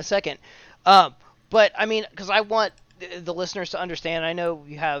on that in a second. But I mean, because I want the listeners to understand. I know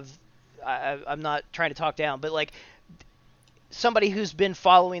you have. I'm not trying to talk down, but like somebody who's been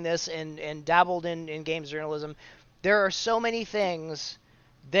following this and dabbled in games journalism, there are so many things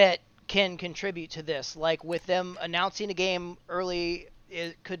that can contribute to this. Like with them announcing a game early,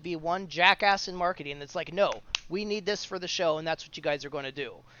 it could be one jackass in marketing that's like, no, we need this for the show, and that's what you guys are going to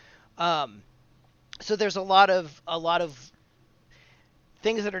do. So there's a lot of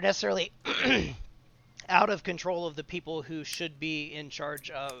things that are necessarily out of control of the people who should be in charge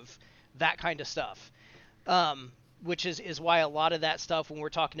of that kind of stuff. Which is why a lot of that stuff, when we're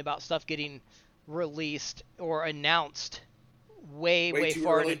talking about stuff getting released or announced way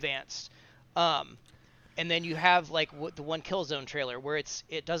far in advance, and then you have like the one Killzone trailer where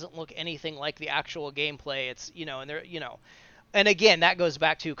it doesn't look anything like the actual gameplay. It's and they're and again that goes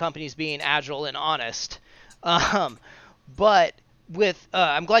back to companies being agile and honest. But with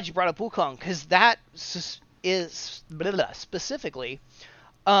I'm glad you brought up Wukong, because that is specifically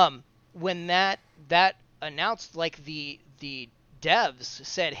when that announced, like the devs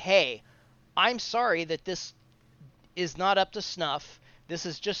said, hey, I'm sorry that this is not up to snuff. This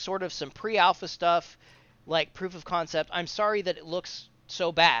is just sort of some pre-alpha stuff, like proof of concept. I'm sorry that it looks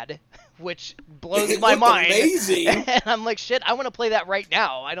so bad, which blows my mind. Amazing. And I'm like, shit, I want to play that right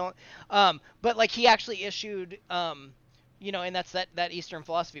now. I don't. But like he actually issued, and that's that Eastern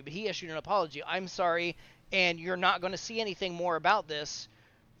philosophy. But he issued an apology. I'm sorry, and you're not going to see anything more about this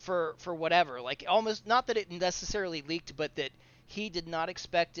for whatever. Like almost not that it necessarily leaked, but that he did not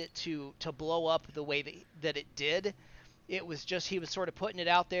expect it to blow up the way that it did. It was just he was sort of putting it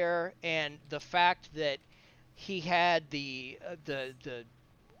out there, and the fact that he had the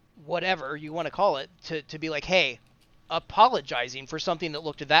whatever you want to call it to be like, hey, apologizing for something that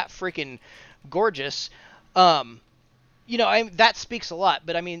looked that freaking gorgeous. That speaks a lot.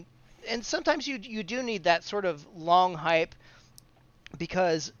 But I mean, and sometimes you do need that sort of long hype,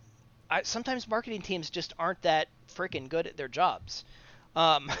 because sometimes marketing teams just aren't that freaking good at their jobs,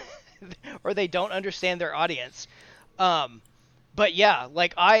 or they don't understand their audience. But yeah,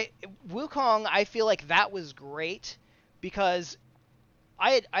 like Wukong, I feel like that was great because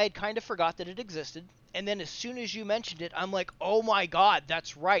I had kind of forgot that it existed, and then as soon as you mentioned it, I'm like, oh my god,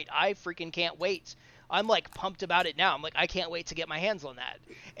 that's right, I freaking can't wait. I'm like pumped about it now. I'm like, I can't wait to get my hands on that,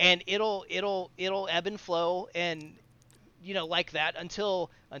 and it'll ebb and flow, and like that until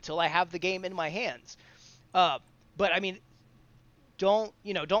I have the game in my hands. But I mean, don't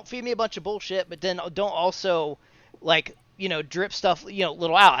feed me a bunch of bullshit, but then don't also like drip stuff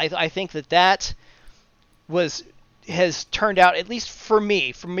little out. I think that has turned out, at least for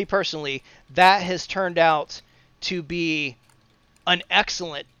me personally, that has turned out to be an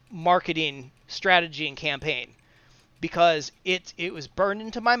excellent marketing strategy and campaign, because it was burned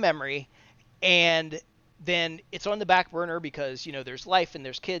into my memory, and then it's on the back burner because, there's life and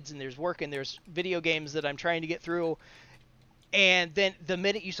there's kids and there's work and there's video games that I'm trying to get through. And then the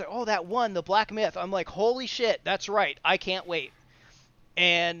minute you say, oh, that one, the Black Myth, I'm like, holy shit, that's right. I can't wait.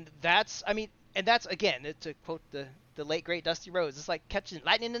 And that's, again, to quote the late, great Dusty Rhodes, it's like catching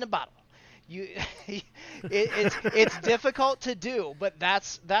lightning in a bottle. It's difficult to do, but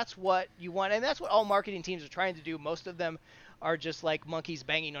that's what you want. And that's what all marketing teams are trying to do. Most of them are just like monkeys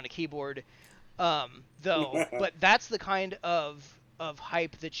banging on a keyboard, though. But that's the kind of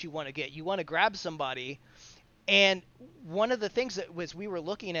hype that you want to get. You want to grab somebody. And one of the things that we were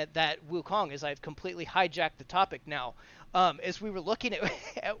looking at that Wukong, is I've completely hijacked the topic now, as we were looking at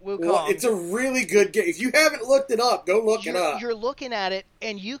Wukong. Well, it's a really good game. If you haven't looked it up, go look it up. You're looking at it,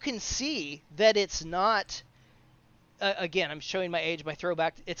 and you can see that it's not, again, I'm showing my age, my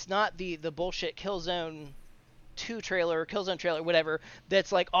throwback, it's not the bullshit Killzone 2 trailer, Killzone trailer, whatever,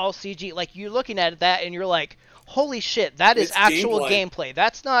 that's like all CG. Like, you're looking at that, and you're like, holy shit, that is actual gameplay.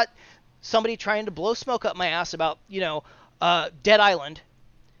 That's not somebody trying to blow smoke up my ass about, Dead Island.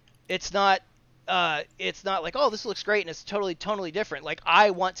 It's not like, oh, this looks great and it's totally different. Like,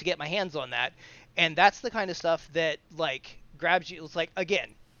 I want to get my hands on that. And that's the kind of stuff that, like, grabs you. It's like, again,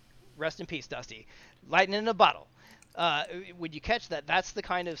 rest in peace, Dusty. Lightning in a bottle. When you catch that, that's the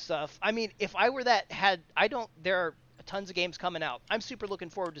kind of stuff. I mean, if I were there are tons of games coming out. I'm super looking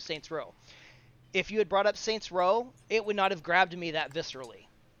forward to Saints Row. If you had brought up Saints Row, it would not have grabbed me that viscerally.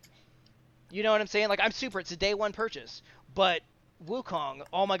 You know what I'm saying? Like, it's a day one purchase. But Wukong,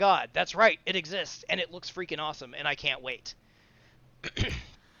 oh my god, that's right, it exists, and it looks freaking awesome, and I can't wait.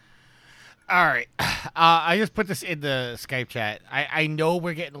 All right. I just put this in the Skype chat. I know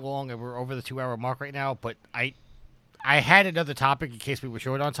we're getting along and we're over the 2-hour mark right now, but I had another topic in case we were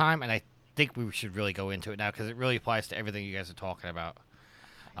short on time, and I think we should really go into it now because it really applies to everything you guys are talking about.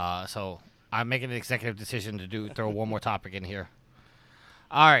 So I'm making an executive decision to throw one more topic in here.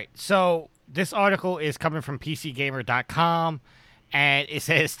 All right. So this article is coming from PCGamer.com, and it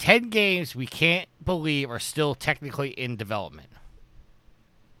says 10 games we can't believe are still technically in development.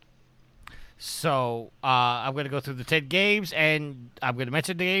 So I'm going to go through the 10 games, and I'm going to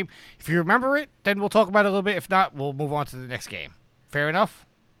mention the game. If you remember it, then we'll talk about it a little bit. If not, we'll move on to the next game. Fair enough?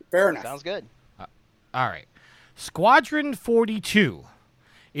 Fair enough. Sounds good. All right. Squadron 42.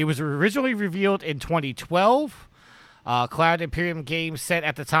 It was originally revealed in 2012. Cloud Imperium Games said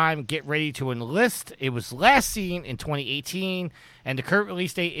at the time, get ready to enlist. It was last seen in 2018, and the current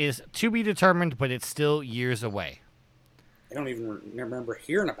release date is to be determined, but it's still years away. I don't even remember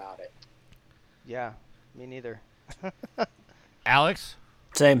hearing about it. Yeah, me neither. Alex?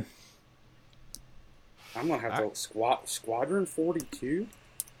 Same. I'm going to have to go Squadron 42?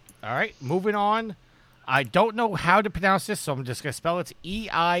 All right, moving on. I don't know how to pronounce this, so I'm just going to spell it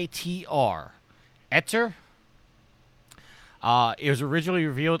EITR. Etzer. It was originally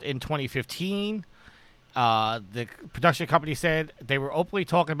revealed in 2015. The production company said they were openly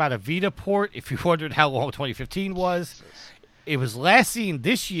talking about a Vita port, if you wondered how long 2015 was. It was last seen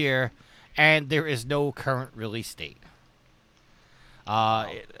this year, and there is no current release date.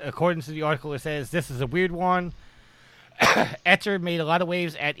 According to the article, it says, this is a weird one. Etzer made a lot of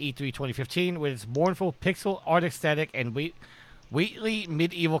waves at E3 2015 with its mournful pixel art aesthetic and weekly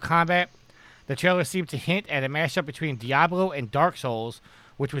medieval combat. The trailer seemed to hint at a mashup between Diablo and Dark Souls,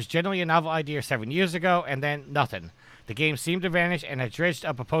 which was generally a novel idea 7 years ago, and then nothing. The game seemed to vanish, and I dredged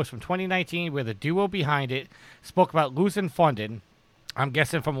up a post from 2019 where the duo behind it spoke about losing funding. I'm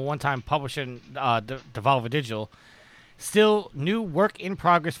guessing from a one-time publishing Devolver Digital. Still, new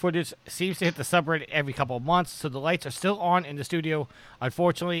work-in-progress footage seems to hit the subreddit every couple of months, so the lights are still on in the studio.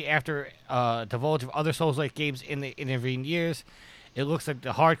 Unfortunately, after divulge of other Souls-like games in the intervening years, it looks like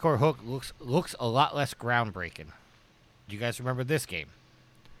the hardcore hook looks a lot less groundbreaking. Do you guys remember this game?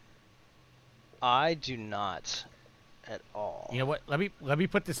 I do not at all. You know what? Let me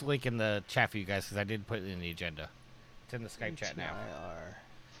put this link in the chat for you guys because I didn't put it in the agenda. It's in the Skype chat now.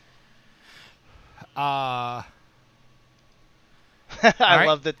 I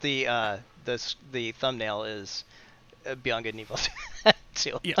love that the thumbnail is Beyond Good and Evil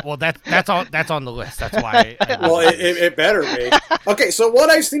 2. Yeah, well that's on the list. That's why. Well, it better be. Okay, so what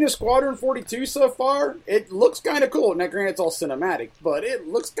I've seen of Squadron 42 so far, it looks kind of cool. Now, granted, it's all cinematic, but it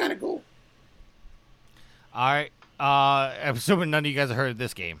looks kind of cool. All right. I'm assuming none of you guys have heard of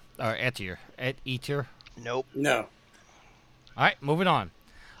this game. Or Etzer. Nope. No. All right, moving on.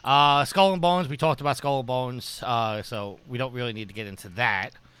 Skull and Bones. We talked about Skull and Bones, so we don't really need to get into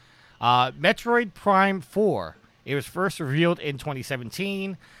that. Metroid Prime 4. It was first revealed in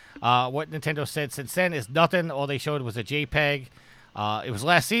 2017. What Nintendo said since then is nothing. All they showed was a JPEG. It was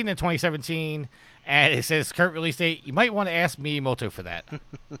last seen in 2017, and it says current release date. You might want to ask Miyamoto for that.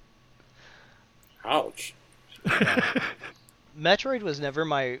 Ouch. Metroid was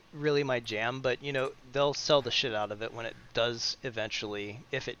never really my jam, but they'll sell the shit out of it when it does eventually,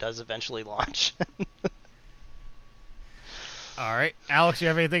 if it does eventually launch. All right, Alex, you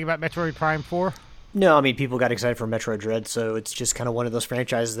have anything about Metroid Prime 4? No, I mean, people got excited for Metroid Dread, so it's just kind of one of those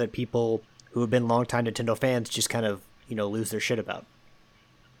franchises that people who have been longtime Nintendo fans just kind of, lose their shit about.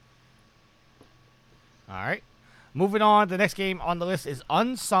 All right. Moving on, the next game on the list is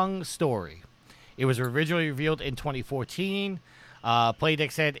Unsung Story. It was originally revealed in 2014.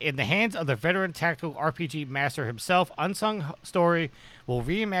 Playdeck said, in the hands of the veteran tactical RPG master himself, Unsung Story will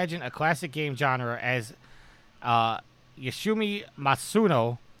reimagine a classic game genre as Yoshimi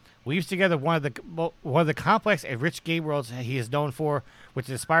Matsuno weaves together one of the complex and rich game worlds he is known for, with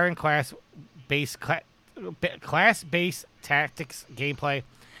inspiring class-based tactics gameplay.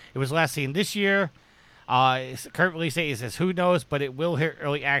 It was last seen this year. Its current release date says who knows, but it will hit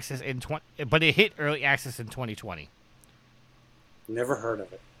early access in 2020. Never heard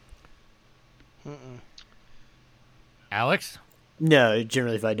of it. Alex? No,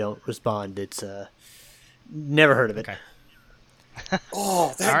 generally if I don't respond, it's never heard of it. Okay.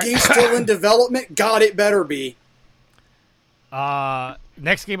 Oh, that game's still in development? God, it better be.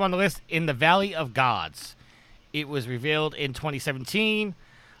 Next game on the list, In the Valley of Gods. It was revealed in 2017.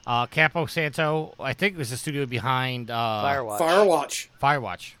 Campo Santo, I think, was the studio behind Firewatch.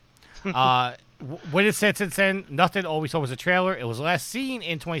 Firewatch. What it said since then, nothing. All we saw was a trailer. It was last seen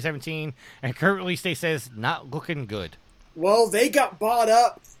in 2017, and current release date says not looking good. Well, they got bought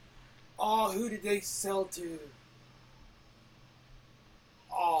up. Oh, who did they sell to?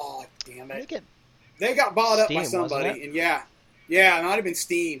 Oh, damn it. They got bought up by somebody, and yeah, it might have been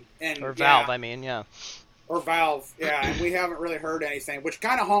Steam. Or Valve, I mean, yeah. Or Valve, yeah, and we haven't really heard anything, which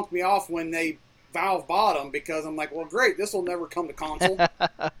kind of honked me off when Valve bought them, because I'm like, well, great, this will never come to console.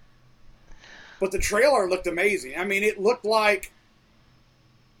 But the trailer looked amazing. I mean, it looked like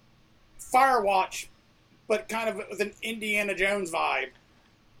Firewatch, but kind of with an Indiana Jones vibe.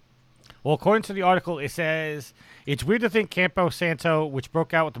 Well, according to the article, it says, it's weird to think Campo Santo, which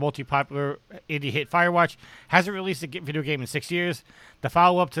broke out with the multi-popular indie hit Firewatch, hasn't released a video game in 6 years. The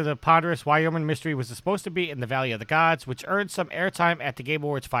follow-up to the ponderous Wyoming mystery was supposed to be In the Valley of the Gods, which earned some airtime at the Game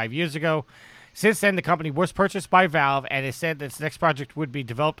Awards 5 years ago. Since then, the company was purchased by Valve, and it said that its next project would be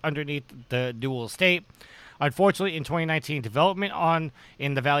developed underneath the dual estate. Unfortunately, in 2019, development on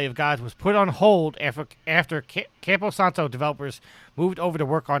In the Valley of Gods was put on hold after Campo Santo developers moved over to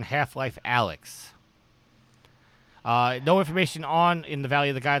work on Half-Life Alyx. No information on In the Valley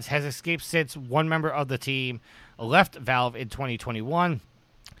of the Gods has escaped since one member of the team left Valve in 2021,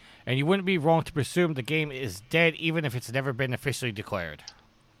 and you wouldn't be wrong to presume the game is dead even if it's never been officially declared.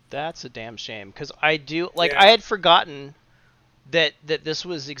 That's a damn shame, because I had forgotten that this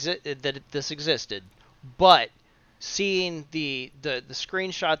existed, but seeing the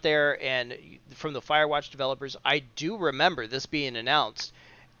screenshot there and from the Firewatch developers, I do remember this being announced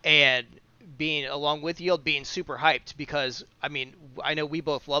and being, along with Yield, being super hyped, because I mean, I know we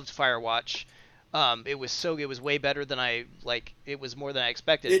both loved Firewatch. It was way better than it was more than I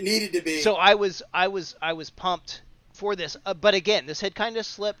expected. It needed to be. So I was pumped for this, but again, this had kind of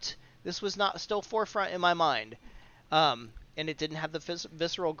slipped. This was not still forefront in my mind, and it didn't have the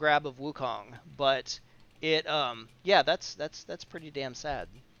visceral grab of Wukong. But it, that's pretty damn sad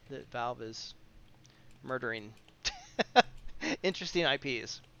that Valve is murdering interesting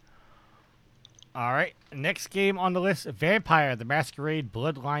IPs. All right, next game on the list, Vampire: The Masquerade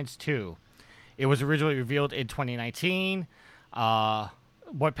Bloodlines 2. It was originally revealed in 2019.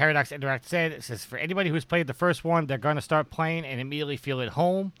 What Paradox Interactive said, it says, for anybody who's played the first one, they're going to start playing and immediately feel at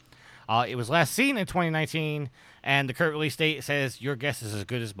home. It was last seen in 2019, and the current release date says, your guess is as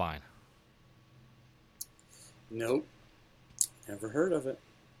good as mine. Nope. Never heard of it.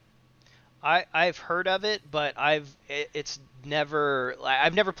 I've heard of it, but I've never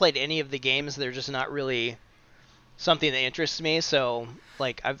played any of the games. They're just not really something that interests me. So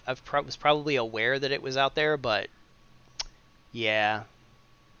was probably aware that it was out there, but yeah.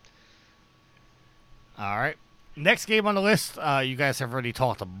 All right. Next game on the list, you guys have already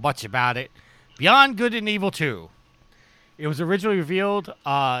talked much about it. Beyond Good and Evil 2. It was originally revealed,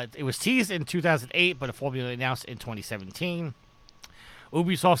 it was teased in 2008, but formally announced in 2017.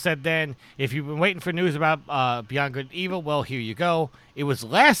 Ubisoft said then, if you've been waiting for news about Beyond Good and Evil, well, here you go. It was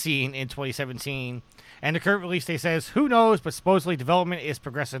last seen in 2017, and the current release date says, who knows, but supposedly development is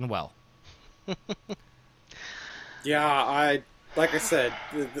progressing well. Yeah, like I said,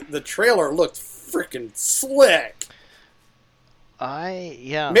 the trailer looked freaking slick.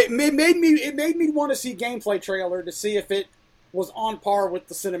 Yeah. It made me want to see gameplay trailer to see if it was on par with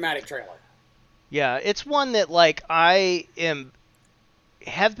the cinematic trailer. Yeah, it's one that like have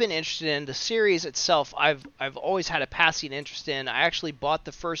been interested in. The series itself, I've always had a passing interest in. I actually bought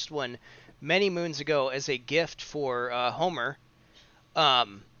the first one many moons ago as a gift for Homer, but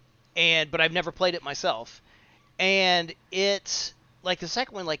I've never played it myself. And it's like the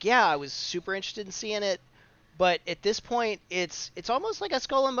second one, like I was super interested in seeing it, but at this point, it's almost like a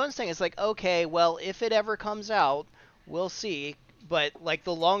Skull and Bones thing. It's like, okay, well, if it ever comes out, we'll see. But like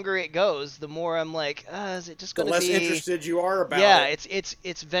the longer it goes, the more I'm like, is it just going to be? The less interested you are about it. Yeah,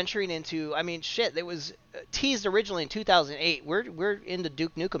 it's venturing into. I mean, shit. It was teased originally in 2008. We're into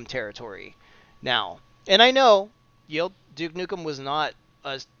Duke Nukem territory now, and I know, Duke Nukem was not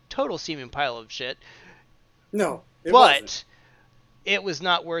a total seeming pile of shit. No, but wasn't. It was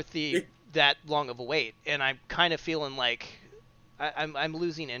not worth that long of a wait, and I'm kind of feeling like I'm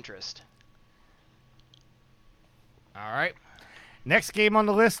losing interest. All right. Next game on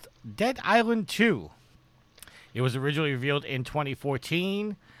the list, Dead Island 2. It was originally revealed in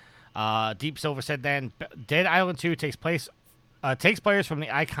 2014. Deep Silver said then, Dead Island 2 takes players from the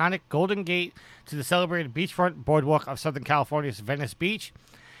iconic Golden Gate to the celebrated beachfront boardwalk of Southern California's Venice Beach.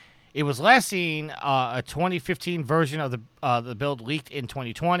 It was last seen a 2015 version of the build leaked in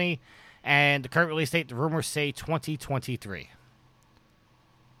 2020, and the current release date, the rumors say 2023.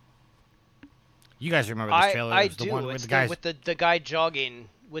 You guys remember this trailer? I it was do. The one it's with the guys with the guy jogging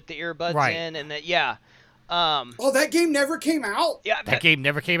with the earbuds in, and that that game never came out? Yeah, that game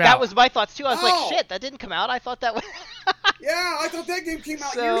never came out. That was my thoughts too. I was like, shit, that didn't come out. I thought that was. Yeah, I thought that game came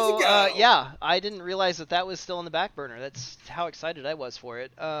out years ago. I didn't realize that was still on the back burner. That's how excited I was for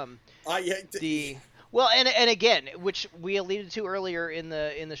it. Well, and again, which we alluded to earlier in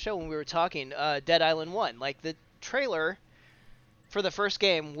the show when we were talking, Dead Island 1. Like the trailer for the first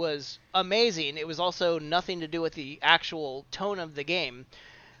game was amazing. It was also nothing to do with the actual tone of the game.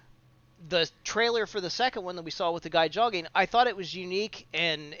 The trailer for the second one that we saw with the guy jogging, I thought it was unique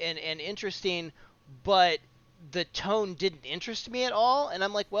and interesting, but the tone didn't interest me at all. And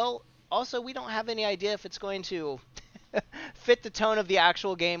I'm like, well, also we don't have any idea if it's going to fit the tone of the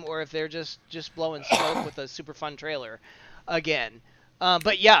actual game or if they're just blowing smoke with a super fun trailer again.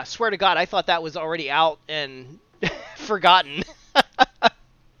 But yeah, swear to God, I thought that was already out and forgotten.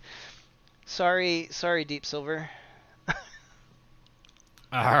 Sorry, Deep Silver. All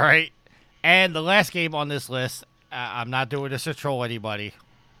right. And the last game on this list, I'm not doing this to troll anybody.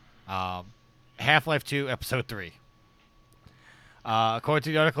 Half-Life 2 Episode 3. According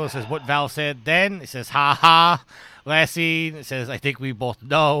to the article, it says what Valve said then. It says, ha ha. Last scene, it says, I think we both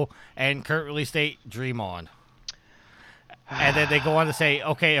know. And current release date, dream on. And then they go on to say,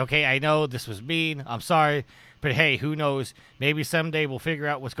 okay, I know this was mean. I'm sorry. But hey, who knows? Maybe someday we'll figure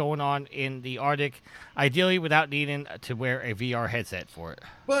out what's going on in the Arctic, ideally without needing to wear a VR headset for it.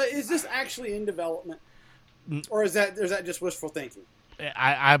 But is this actually in development? Or is that just wishful thinking?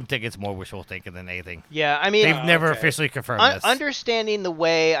 I think it's more wishful thinking than anything. Yeah, I mean... They've never officially confirmed this. Understanding the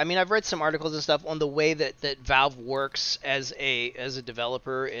way... I mean, I've read some articles and stuff on the way that Valve works as a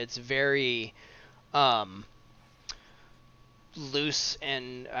developer. It's very... loose,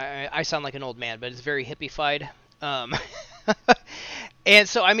 and I sound like an old man, but it's very hippie-fied. And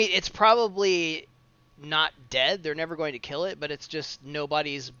so, I mean, it's probably not dead. They're never going to kill it, but it's just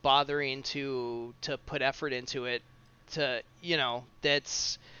nobody's bothering to put effort into it.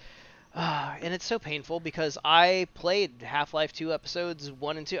 That's... and it's so painful because I played Half-Life 2 episodes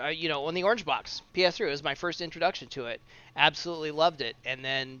 1 and 2, on the Orange Box. PS3, it was my first introduction to it. Absolutely loved it. And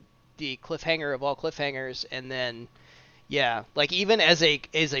then the cliffhanger of all cliffhangers, and then... Yeah, like even as a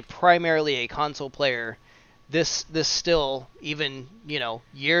primarily a console player, this still, even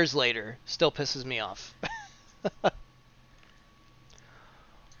years later, still pisses me off. All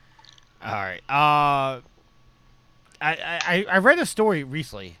right. I read a story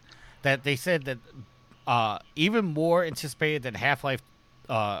recently that they said that even more anticipated than Half-Life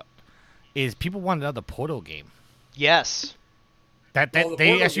is people want another Portal game. Yes.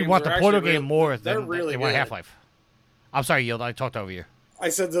 They actually want the Portal game more than really they want Half-Life. I'm sorry, Yield. I talked over you. I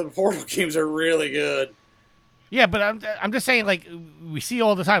said the Portal games are really good. Yeah, but I'm just saying, like, we see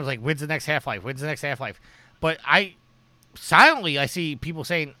all the time, like, when's the next Half-Life? When's the next Half-Life? But I see people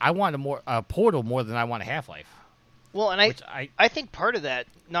saying, I want a Portal more than I want a Half-Life. Well, and I think part of that,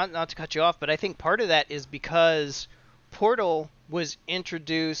 not to cut you off, but I think part of that is because Portal was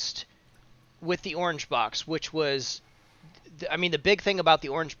introduced with the Orange Box, which was... I mean, the big thing about the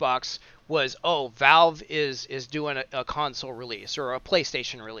Orange Box was, Valve is doing a console release or a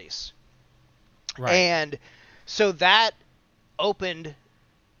PlayStation release. Right. And so that opened,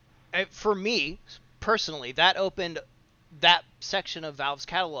 for me personally, that opened that section of Valve's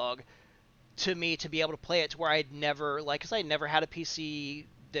catalog to me to be able to play it to where I'd never, like, because I never had a PC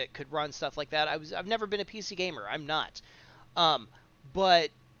that could run stuff like that. I've never been a PC gamer. I'm not. But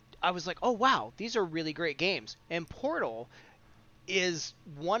I was like, oh wow, these are really great games. And Portal is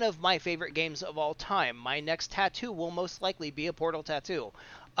one of my favorite games of all time. My next tattoo will most likely be a Portal tattoo.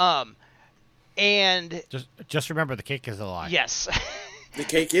 And just remember, the cake is a lie. yes. The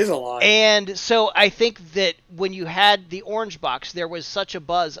cake is a lie. And so I think that when you had the Orange Box, there was such a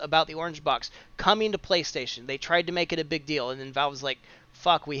buzz about the Orange Box coming to PlayStation. They tried to make it a big deal, and then Valve was like,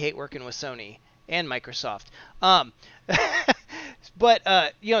 fuck, we hate working with Sony and Microsoft. But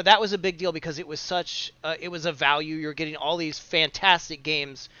that was a big deal because it was it was a value. You're getting all these fantastic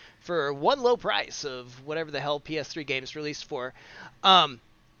games for one low price of whatever the hell PS3 games released for.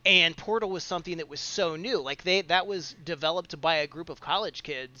 And Portal was something that was so new. Like that was developed by a group of college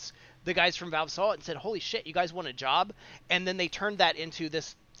kids. The guys from Valve saw it and said, holy shit, you guys want a job? And then they turned that into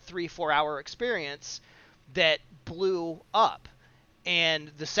this 3-4 hour experience that blew up.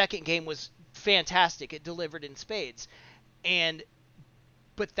 And the second game was fantastic. It delivered in spades.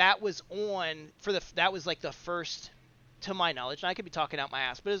 But that was that was like the first, to my knowledge, and I could be talking out my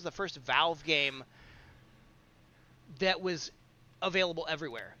ass, but it was the first Valve game that was available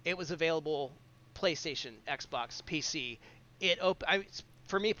everywhere. It was available PlayStation, Xbox, PC.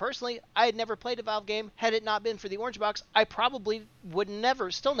 For me personally, I had never played a Valve game. Had it not been for the Orange Box, I probably would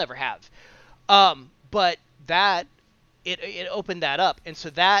still never have. But that it opened that up, and so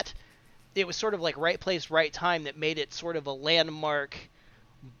that it was sort of like right place, right time that made it sort of a landmark,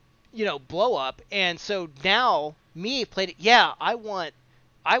 blow up. And so now me played it. Yeah, I want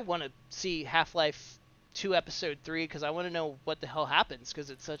to see Half-Life 2 Episode 3 because I want to know what the hell happens because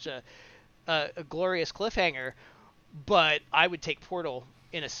it's such a glorious cliffhanger. But I would take Portal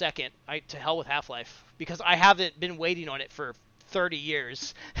in a second. To hell with Half-Life because I haven't been waiting on it for 30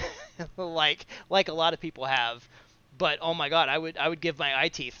 years, like a lot of people have. But oh my god, I would give my eye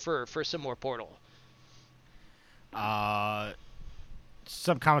teeth for some more Portal.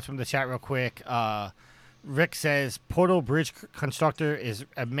 Some comments from the chat real quick. Rick says Portal Bridge Constructor is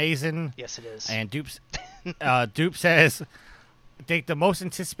amazing. Yes, it is. And Dupe says, I think the most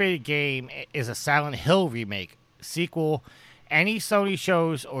anticipated game is a Silent Hill remake. Sequel. Any Sony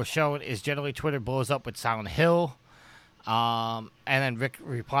shows or shown is generally Twitter blows up with Silent Hill. And then Rick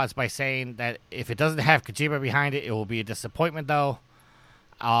replies by saying that if it doesn't have Kojima behind it, it will be a disappointment, though.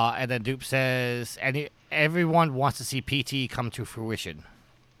 And then Dupe says, everyone wants to see PT come to fruition.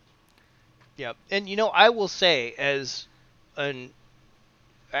 Yep. And, I will say, I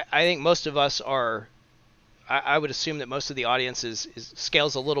think most of us are, I would assume that most of the audience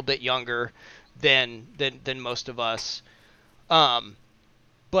scales a little bit younger than most of us.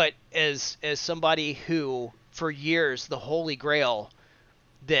 But as somebody who, for years, the holy grail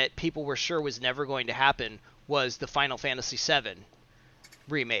that people were sure was never going to happen was the Final Fantasy VII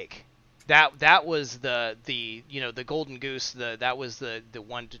remake. That was the golden goose. That was the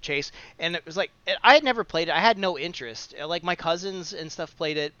one to chase. And it was like I had never played it. I had no interest. Like my cousins and stuff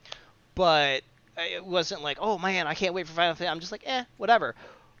played it, but it wasn't like, oh man, I can't wait for Final Fantasy. I'm just like, whatever.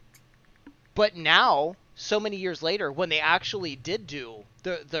 But now, so many years later, when they actually did do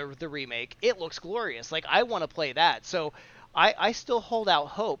the remake, it looks glorious. Like I want to play that. So I still hold out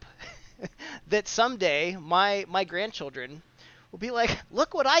hope that someday my grandchildren will be like,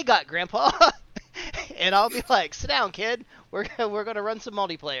 look what I got, Grandpa. And I'll be like, sit down, kid. We're going to run some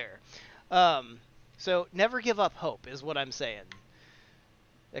multiplayer. So never give up hope is what I'm saying.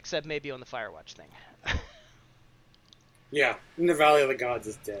 Except maybe on the Firewatch thing. Yeah, in the Valley of the Gods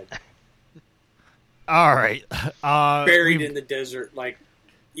is dead. All right. Buried in the desert like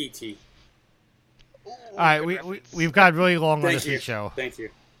E.T. Ooh, all right, we've got really long on this week's show. Thank you.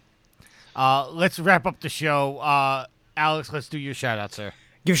 Let's wrap up the show. Alex, let's do your shout-out, sir.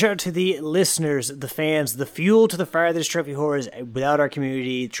 Give a shout out to the listeners, the fans, the fuel to the fire that is Trophy Horrors. Without our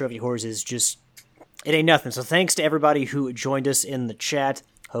community, Trophy Horrors is just, it ain't nothing. So thanks to everybody who joined us in the chat.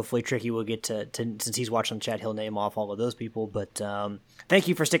 Hopefully Tricky will get to since he's watching the chat, he'll name off all of those people. But thank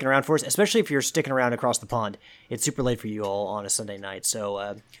you for sticking around for us, especially if you're sticking around across the pond. It's super late for you all on a Sunday night.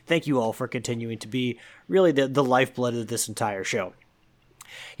 So thank you all for continuing to be really the lifeblood of this entire show.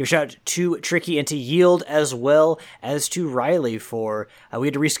 Give a shout out to Tricky and to Yield as well as to Riley for, we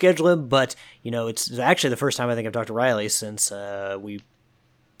had to reschedule him, but, it's actually the first time I think I've talked to Riley since we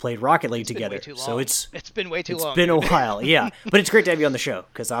played Rocket League together. So it's been way too long. It's been a while, yeah. But it's great to have you on the show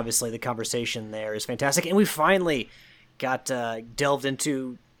because obviously the conversation there is fantastic. And we finally got delved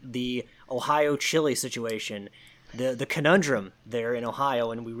into the Ohio chili situation the conundrum there in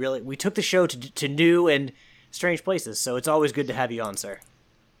Ohio, and we took the show to new and strange places. So it's always good to have you on, sir.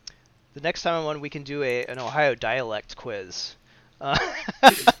 The next time I'm on, we can do an Ohio dialect quiz.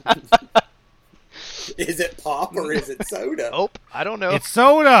 Is it pop or is it soda? Oh, I don't know. It's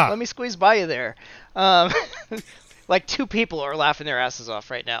soda. Let me squeeze by you there. Like 2 people are laughing their asses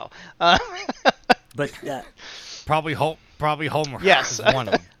off right now. But Probably Homer. Yes. Is one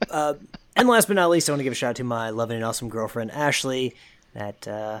of them. and last but not least, I want to give a shout out to my loving and awesome girlfriend Ashley. That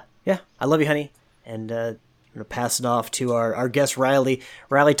I love you, honey, and I'm gonna pass it off to our guest Riley.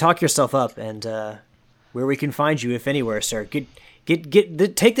 Riley, talk yourself up and where we can find you, if anywhere, sir.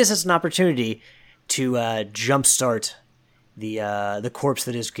 Take this as an opportunity to jumpstart the corpse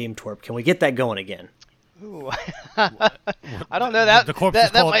that is Game Twerp. Can we get that going again? Ooh. I don't know that The corpse that,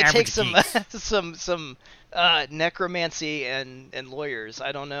 is that called might take Average some necromancy and lawyers.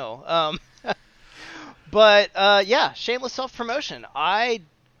 I don't know. But yeah, shameless self promotion. I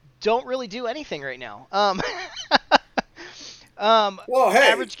don't really do anything right now. Well,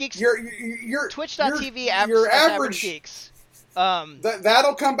 hey, Average Geeks. you're Twitch.tv your average Geeks.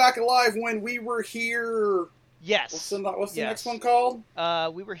 That'll come back alive when we were here. Yes. What's the Yes. next one called?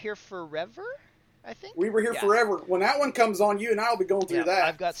 We were here forever, I think. We were here Yeah. forever. When that one comes on, you and I will be going through Yeah, that.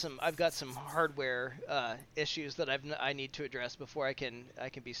 I've got some hardware issues that I need to address before I can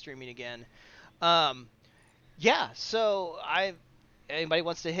be streaming again. Yeah. So anybody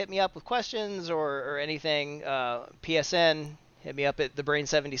wants to hit me up with questions or anything, PSN, hit me up at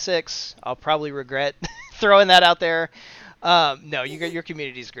thebrain76. I'll probably regret throwing that out there. No, your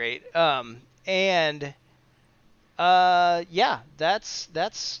community's great. And yeah, that's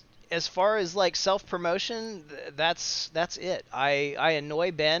as far as like self-promotion, that's it. I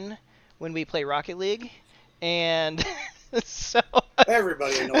annoy Ben when we play Rocket League, and so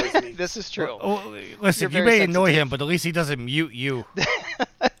Everybody annoys me. this is true. Listen, You're you very may annoy sensitive. him, but at least he doesn't mute you.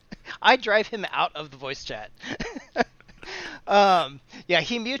 I drive him out of the voice chat. Yeah,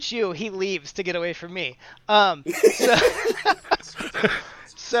 he mutes you, he leaves to get away from me.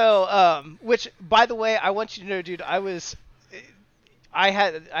 Which, by the way, I want you to know, dude,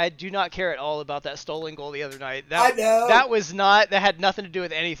 I do not care at all about that stolen goal the other night. I know. That had nothing to do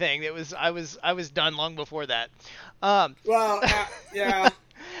with anything. I was done long before that. Well, yeah.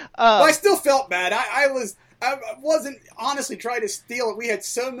 Well, I still felt bad. I wasn't honestly trying to steal it. We had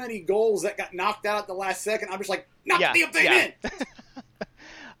so many goals that got knocked out at the last second. I'm just like, knock the damn thing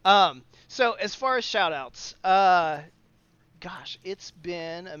in. So as far as shout-outs, gosh, it's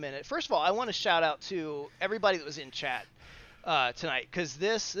been a minute. First of all, I want to shout out to everybody that was in chat tonight, because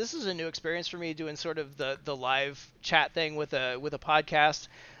this is a new experience for me, doing sort of the live chat thing with a podcast.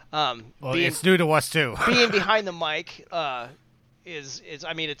 Well, it's new to us too. Being behind the mic is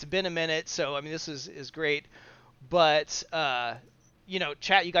I mean, it's been a minute, so I mean, this is great. But chat,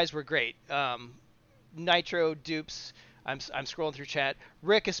 you guys were great. Nitro, Dupes, I'm scrolling through chat.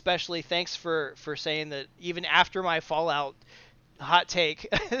 Rick especially, thanks for saying that even after my Fallout hot take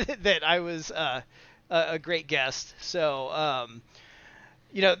that I was a great guest. So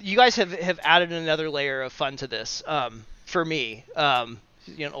you guys have added another layer of fun to this for me.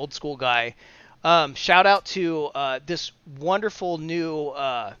 An old school guy. Shout out to this wonderful new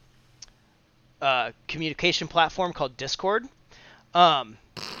communication platform called Discord.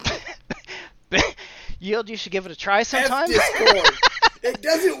 Yield, you should give it a try sometime. Discord. It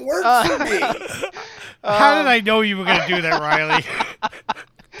doesn't work for me. How did I know you were going to do that, Riley?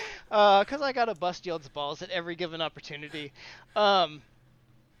 Because I gotta bust Yield's balls at every given opportunity.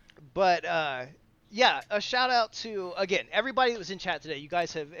 Yeah, a shout out to, again, everybody that was in chat today. You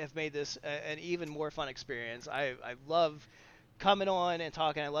guys have made this an even more fun experience. I love coming on and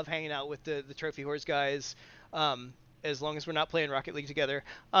talking. I love hanging out with the Trophy Horse guys, as long as we're not playing Rocket League together.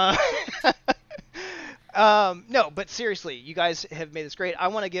 No, but seriously, you guys have made this great. I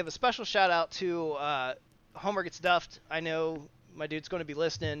want to give a special shout out to Homer Gets Duffed. I know my dude's going to be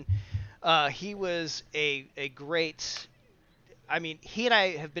listening. He was a great... I mean, he and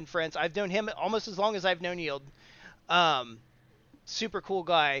I have been friends. I've known him almost as long as I've known Yield. Super cool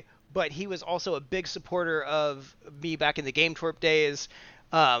guy, but he was also a big supporter of me back in the Game Twerp days.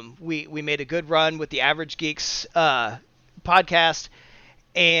 We made a good run with the Average Geeks podcast,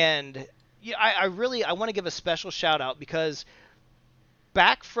 and I want to give a special shout out, because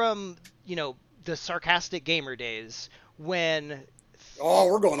back from the sarcastic gamer days, when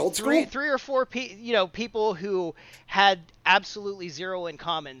we're going old school. Three or four people who had absolutely zero in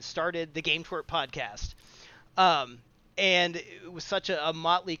common started the Game Twerp podcast. And it was such a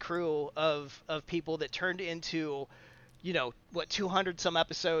motley crew of people that turned into, 200 some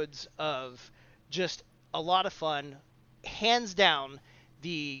episodes of just a lot of fun. Hands down,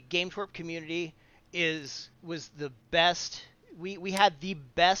 the Game Twerp community was the best. We had the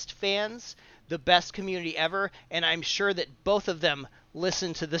best fans, the best community ever, and I'm sure that both of them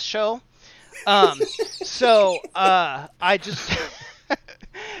listen to this show. So I just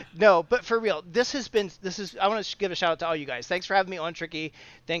no, but for real, I want to give a shout out to all you guys. Thanks for having me on, Tricky.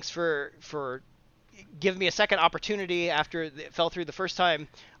 Thanks for giving me a second opportunity after it fell through the first time.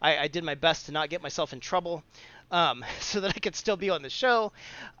 I did my best to not get myself in trouble, so that I could still be on the show.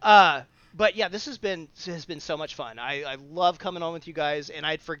 But yeah, this has been so much fun. I love coming on with you guys, and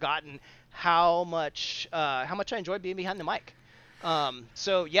I'd forgotten how much I enjoyed being behind the mic.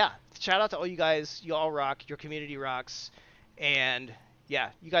 So yeah, shout out to all you guys. You all rock. Your community rocks, and yeah,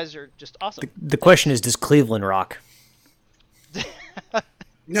 you guys are just awesome. The question is, does Cleveland rock?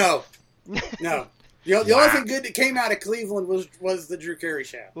 No. The only thing good that came out of Cleveland was the Drew Carey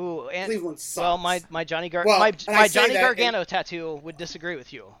show. Ooh, and Cleveland sucks. Well, my Johnny Johnny Gargano tattoo would disagree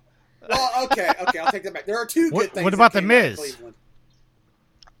with you. Well, okay, I'll take that back. There are two good things. What about that the came out of Miz? Cleveland.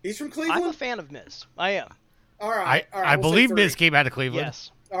 He's from Cleveland? I'm a fan of Miz. I am. All right. I we'll believe say Miz 3. came out of Cleveland. Yes.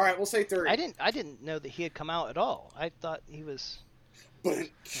 All right, we'll say 3. I didn't know that he had come out at all. I thought he was.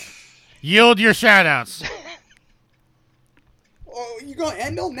 Yield your shout-outs. Oh, you going to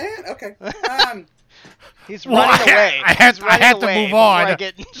end on that? Okay. He's running away. I have to move on. I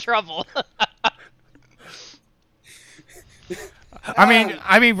get in trouble.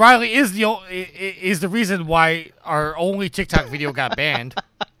 I mean, Riley is the reason why our only TikTok video got banned.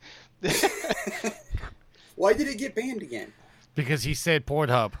 Why did it get banned again? Because he said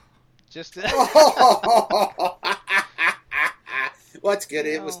Pornhub. Just. Well, that's good.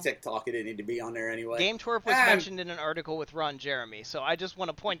 It was TikTok. It didn't need to be on there anyway. Game Twerp was mentioned in an article with Ron Jeremy, so I just want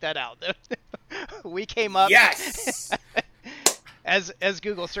to point that out. We came up as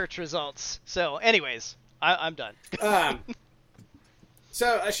Google search results. So, anyways, I'm done.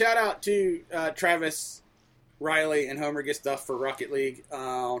 So a shout out to Travis, Riley, and Homer get stuff for Rocket League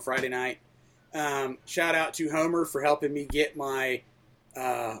on Friday night. Shout out to Homer for helping me get my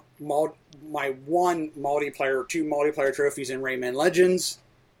two multiplayer trophies in Rayman Legends.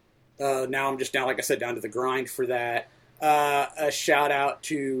 Now I'm just like I said, down to the grind for that. A shout out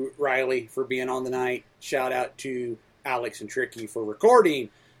to Riley for being on the night. Shout out to Alex and Tricky for recording.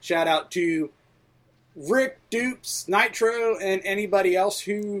 Shout out to Rick, Dupes, Nitro, and anybody else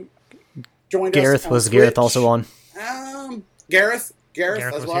who joined us on Was Twitch. Gareth also on? Gareth Gareth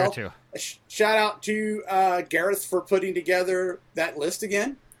as was well. here too. Shout out to Gareth for putting together that list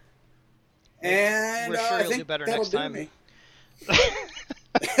again. And We're sure I he'll think do better that'll next do time. me.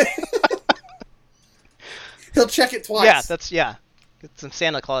 He'll check it twice. Get some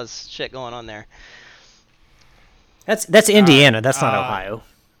Santa Claus shit going on there. That's Indiana. That's not Ohio.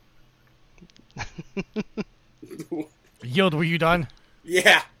 Yield, were you done?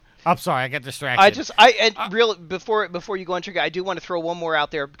 Yeah. I'm sorry, I got distracted. Before you go on, Tricky, I do want to throw one more out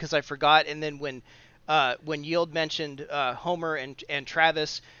there because I forgot. And then when Yield mentioned Homer and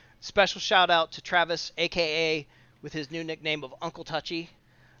Travis, special shout out to Travis, aka with his new nickname of Uncle Touchy.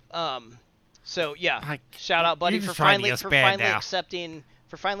 So yeah, shout out, buddy, for finally accepting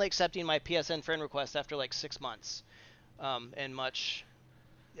my PSN friend request after like 6 months, and much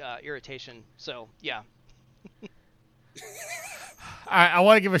irritation. So yeah. I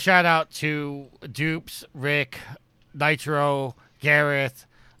want to give a shout out to Dupes, Rick, Nitro, Gareth.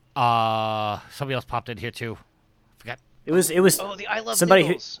 Somebody else popped in here too. Forgot. It was. Oh, the I love somebody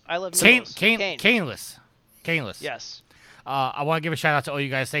Niggles. I love Kane, Niggles. Caneless. Yes. I want to give a shout out to all you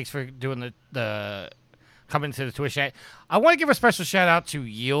guys. Thanks for doing the coming to the Twitch chat. I want to give a special shout out to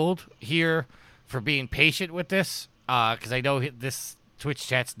Yield here for being patient with this, because I know this Twitch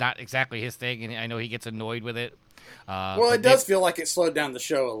chat's not exactly his thing, and I know he gets annoyed with it. Well, it does feel like it slowed down the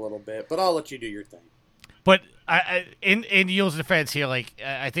show a little bit, but I'll let you do your thing. But in Yield's defense here,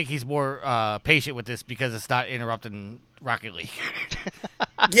 I think he's more patient with this because it's not interrupting Rocket League.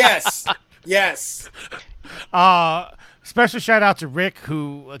 Yes. Special shout out to Rick,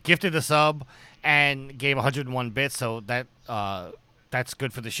 who gifted a sub and gave 101 bits, so that's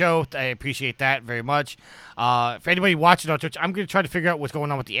good for the show. I appreciate that very much. For anybody watching on Twitch, I'm going to try to figure out what's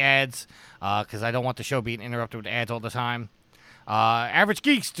going on with the ads, because I don't want the show being interrupted with ads all the time. Average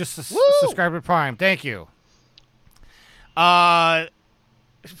Geeks, just subscribe to Prime. Thank you.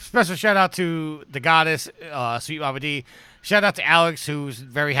 Special shout out to the goddess, Sweet Mama D. Shout out to Alex, who's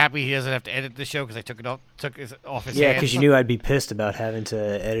very happy he doesn't have to edit the show because I took it off his hands. Yeah, because you knew I'd be pissed about having to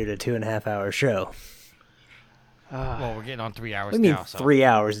edit a 2.5-hour show. Well, we're getting on 3 hours What do you now. mean So. 3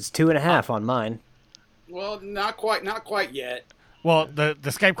 hours? It's 2.5 on mine. Well, not quite yet. Well, the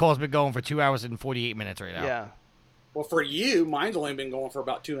Skype call has been going for 2 hours and 48 minutes right now. Yeah. Well, for you, mine's only been going for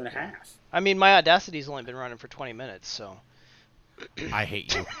about 2.5. I mean, my Audacity's only been running for 20 minutes, so. I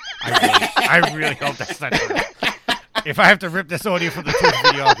hate you. I really hope that's not true. If I have to rip this audio from the Twitch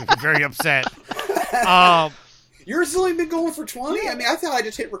video, I'll be very upset. Yours has only been going for 20? I mean, I thought I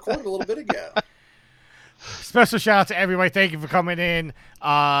just hit record a little bit ago. Special shout out to everybody. Thank you for coming in.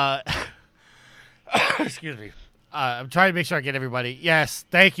 Excuse me. I'm trying to make sure I get everybody. Yes,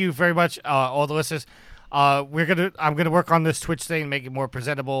 thank you very much, all the listeners. I'm gonna work on this Twitch thing, make it more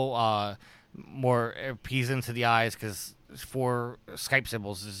presentable, more appeasing to the eyes, because 4 Skype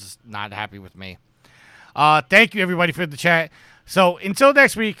symbols is just not happy with me. Thank you everybody for the chat. So until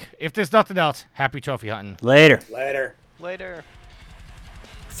next week, if there's nothing else, happy trophy hunting. Later. 3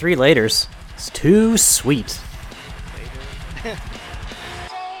 laters. It's too sweet. Save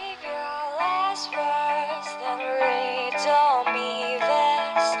your last words, then read on me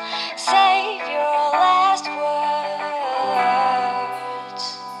this. Save your last words.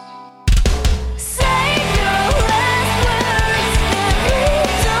 Save your last words, then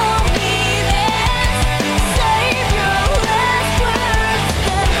read on me this. Save your last words,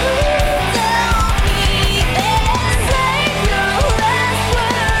 then read on me this. Save your last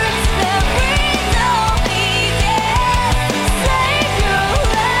words, then read on me this. Save your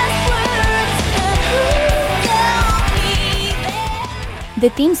last words, then read on me this. The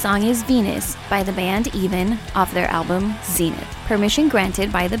theme song is Venus by the band Even off their album Zenith. Permission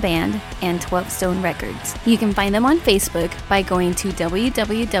granted by the band and 12 Stone Records. You can find them on Facebook by going to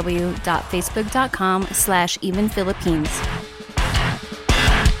www.facebook.com/evenphilippines.